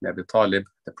Ali ibn Abi Talib,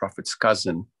 the Prophet's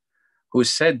cousin, who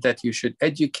said that you should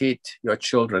educate your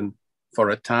children for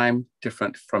a time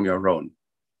different from your own.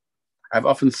 I've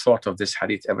often thought of this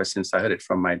hadith ever since I heard it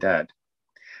from my dad.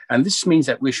 And this means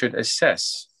that we should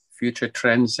assess future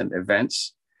trends and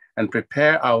events and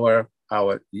prepare our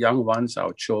young ones,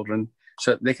 our children,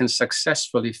 so that they can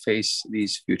successfully face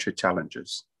these future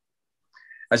challenges.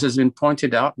 As has been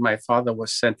pointed out, my father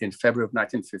was sent in February of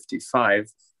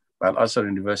 1955 by Al-Azhar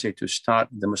University to start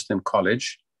the Muslim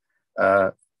College,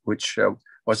 which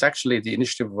was actually, the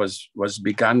initiative was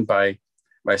begun by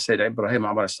Sayyid Ibrahim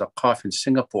Amar Saqaf in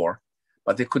Singapore,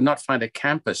 but they could not find a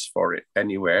campus for it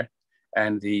anywhere.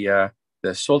 And the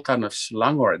Sultan of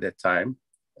Selangor at that time,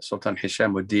 Sultan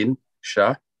Hishamuddin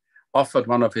Shah, offered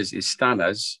one of his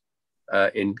istanas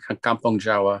in Kampong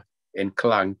Jawa in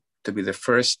Klang to be the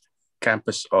first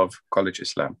campus of College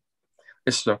Islam.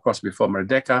 This is, of course, before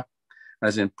Merdeka.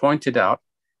 As it pointed out,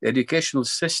 the educational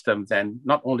system then,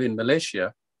 not only in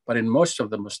Malaysia, but in most of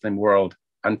the Muslim world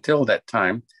until that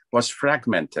time, was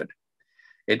fragmented.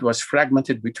 It was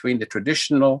fragmented between the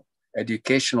traditional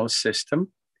educational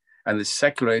system and the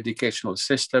secular educational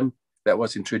system that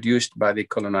was introduced by the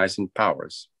colonizing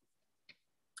powers.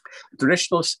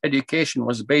 Traditional education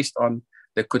was based on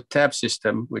the Kutab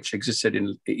system, which existed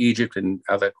in Egypt and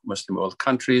other Muslim world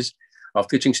countries, of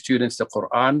teaching students the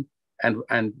Quran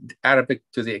and Arabic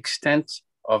to the extent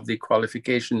of the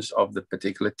qualifications of the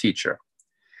particular teacher.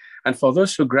 And for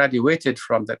those who graduated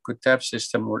from that Kutab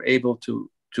system, were able to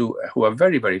who are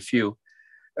very, very few,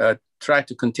 try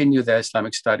to continue their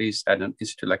Islamic studies at an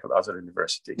institute like Al-Azhar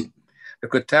University. The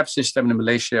Kutab system in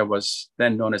Malaysia was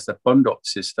then known as the Pondok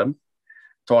system,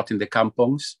 taught in the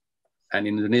kampongs, and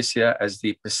in Indonesia as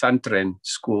the pesantren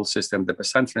school system. The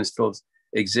pesantren still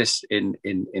exists in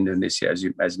Indonesia,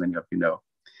 as many of you know.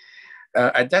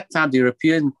 At that time, the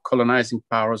European colonizing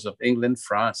powers of England,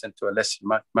 France, and to a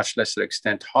much lesser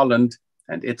extent, Holland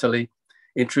and Italy,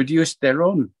 introduced their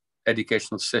own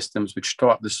educational systems which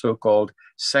taught the so-called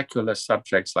secular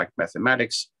subjects like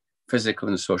mathematics, physical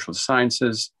and social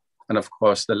sciences, and of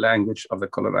course, the language of the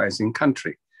colonizing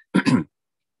country.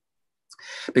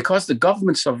 Because the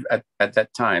governments at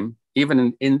that time,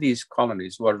 even in these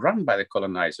colonies, were run by the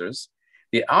colonizers,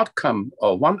 the outcome,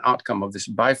 or one outcome of this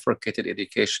bifurcated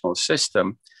educational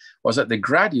system, was that the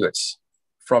graduates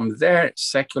from their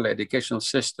secular educational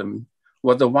system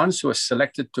were the ones who were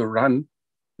selected to run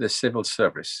the civil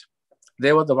service.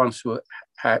 They were the ones who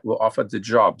were offered the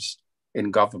jobs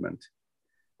in government.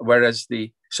 Whereas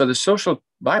the social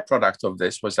byproduct of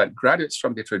this was that graduates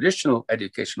from the traditional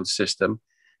educational system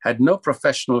had no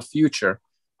professional future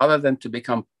other than to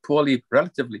become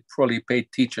relatively poorly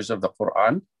paid teachers of the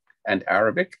Quran and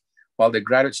Arabic, while the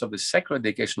graduates of the secular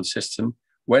educational system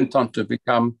went on to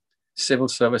become civil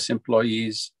service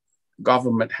employees,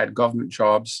 had government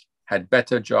jobs, had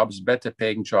better jobs, better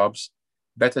paying jobs,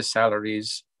 better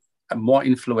salaries, more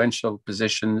influential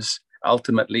positions,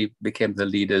 ultimately became the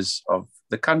leaders of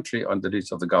the country or the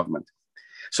leaders of the government.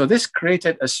 So this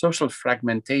created a social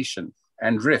fragmentation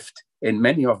and rift in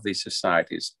many of these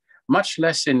societies, much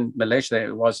less in Malaysia than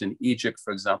it was in Egypt,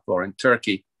 for example, or in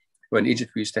Turkey. When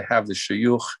Egypt, we used to have the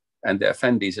shuyukh and the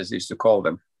effendis, as they used to call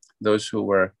them, those who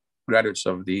were graduates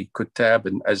of the Kutab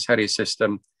and Azhari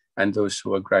system, and those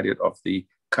who were graduate of the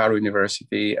Cairo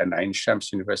University and Ain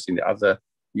Shams University and the other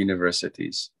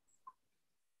universities.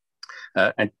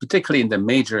 And particularly in the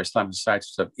major Islamic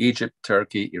societies of Egypt,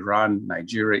 Turkey, Iran,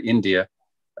 Nigeria, India,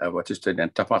 and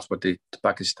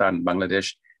Pakistan,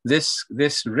 Bangladesh,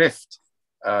 this rift,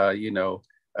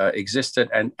 existed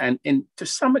and to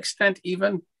some extent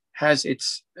even has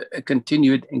its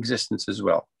continued existence as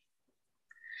well.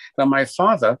 Now, my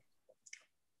father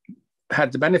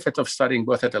had the benefit of studying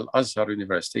both at Al-Azhar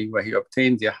University, where he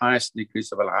obtained the highest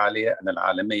degrees of Al-Aliyah and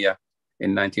Al-Alamiyah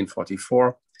in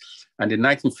 1944. And in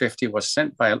 1950 was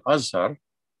sent by Al-Azhar,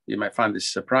 you might find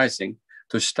this surprising,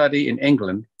 to study in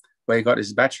England, where he got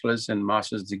his bachelor's and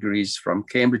master's degrees from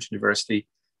Cambridge University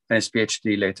and his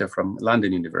PhD later from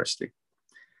London University.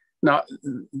 Now,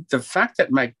 the fact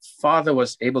that my father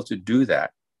was able to do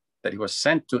that he was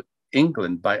sent to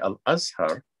England by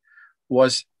Al-Azhar,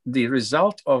 was the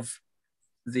result of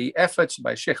the efforts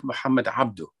by Sheikh Muhammad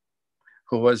Abdu,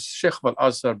 who was Sheikh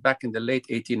Al-Azhar back in the late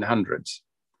 1800s,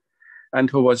 and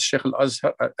who was Sheikh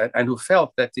Al-Azhar, and who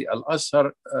felt that the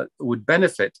Al-Azhar would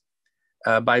benefit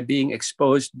by being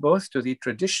exposed both to the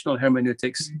traditional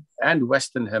hermeneutics and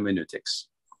Western hermeneutics.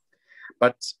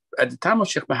 But at the time of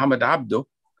Sheikh Muhammad Abdu,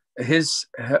 his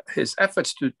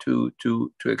efforts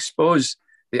to expose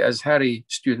the Azhari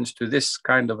students to this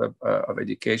kind of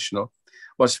educational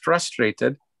was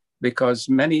frustrated, because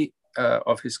many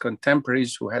of his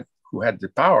contemporaries who had the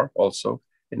power also,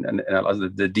 in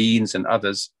the deans and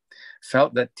others,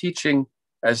 felt that teaching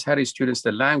Azhari students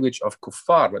the language of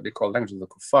kuffar, what they call language of the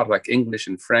kuffar, like English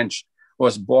and French,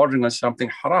 was bordering on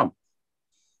something haram.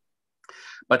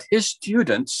 But his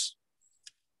students,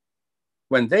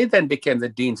 when they then became the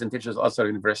deans and teachers of Azhar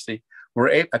University,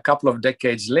 a couple of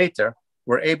decades later,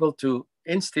 were able to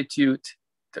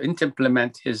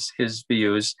implement his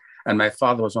views, and my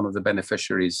father was one of the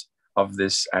beneficiaries of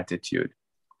this attitude.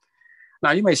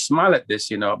 Now, you may smile at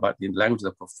this, about the language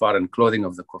of the kuffar and clothing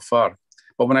of the kuffar,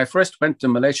 but when I first went to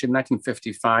Malaysia in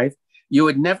 1955, you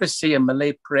would never see a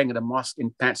Malay praying in a mosque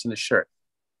in pants and a shirt.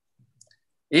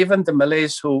 Even the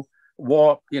Malays who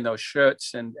wore,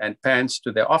 shirts and pants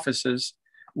to their offices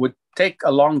would take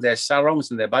along their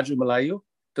sarongs and their baju Melayu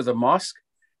to the mosque,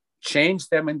 change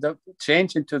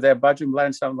into their baju Melayu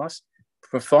and sarong,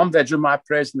 perform their Jummah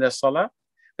prayers and their salah,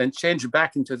 then change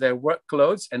back into their work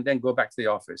clothes and then go back to the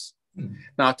office.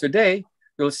 Now today,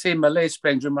 you'll see Malays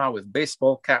praying Jummah with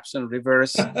baseball caps and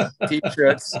reverse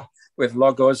T-shirts with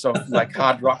logos of like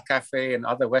Hard Rock Cafe and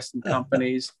other Western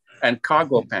companies and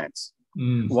cargo pants.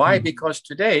 Why? Because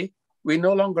today we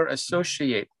no longer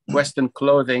associate Western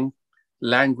clothing,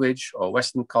 language, or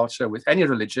Western culture with any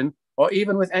religion or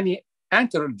even with any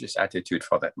anti-religious attitude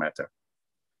for that matter.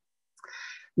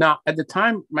 Now, at the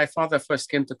time my father first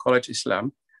came to College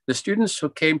Islam, the students who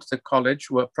came to the college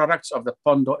were products of the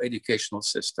Pondok educational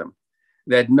system.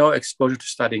 They had no exposure to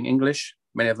studying English.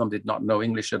 Many of them did not know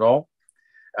English at all,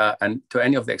 and to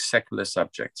any of the secular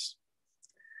subjects.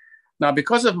 Now,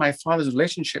 because of my father's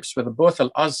relationships with both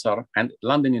Al-Azhar and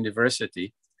London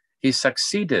University, he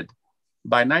succeeded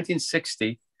by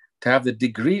 1960 to have the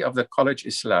degree of the College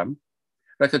Islam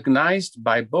recognized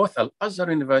by both Al-Azhar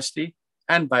University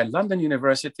and by London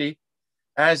University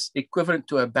as equivalent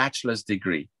to a bachelor's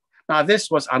degree. Now, this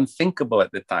was unthinkable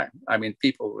at the time. I mean,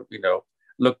 people,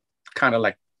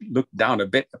 looked down a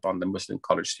bit upon the Muslim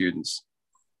college students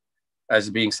as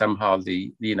being somehow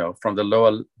from the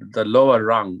lower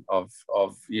rung of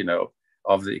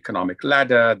the economic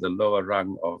ladder, the lower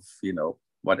rung of,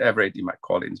 whatever you might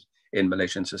call it in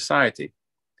Malaysian society.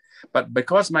 But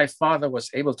because my father was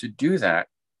able to do that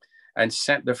and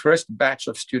sent the first batch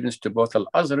of students to both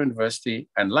Al-Azhar University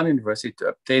and London University to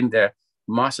obtain their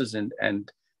masters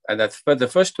and that the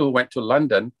first two who went to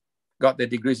London got their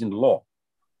degrees in law.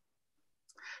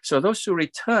 So those who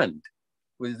returned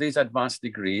with these advanced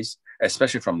degrees,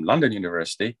 especially from London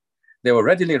University, they were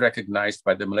readily recognized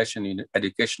by the Malaysian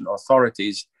education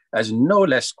authorities as no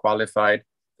less qualified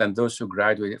than those who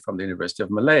graduated from the University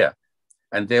of Malaya.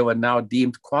 And they were now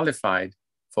deemed qualified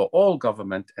for all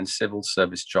government and civil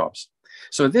service jobs.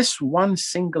 So this one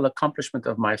single accomplishment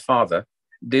of my father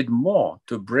did more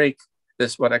to break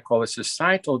this, what I call a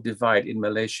societal divide in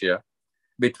Malaysia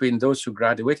between those who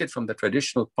graduated from the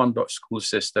traditional Pondok school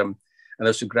system and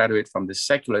those who graduate from the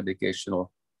secular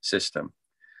educational system.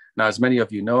 Now, as many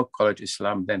of you know, College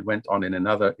Islam then went on in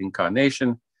another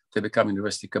incarnation to become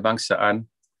University Kebangsaan,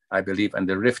 I believe, and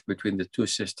the rift between the two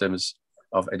systems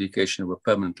of education were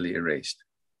permanently erased.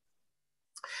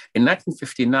 In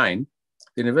 1959,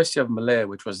 the University of Malaya,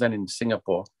 which was then in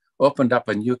Singapore, opened up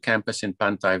a new campus in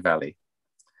Pantai Valley.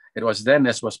 It was then,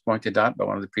 as was pointed out by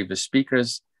one of the previous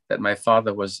speakers, that my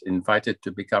father was invited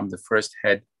to become the first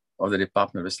head of the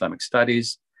Department of Islamic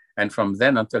Studies. And from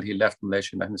then until he left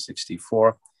Malaysia in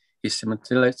 1964, he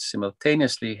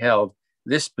simultaneously held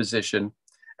this position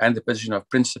and the position of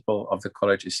principal of the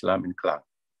College Islam in Klang.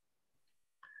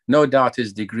 No doubt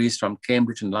his degrees from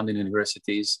Cambridge and London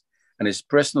universities and his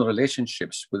personal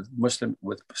relationships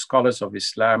with scholars of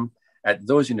Islam at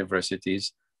those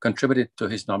universities contributed to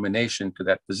his nomination to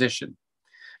that position.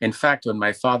 In fact, when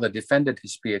my father defended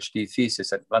his PhD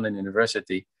thesis at London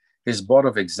University, his board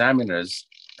of examiners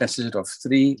consisted of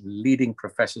 3 leading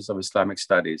professors of Islamic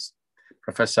studies: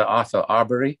 Professor Arthur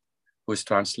Arbery, whose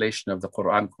translation of the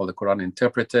Quran called The Quran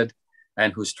Interpreted,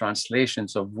 and whose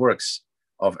translations of works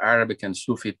of Arabic and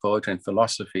Sufi poetry and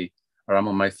philosophy are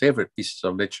among my favorite pieces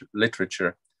of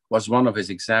literature, was one of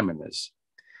his examiners.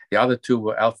 The other 2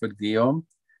 were Alfred Guillaume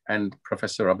and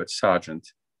Professor Robert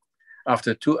Sargent.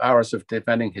 After 2 hours of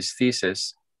defending his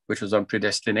thesis, which was on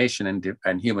predestination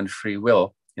and human free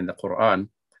will in the Quran,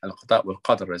 al-Qada'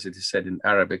 wal-Qadr, as it is said in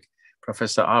Arabic,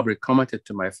 Professor Arbery commented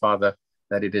to my father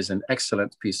that it is an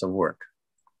excellent piece of work.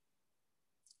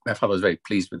 My father was very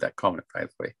pleased with that comment, by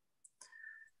the way.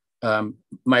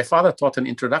 My father taught an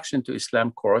Introduction to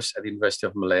Islam course at the University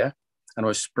of Malaya and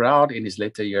was proud in his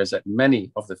later years that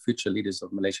many of the future leaders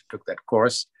of Malaysia took that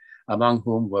course, among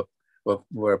whom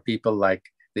were people like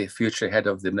the future head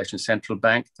of the Malaysian Central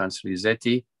Bank, Tan Sri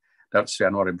Zeti, Dato Sri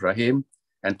Anwar Ibrahim,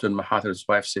 and Tun Mahathir's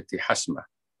wife, Siti Hasma.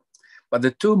 But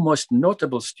the 2 most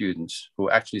notable students who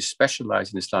actually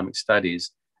specialized in Islamic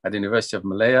studies at the University of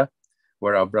Malaya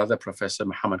were our brother, Professor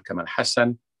Muhammad Kamal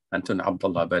Hassan and Tun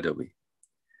Abdullah Badawi.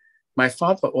 My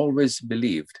father always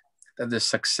believed that the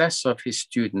success of his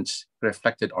students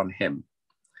reflected on him.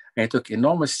 And he took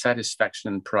enormous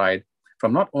satisfaction and pride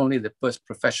from not only the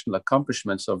professional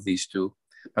accomplishments of these 2,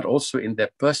 but also in their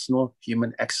personal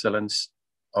human excellence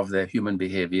of their human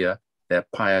behavior, their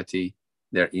piety,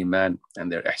 their iman,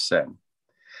 and their ihsan.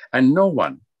 And no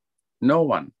one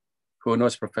who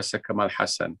knows Professor Kamal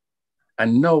Hassan,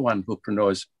 and no one who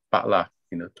knows Pa'la,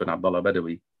 Tun Abdullah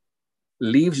Badawi,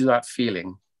 leaves without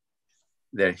feeling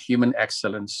their human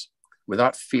excellence,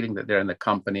 without feeling that they're in the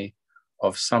company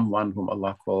of someone whom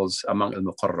Allah calls among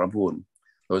al-muqarrabun,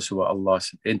 those who are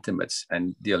Allah's intimates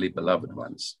and dearly beloved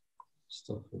ones.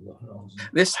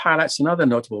 This highlights another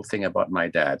notable thing about my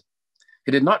dad.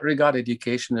 He did not regard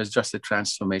education as just a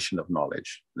transformation of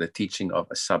knowledge, the teaching of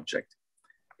a subject.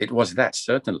 It was that,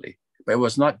 certainly, but it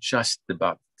was not just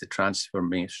about the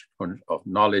transformation of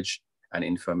knowledge and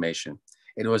information.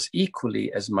 It was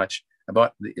equally as much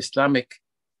about the Islamic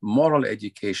moral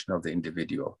education of the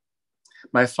individual.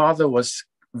 My father was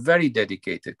very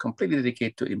dedicated, completely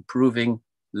dedicated to improving,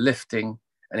 lifting,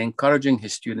 and encouraging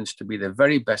his students to be the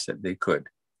very best that they could.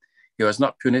 He was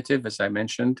not punitive, as I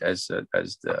mentioned, as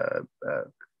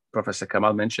Professor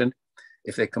Kamal mentioned,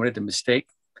 if they committed a mistake,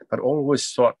 but always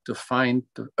sought to find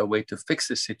a way to fix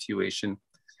the situation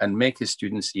and make his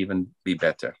students even be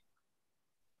better.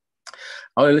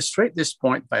 I'll illustrate this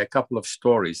point by a couple of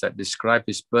stories that describe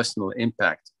his personal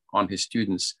impact on his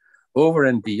students over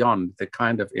and beyond the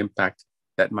kind of impact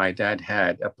that my dad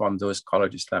had upon those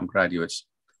College Islam graduates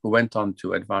who went on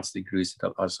to advanced degrees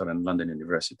at Al-Azhar and London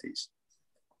universities.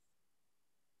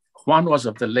 One was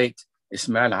of the late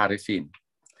Ismail Arifin,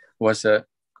 who was a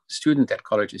student at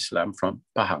College Islam from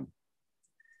Pahang.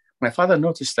 My father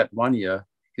noticed that one year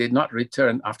he did not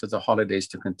return after the holidays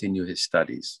to continue his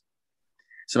studies.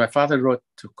 So my father wrote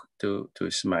to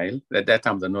Ismail. At that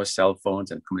time, there were no cell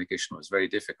phones and communication was very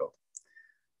difficult,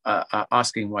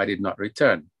 asking why he did not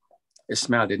return.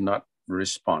 Ismail did not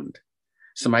respond.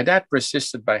 So my dad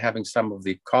persisted by having some of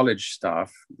the college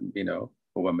staff, who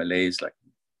were Malays, like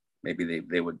maybe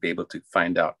they would be able to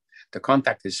find out, to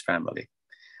contact his family.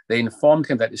 They informed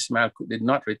him that Ismail did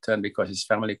not return because his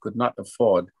family could not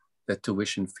afford the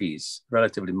tuition fees,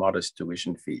 relatively modest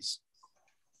tuition fees.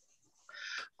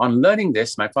 On learning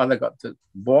this, my father got the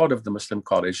board of the Muslim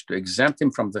college to exempt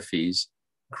him from the fees,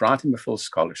 grant him a full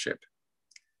scholarship,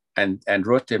 and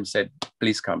wrote to him, said,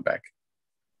 please come back.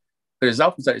 The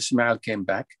result was that Ismail came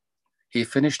back. He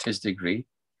finished his degree.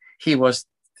 He was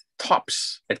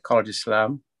tops at College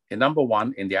Islam,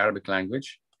 #1 in the Arabic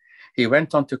language. He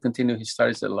went on to continue his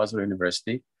studies at Al-Azhar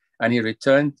University, and he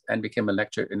returned and became a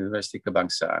lecturer at University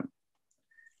Kebangsaan.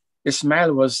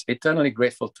 Ismail was eternally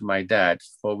grateful to my dad,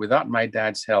 for without my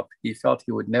dad's help, he felt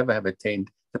he would never have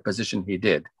attained the position he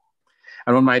did.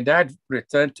 And when my dad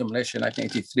returned to Malaysia in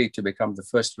 1983 to become the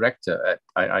first rector at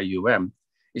IIUM,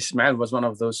 Ismail was one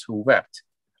of those who wept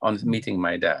on meeting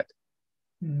my dad.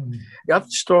 The other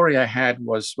story I had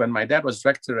was when my dad was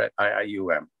rector at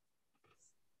IIUM.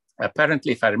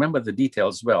 Apparently, if I remember the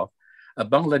details well, a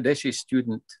Bangladeshi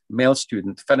student, male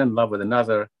student, fell in love with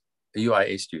another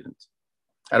UIA student.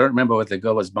 I don't remember whether the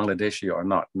girl was Bangladeshi or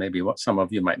not. Maybe some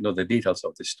of you might know the details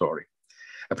of this story.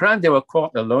 Apparently, they were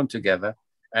caught alone together,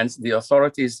 and the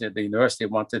authorities at the university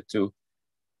wanted to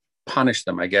punish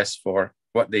them, I guess, for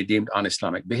what they deemed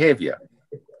un-Islamic behavior.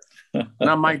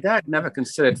 Now, my dad never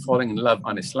considered falling in love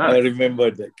un-Islamic. I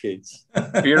remember that case.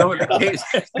 You know the case?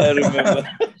 I remember.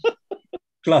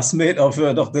 Classmate of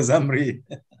Dr. Zamri.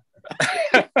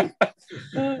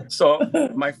 So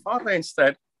my father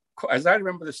instead, as I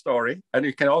remember the story, and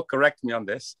you can all correct me on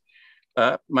this,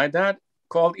 my dad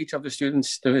called each of the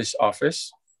students to his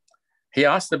office. He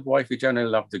asked the boy if he generally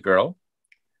loved the girl,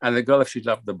 and the girl if she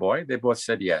loved the boy. They both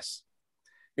said yes.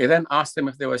 He then asked them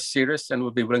if they were serious and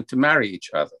would be willing to marry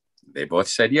each other. They both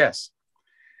said yes.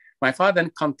 My father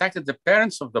then contacted the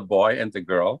parents of the boy and the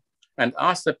girl and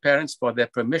asked the parents for their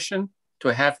permission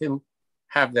to have him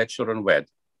have their children wed.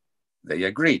 They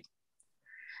agreed.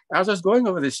 As I was going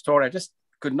over this story, I just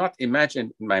could not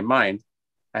imagine in my mind,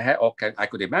 I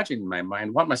could imagine in my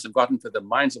mind what must have gotten to the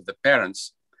minds of the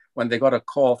parents when they got a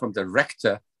call from the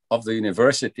rector of the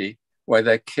university where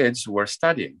their kids were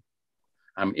studying.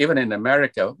 Even in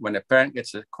America, when a parent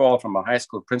gets a call from a high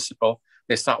school principal,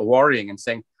 they start worrying and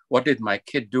saying, what did my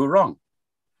kid do wrong?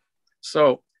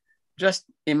 So just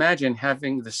imagine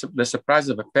having the surprise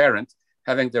of a parent,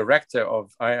 having the rector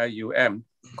of IIUM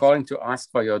calling to ask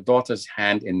for your daughter's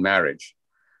hand in marriage.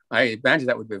 I imagine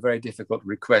that would be a very difficult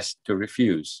request to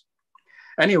refuse.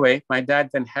 Anyway, my dad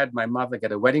then had my mother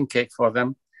get a wedding cake for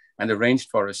them and arranged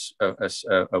for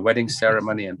a wedding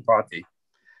ceremony and party.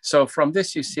 So from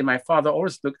this, you see, my father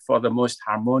always looked for the most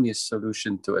harmonious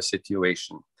solution to a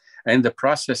situation. And in the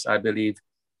process, I believe,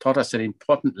 taught us an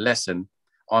important lesson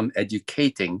on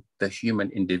educating the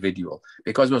human individual,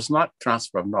 because it was not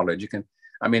transfer of knowledge.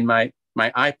 My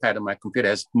iPad and my computer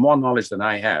has more knowledge than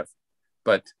I have,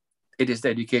 but it is the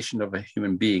education of a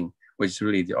human being which is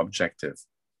really the objective.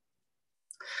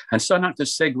 And so now to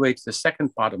segue to the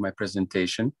second part of my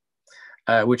presentation,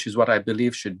 which is what I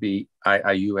believe should be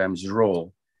IIUM's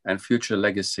role and future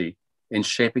legacy in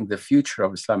shaping the future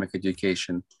of Islamic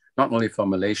education, not only for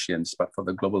Malaysians, but for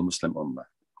the global Muslim Ummah.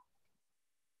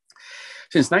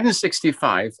 Since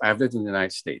 1965, I've lived in the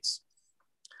United States,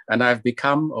 and I've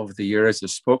become, over the years, a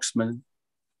spokesperson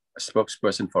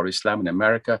for Islam in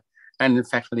America, and in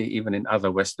fact, even in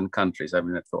other Western countries. I've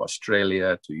been to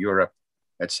Australia, to Europe,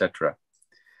 etc.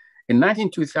 In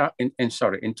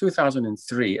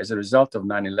 2003, as a result of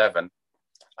 9/11,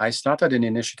 I started an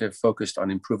initiative focused on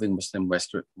improving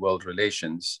Muslim-Western world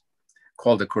relations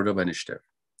called the Cordoba Initiative.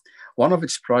 One of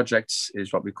its projects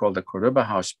is what we call the Cordoba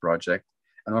House Project,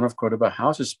 and one of Cordoba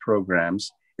House's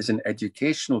programs is an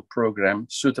educational program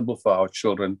suitable for our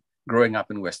children growing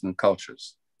up in Western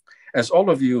cultures. As all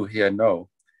of you here know,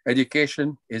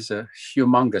 education is a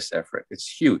humongous effort.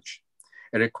 It's huge.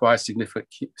 It requires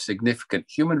significant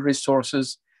human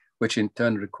resources, which in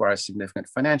turn requires significant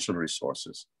financial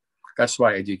resources. That's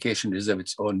why education deserves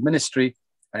its own ministry.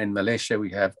 And in Malaysia,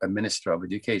 we have a Minister of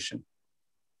Education.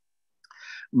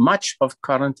 Much of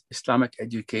current Islamic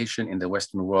education in the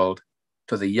Western world,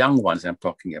 to the young ones I'm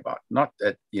talking about, not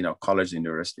at college and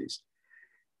universities,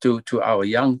 to our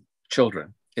young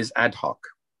children, is ad hoc.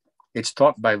 It's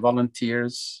taught by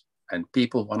volunteers and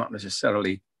people who are not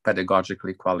necessarily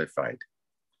pedagogically qualified.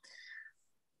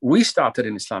 We started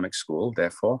an Islamic school,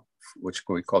 therefore, which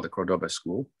we call the Cordoba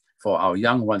School, for our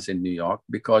young ones in New York,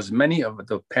 because many of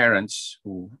the parents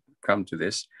who come to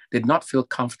this did not feel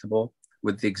comfortable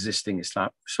with the existing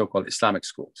so-called Islamic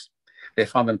schools. They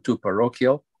found them too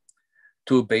parochial,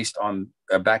 too based on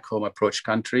a back home approach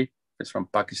country. If it's from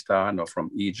Pakistan or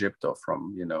from Egypt or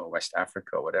from West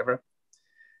Africa or whatever.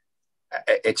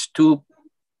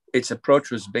 Its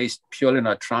approach was based purely on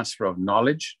a transfer of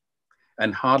knowledge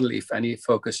and hardly, if any,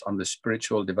 focus on the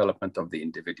spiritual development of the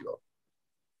individual.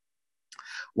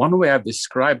 One way I've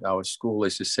described our school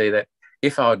is to say that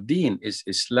if our deen is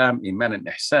Islam, Iman, and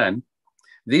Ihsan,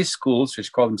 these schools,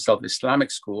 which call themselves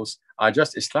Islamic schools, are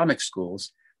just Islamic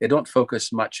schools. They don't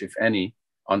focus much, if any,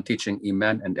 on teaching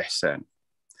Iman and Ihsan.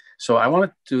 So I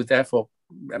wanted to, therefore,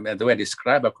 the way I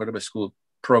describe our Cordoba School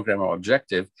program or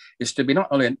objective is to be not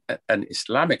only an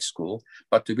Islamic school,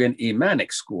 but to be an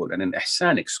Imanic school and an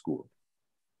Ihsanic school.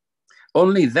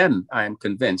 Only then, I am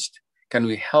convinced, can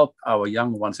we help our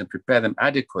young ones and prepare them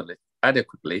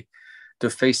adequately to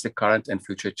face the current and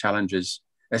future challenges,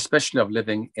 especially of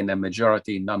living in a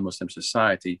majority non-Muslim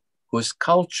society whose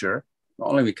culture, not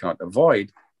only we cannot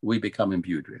avoid, we become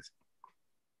imbued with.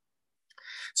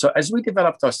 So as we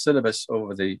developed our syllabus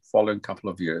over the following couple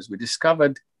of years, we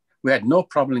discovered we had no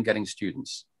problem in getting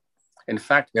students. In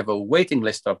fact, we have a waiting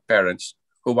list of parents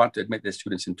who want to admit their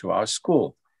students into our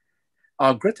school.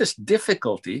 Our greatest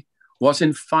difficulty was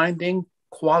in finding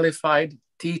qualified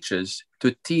teachers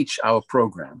to teach our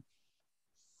program.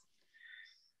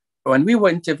 When we were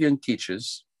interviewing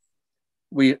teachers,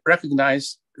 we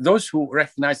recognized those who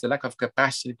recognized the lack of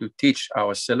capacity to teach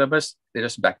our syllabus, they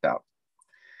just backed out.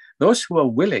 Those who were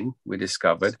willing, we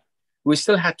discovered, we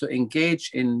still had to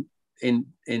engage in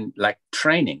like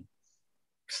training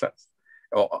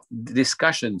or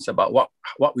discussions about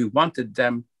what we wanted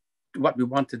them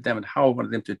and how we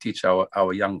wanted them to teach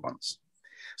our young ones.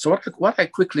 So what I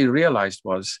quickly realized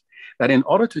was that in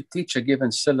order to teach a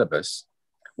given syllabus,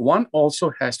 one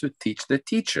also has to teach the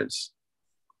teachers.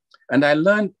 And I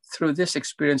learned through this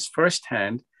experience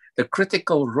firsthand the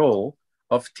critical role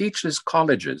of teachers'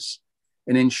 colleges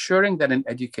in ensuring that an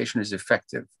education is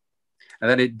effective and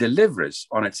that it delivers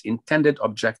on its intended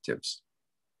objectives.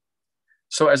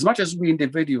 So as much as we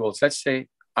individuals, let's say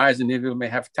I as an individual may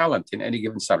have talent in any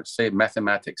given subject, say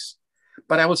mathematics,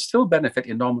 but I will still benefit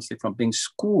enormously from being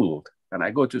schooled. And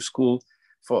I go to school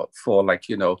for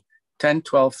 10,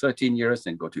 12, 13 years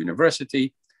and go to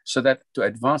university so that to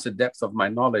advance the depth of my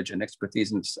knowledge and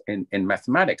expertise in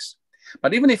mathematics.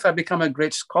 But even if I become a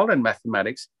great scholar in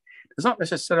mathematics, it does not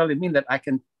necessarily mean that I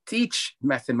can teach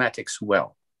mathematics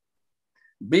well.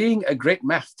 Being a great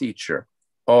math teacher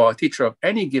or a teacher of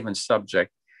any given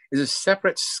subject is a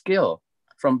separate skill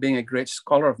from being a great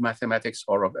scholar of mathematics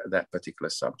or of that particular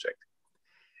subject.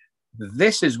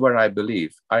 This is where I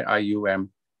believe IIUM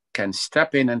can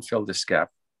step in and fill this gap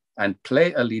and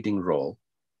play a leading role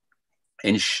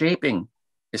in shaping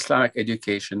Islamic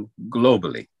education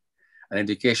globally, an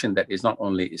education that is not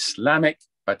only Islamic,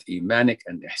 but Imanic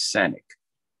and Ihsanic.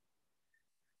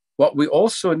 What we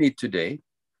also need today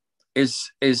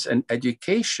is an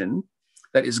education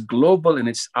that is global in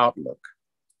its outlook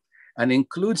and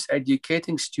includes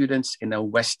educating students in a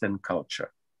Western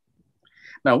culture.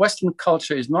 Now, Western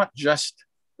culture is not just,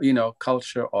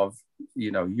 culture of,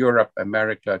 Europe,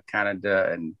 America,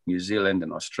 Canada, and New Zealand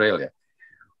and Australia.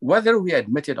 Whether we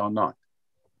admit it or not,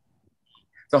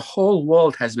 the whole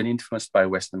world has been influenced by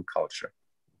Western culture.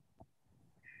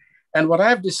 And what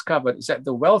I've discovered is that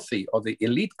the wealthy or the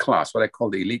elite class, what I call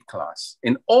the elite class,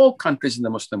 in all countries in the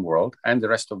Muslim world and the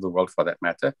rest of the world for that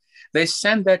matter, they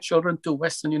send their children to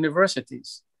Western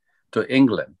universities, to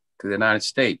England, to the United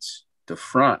States, to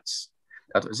France.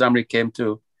 Dato Zamri came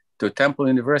to Temple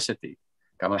University.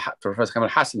 Professor Kamal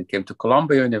Hassan came to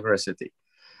Columbia University.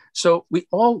 So we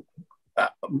all,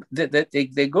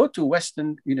 they go to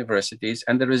Western universities,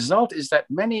 and the result is that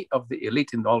many of the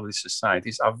elite in all these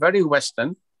societies are very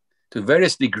Western, to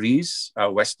various degrees are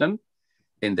Western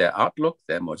in their outlook,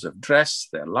 their modes of dress,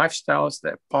 their lifestyles,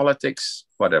 their politics,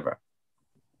 whatever.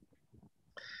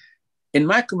 In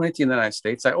my community in the United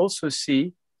States, I also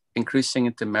see increasing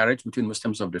intermarriage between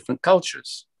Muslims of different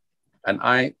cultures,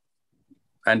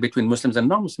 and between Muslims and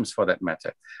non-Muslims for that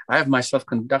matter. I have myself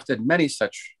conducted many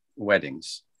such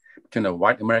weddings between a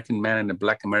white American man and a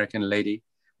black American lady,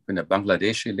 between a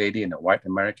Bangladeshi lady and a white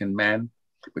American man,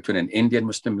 between an Indian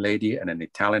Muslim lady and an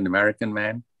Italian American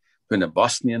man, between a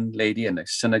Bosnian lady and a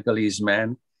Senegalese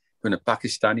man, between a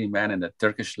Pakistani man and a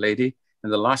Turkish lady.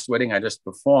 And the last wedding I just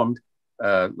performed,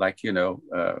 a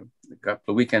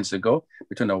couple of weekends ago,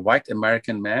 between a white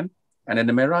American man and an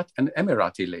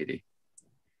Emirati lady.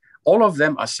 All of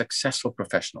them are successful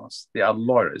professionals. They are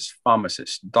lawyers,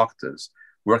 pharmacists, doctors,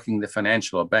 working in the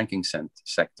financial or banking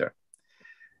sector.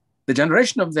 The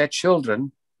generation of their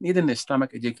children need an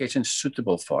Islamic education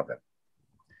suitable for them.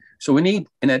 So we need,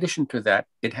 in addition to that,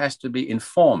 it has to be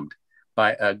informed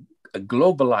by a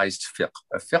globalized fiqh,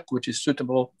 a fiqh which is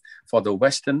suitable for the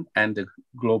Western and the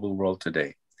global world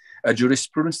today, a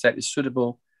jurisprudence that is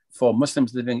suitable for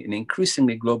Muslims living in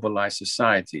increasingly globalized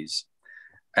societies.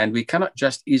 And we cannot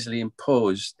just easily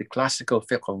impose the classical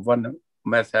fiqh of one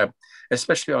madhab,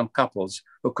 especially on couples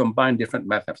who combine different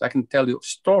madhabs. I can tell you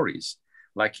stories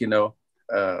like,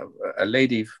 a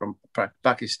lady from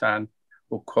Pakistan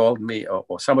who called me,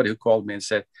 or somebody who called me and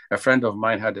said, a friend of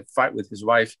mine had a fight with his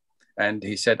wife, and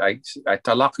he said, I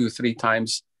talaq you 3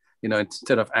 times,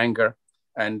 instead of anger.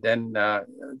 And then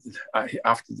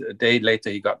after a day later,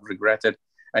 he got regretted.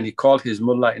 And he called his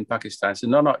mullah in Pakistan and said,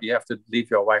 no, you have to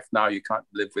leave your wife now. You can't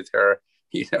live with her,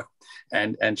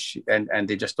 and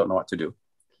they just don't know what to do.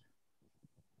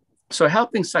 So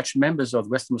helping such members of the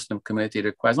Western Muslim community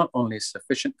requires not only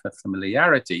sufficient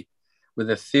familiarity with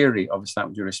the theory of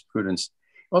Islamic jurisprudence,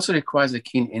 it also requires a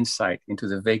keen insight into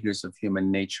the vagaries of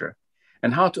human nature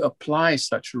and how to apply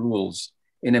such rules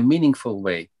in a meaningful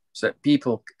way so that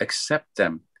people accept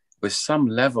them with some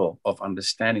level of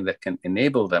understanding that can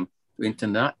enable them to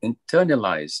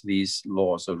internalize these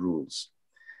laws or rules.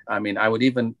 I mean, I would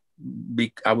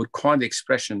coin the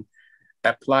expression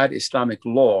applied Islamic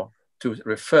law to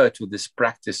refer to this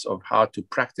practice of how to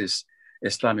practice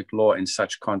Islamic law in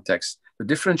such contexts, to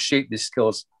differentiate these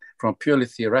skills from purely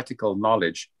theoretical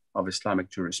knowledge of Islamic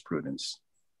jurisprudence.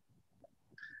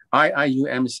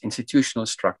 IIUM's institutional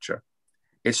structure,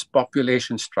 its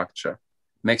population structure,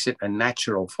 makes it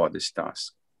unnatural for this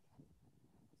task.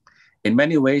 In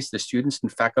many ways, the students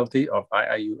and faculty of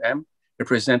IIUM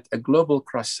represent a global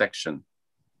cross-section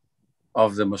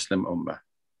of the Muslim Ummah.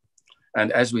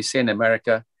 And as we say in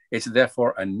America, it's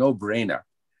therefore a no-brainer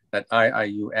that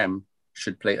IIUM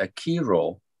should play a key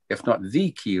role, if not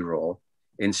the key role,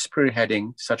 in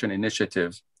spearheading such an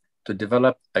initiative to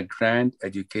develop a grand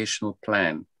educational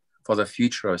plan for the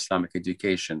future of Islamic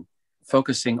education,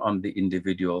 focusing on the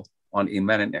individual, on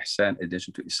Iman and Ihsan in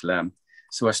addition to Islam,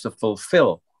 so as to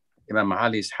fulfill Imam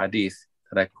Ali's hadith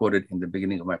that I quoted in the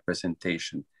beginning of my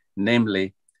presentation,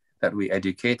 namely that we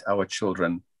educate our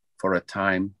children for a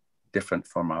time different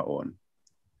from our own.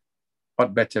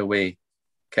 What better way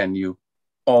can you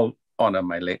all honor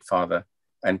my late father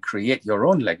and create your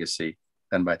own legacy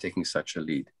than by taking such a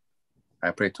lead?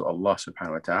 I pray to Allah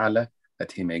subhanahu wa ta'ala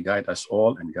that he may guide us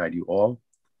all and guide you all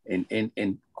in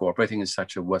cooperating in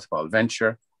such a worthwhile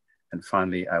venture. And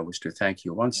finally, I wish to thank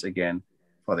you once again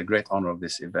for the great honor of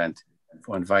this event,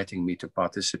 for inviting me to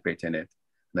participate in it.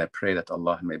 And I pray that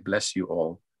Allah may bless you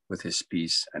all with his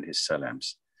peace and his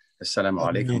salams.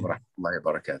 Assalamualaikum warahmatullahi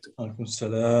wabarakatuh. Alaikum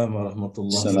salam wa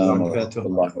rahmatullahi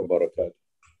wa barakatuh.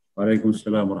 Alaikum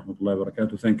salam wa rahmatullahi wa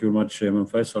barakatuh. Thank you very much, Imam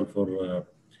Faisal, for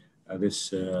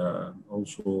this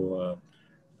also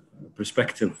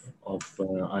perspective of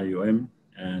IIUM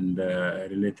and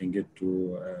relating it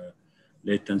to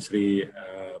late Tansri,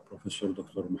 Professor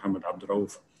Dr. Muhammad Abdul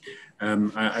Rauf.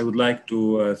 I would like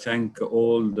to thank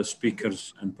all the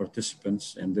speakers and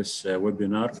participants in this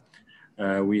webinar.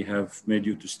 We have made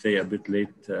you to stay a bit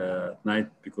late at night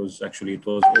because actually it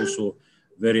was also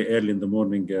very early in the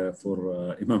morning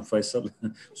for Imam Faisal.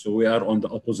 So we are on the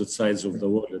opposite sides of the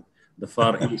world. the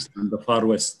far east and the far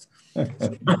west.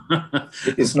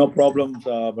 It's no problem,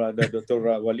 Brother Dr.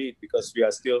 Walid, because we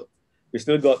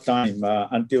still got time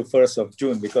until 1st of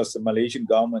June, because the Malaysian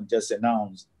government just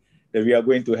announced that we are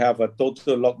going to have a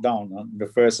total lockdown on the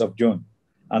 1st of June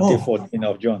until 14th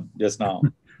of June just now.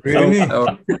 Really?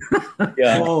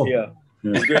 Yeah, Oh. yeah.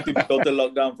 It's going to be total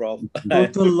lockdown, Prof.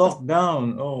 Total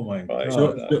lockdown. Oh my God.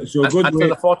 So good until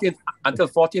the 14th, until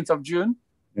 14th of June.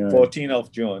 14th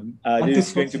of June. This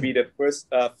is going to be the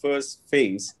first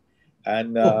phase,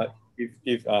 and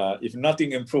if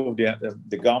nothing improved,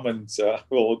 the government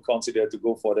will consider to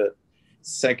go for the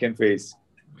second phase.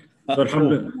 So,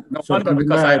 no wonder,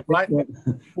 because I applied.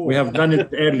 We have done it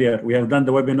earlier. We have done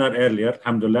the webinar earlier.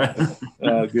 Alhamdulillah.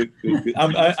 Good.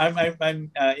 I'm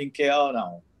in KL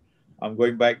now. I'm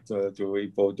going back to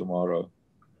Ipoh tomorrow.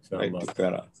 Back to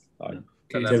Perak.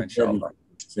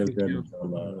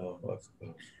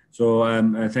 So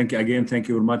thank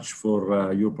you very much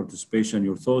for your participation,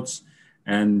 your thoughts,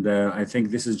 and I think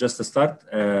this is just a start.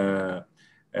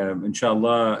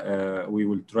 Inshallah, we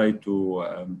will try to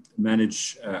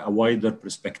manage a wider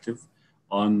perspective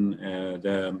on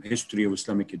the history of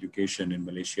Islamic education in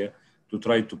Malaysia, to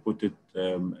try to put it.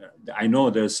 I know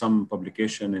there's some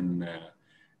publication in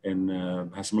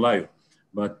Hasmalayo,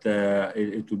 but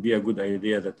it would be a good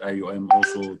idea that IIUM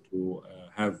also to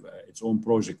have its own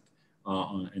project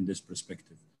in this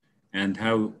perspective, and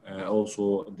how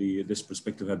also this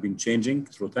perspective have been changing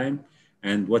through time,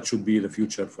 and what should be the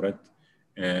future for it.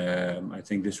 I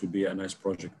think this would be a nice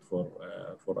project for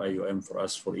IIUM, for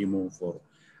us, for IIMU, for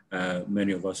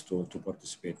many of us to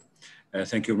participate.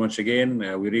 Thank you very much again.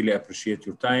 We really appreciate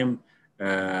your time.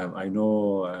 I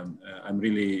know I'm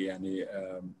really,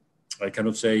 I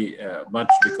cannot say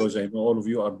much because I know all of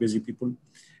you are busy people,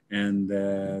 and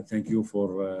thank you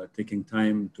for taking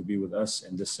time to be with us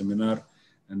in this seminar.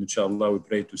 And inshallah, we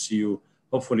pray to see you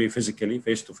hopefully physically,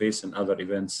 face-to-face, and other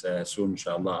events soon,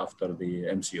 inshallah, after the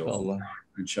MCO.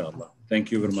 Inshallah.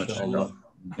 Thank you very much. Inshallah.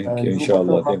 Thank you,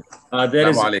 inshallah.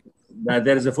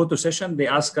 There is a photo session. They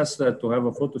asked us to have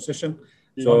a photo session.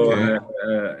 So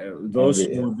those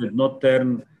who did not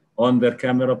turn on their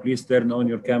camera, please turn on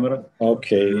your camera.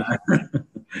 Okay.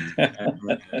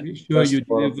 Make sure you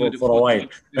deliver for a while.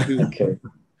 Okay.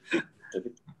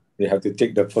 We have to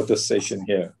take the photo session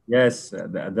here. Yes,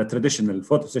 the traditional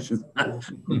photo sessions,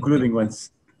 concluding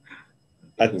ones.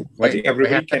 I think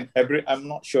everybody can. I'm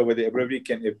not sure whether everybody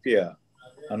can appear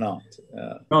or not.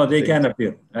 No, they can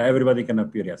appear. Everybody can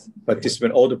appear. Yes.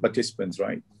 All the participants,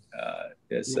 right?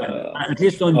 Yes. At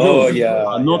least on Zoom.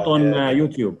 Not on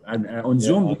YouTube. And on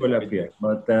Zoom they will appear,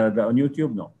 but on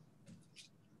YouTube, no.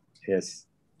 Yes.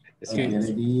 Okay.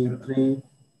 Ready? 3,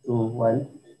 2, 1.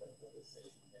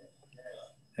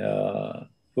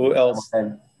 Who else?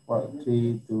 3,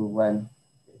 2, 1.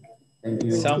 Thank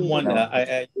you. Someone,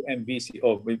 IIUMVC.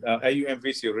 Oh,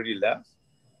 IIUMVC already left?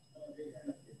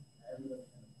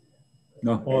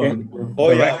 No.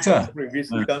 Director.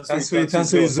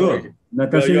 Tansri Zul.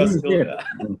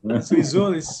 Tansri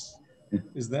Zul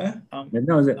is there?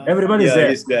 Everybody's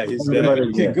there. He's there.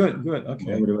 Okay, good.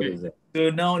 Okay. Everybody's there. So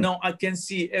now I can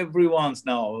see everyone's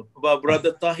now.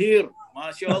 Brother Tahir,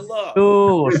 mashallah.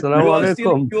 Oh,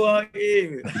 Assalamualaikum. You are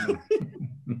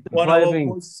one of our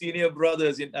most senior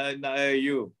brothers in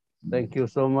IIU. Thank you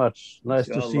so much. Nice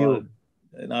to see you.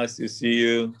 Nice to see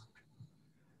you.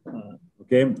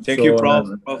 Okay. Thank you, Prof.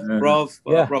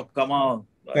 Prof Kamal.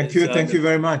 Thank you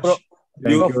very much.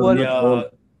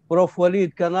 Prof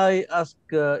Walid, can I ask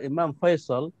Imam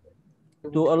Faisal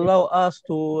to allow us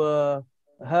to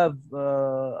have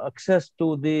access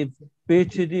to the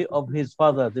PhD of his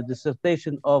father, the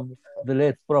dissertation of the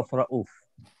late Prof Rauf?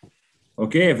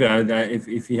 Okay,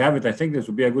 if you have it, I think this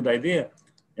would be a good idea.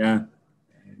 Yeah.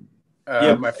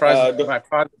 My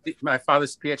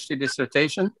father's PhD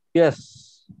dissertation?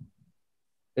 Yes.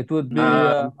 It would be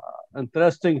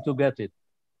interesting to get it.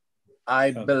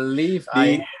 I believe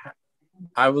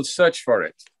I will search for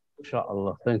it.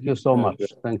 Inshallah. Thank you so much.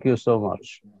 Thank you so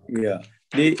much. Yeah.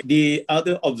 The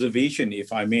other observation,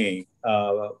 if I may,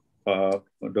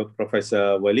 Dr.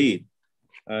 Professor Walid,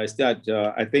 is that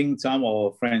I think some of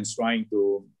our friends trying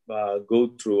to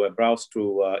go through and browse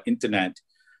through internet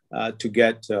to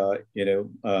get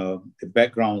the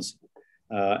backgrounds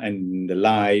and the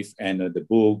life and the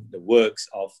book, the works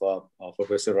of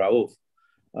Professor Rauf.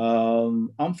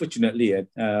 Unfortunately,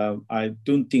 I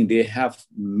don't think they have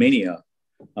many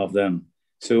of them.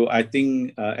 So I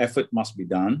think effort must be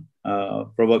done.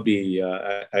 Probably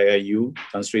IIU,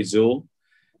 Tansri Zul,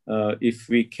 if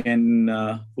we can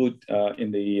put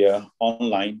in the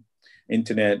online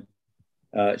internet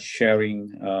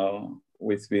sharing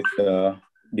with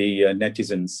the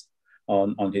netizens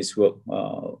on his work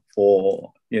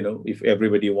for, if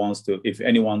everybody wants to, if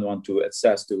anyone wants to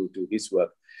access to his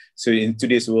work. So in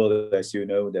today's world, as you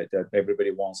know, that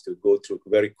everybody wants to go through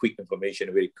very quick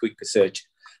information, very quick search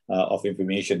of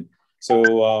information.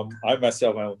 So I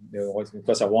myself,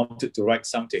 because I wanted to write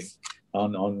something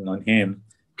on him,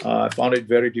 I found it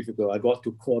very difficult. I got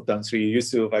to call Tan Sri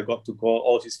Yusuf. I got to call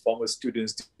all his former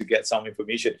students to get some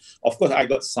information. Of course, I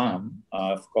got some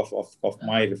of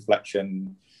my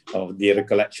reflection, of the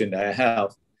recollection that I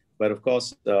have. But of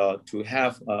course, to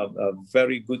have a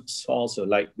very good source,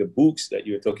 like the books that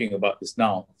you're talking about just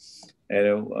now,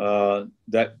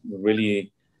 that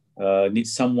really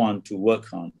needs someone to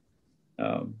work on.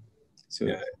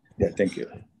 Thank you.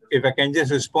 If I can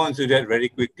just respond to that very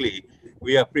quickly,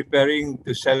 we are preparing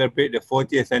to celebrate the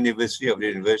 40th anniversary of the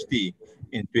university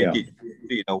in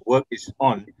 2023. Our work is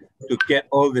on to get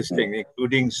all these things,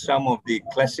 including some of the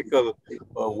classical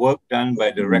work done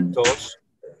by the rectors.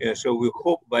 So we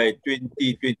hope by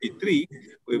 2023,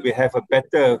 we will have a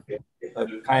better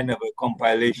kind of a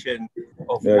compilation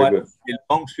of what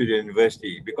belongs to the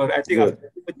university. Because I think after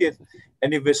the 40th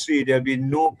anniversary, there'll be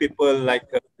no people like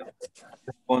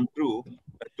gone through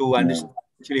to understand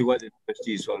actually what the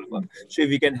university is all about. So if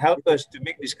you can help us to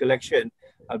make this collection,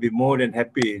 I'll be more than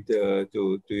happy to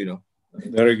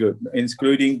Very good,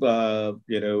 including the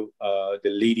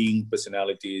leading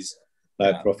personalities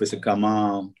like Professor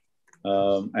Kamal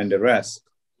and the rest.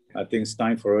 I think it's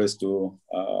time for us to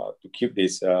keep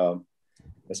this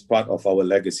as part of our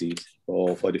legacy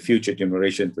for the future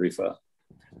generation to refer.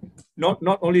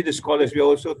 Not only the scholars, we're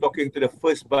also talking to the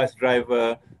first bus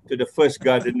driver, to the first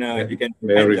gardener. You can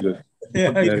very good.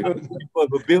 People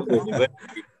who built the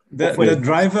university. The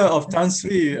driver of Tan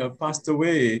Sri passed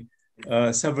away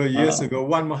several years ago.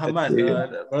 One Muhammad,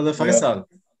 Brother Faisal.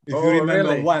 If you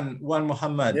remember, really? one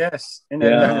Muhammad. Yes.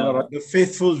 The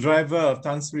faithful driver of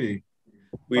Tan Sri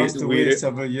passed away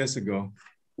several years ago.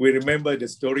 We remember the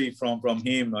story from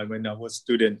him when I was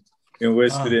during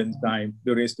student time,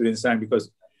 because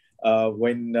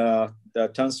when the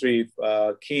Tan Sri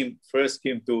first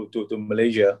came to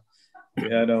Malaysia,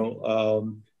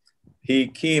 he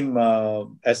came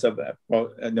as a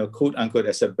quote unquote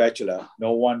as a bachelor,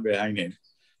 no one behind him.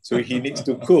 So he needs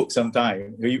to cook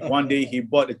sometime. One day he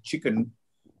bought a chicken.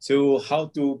 So how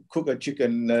to cook a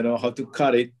chicken, how to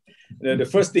cut it. The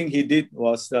first thing he did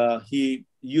was he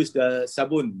used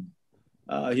sabun.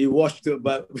 He washed it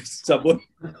with sabun.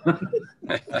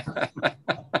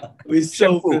 With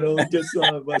soap, just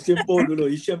shampoo.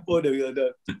 He shampooed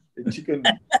the chicken.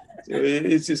 So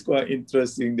it's just quite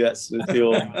interesting. That's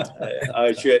still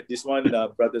I shared this one.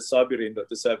 Brother Sabirin,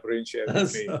 Dr. Sabirin shared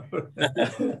with me.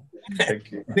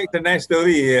 Thank you. I think the nice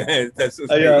story. That's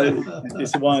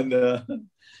this one.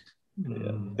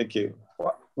 Thank you.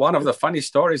 One of the funny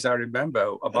stories I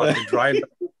remember about the driver,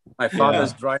 my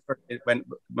father's driver, when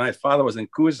my father was in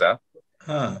Kuza,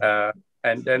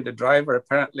 and then the driver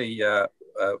apparently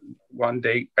one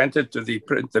day entered to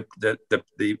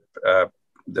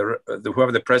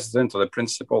whoever the president or the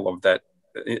principal of that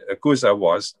Kuza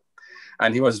was,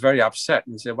 and he was very upset.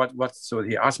 He said, "What?" So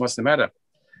he asked, "What's the matter?"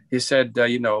 He said,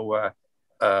 Professor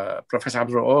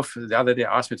Abdul Rauf the other day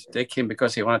asked me to take him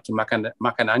because he wanted to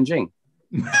makan anjing.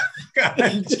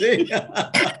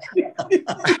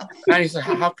 And he said,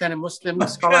 "How can a Muslim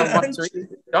scholar want to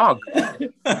eat a dog?"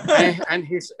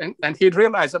 and he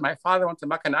realized that my father wanted to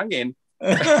makan angin.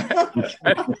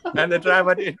 and the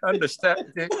driver didn't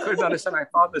understand. He couldn't understand my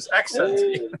father's accent.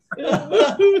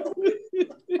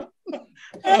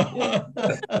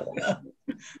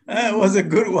 That was a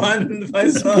good one.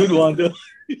 It's a good one.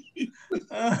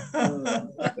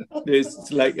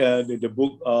 It's like the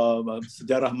book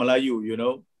Sejarah Melayu,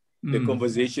 the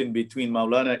conversation between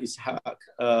Maulana Ishaq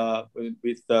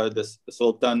with the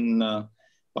Sultan,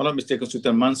 if I'm not mistaken,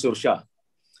 Sultan Mansur Shah.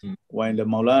 When the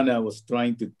Maulana was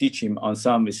trying to teach him on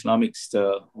some Islamic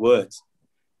words,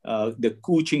 the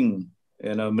kuching,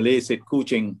 Malay said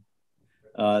kuching,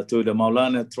 to the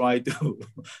Maulana tried to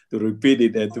repeat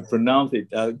it and to pronounce it,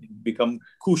 become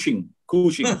kushing.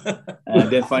 And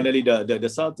then finally the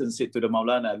Sultan said to the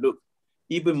Maulana, "Look,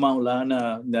 even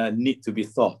Maulana need to be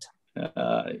taught."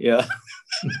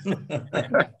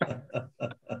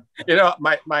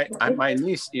 My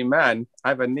niece Iman, I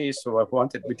have a niece who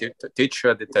wanted me to teach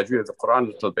her the tajweed of the Quran a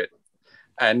little bit.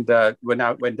 And when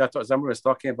Dato Zamri was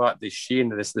talking about the sheen,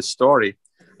 the story,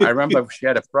 I remember she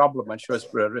had a problem when she was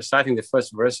reciting the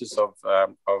first verses of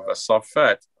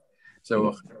Safat.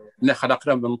 So,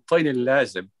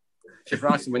 she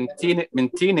pronounced min tin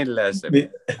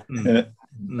lazim.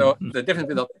 So the difference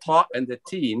between the ta and the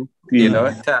teen, you know,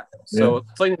 ta. So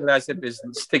tin lazim is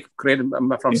created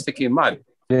from sticky mud,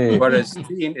 whereas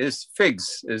teen is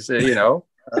figs, is you know.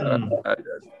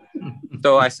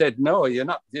 So I said, no, you're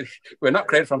not. We're not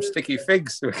created from sticky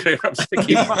figs. We're created from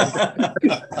sticky mud.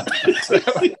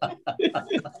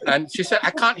 And she said,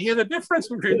 I can't hear the difference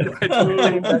between tin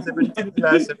lazim and tin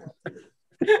lazim.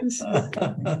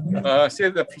 See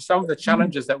some of the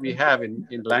challenges that we have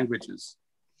in languages.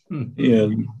 Yeah,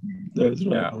 that's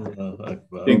right.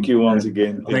 Yeah. Thank you once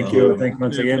again. Thank you. Thank you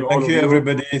once again. Thank you,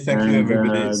 everybody. Thank you,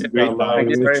 everybody. Thank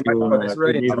you very much for this.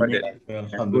 Really enjoyed it.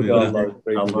 Alhamdulillah.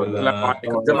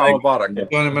 Assalamualaikum. Jama'a Mubarak.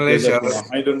 Malaysia.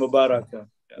 Eid al-Mubarak.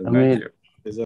 Thank you.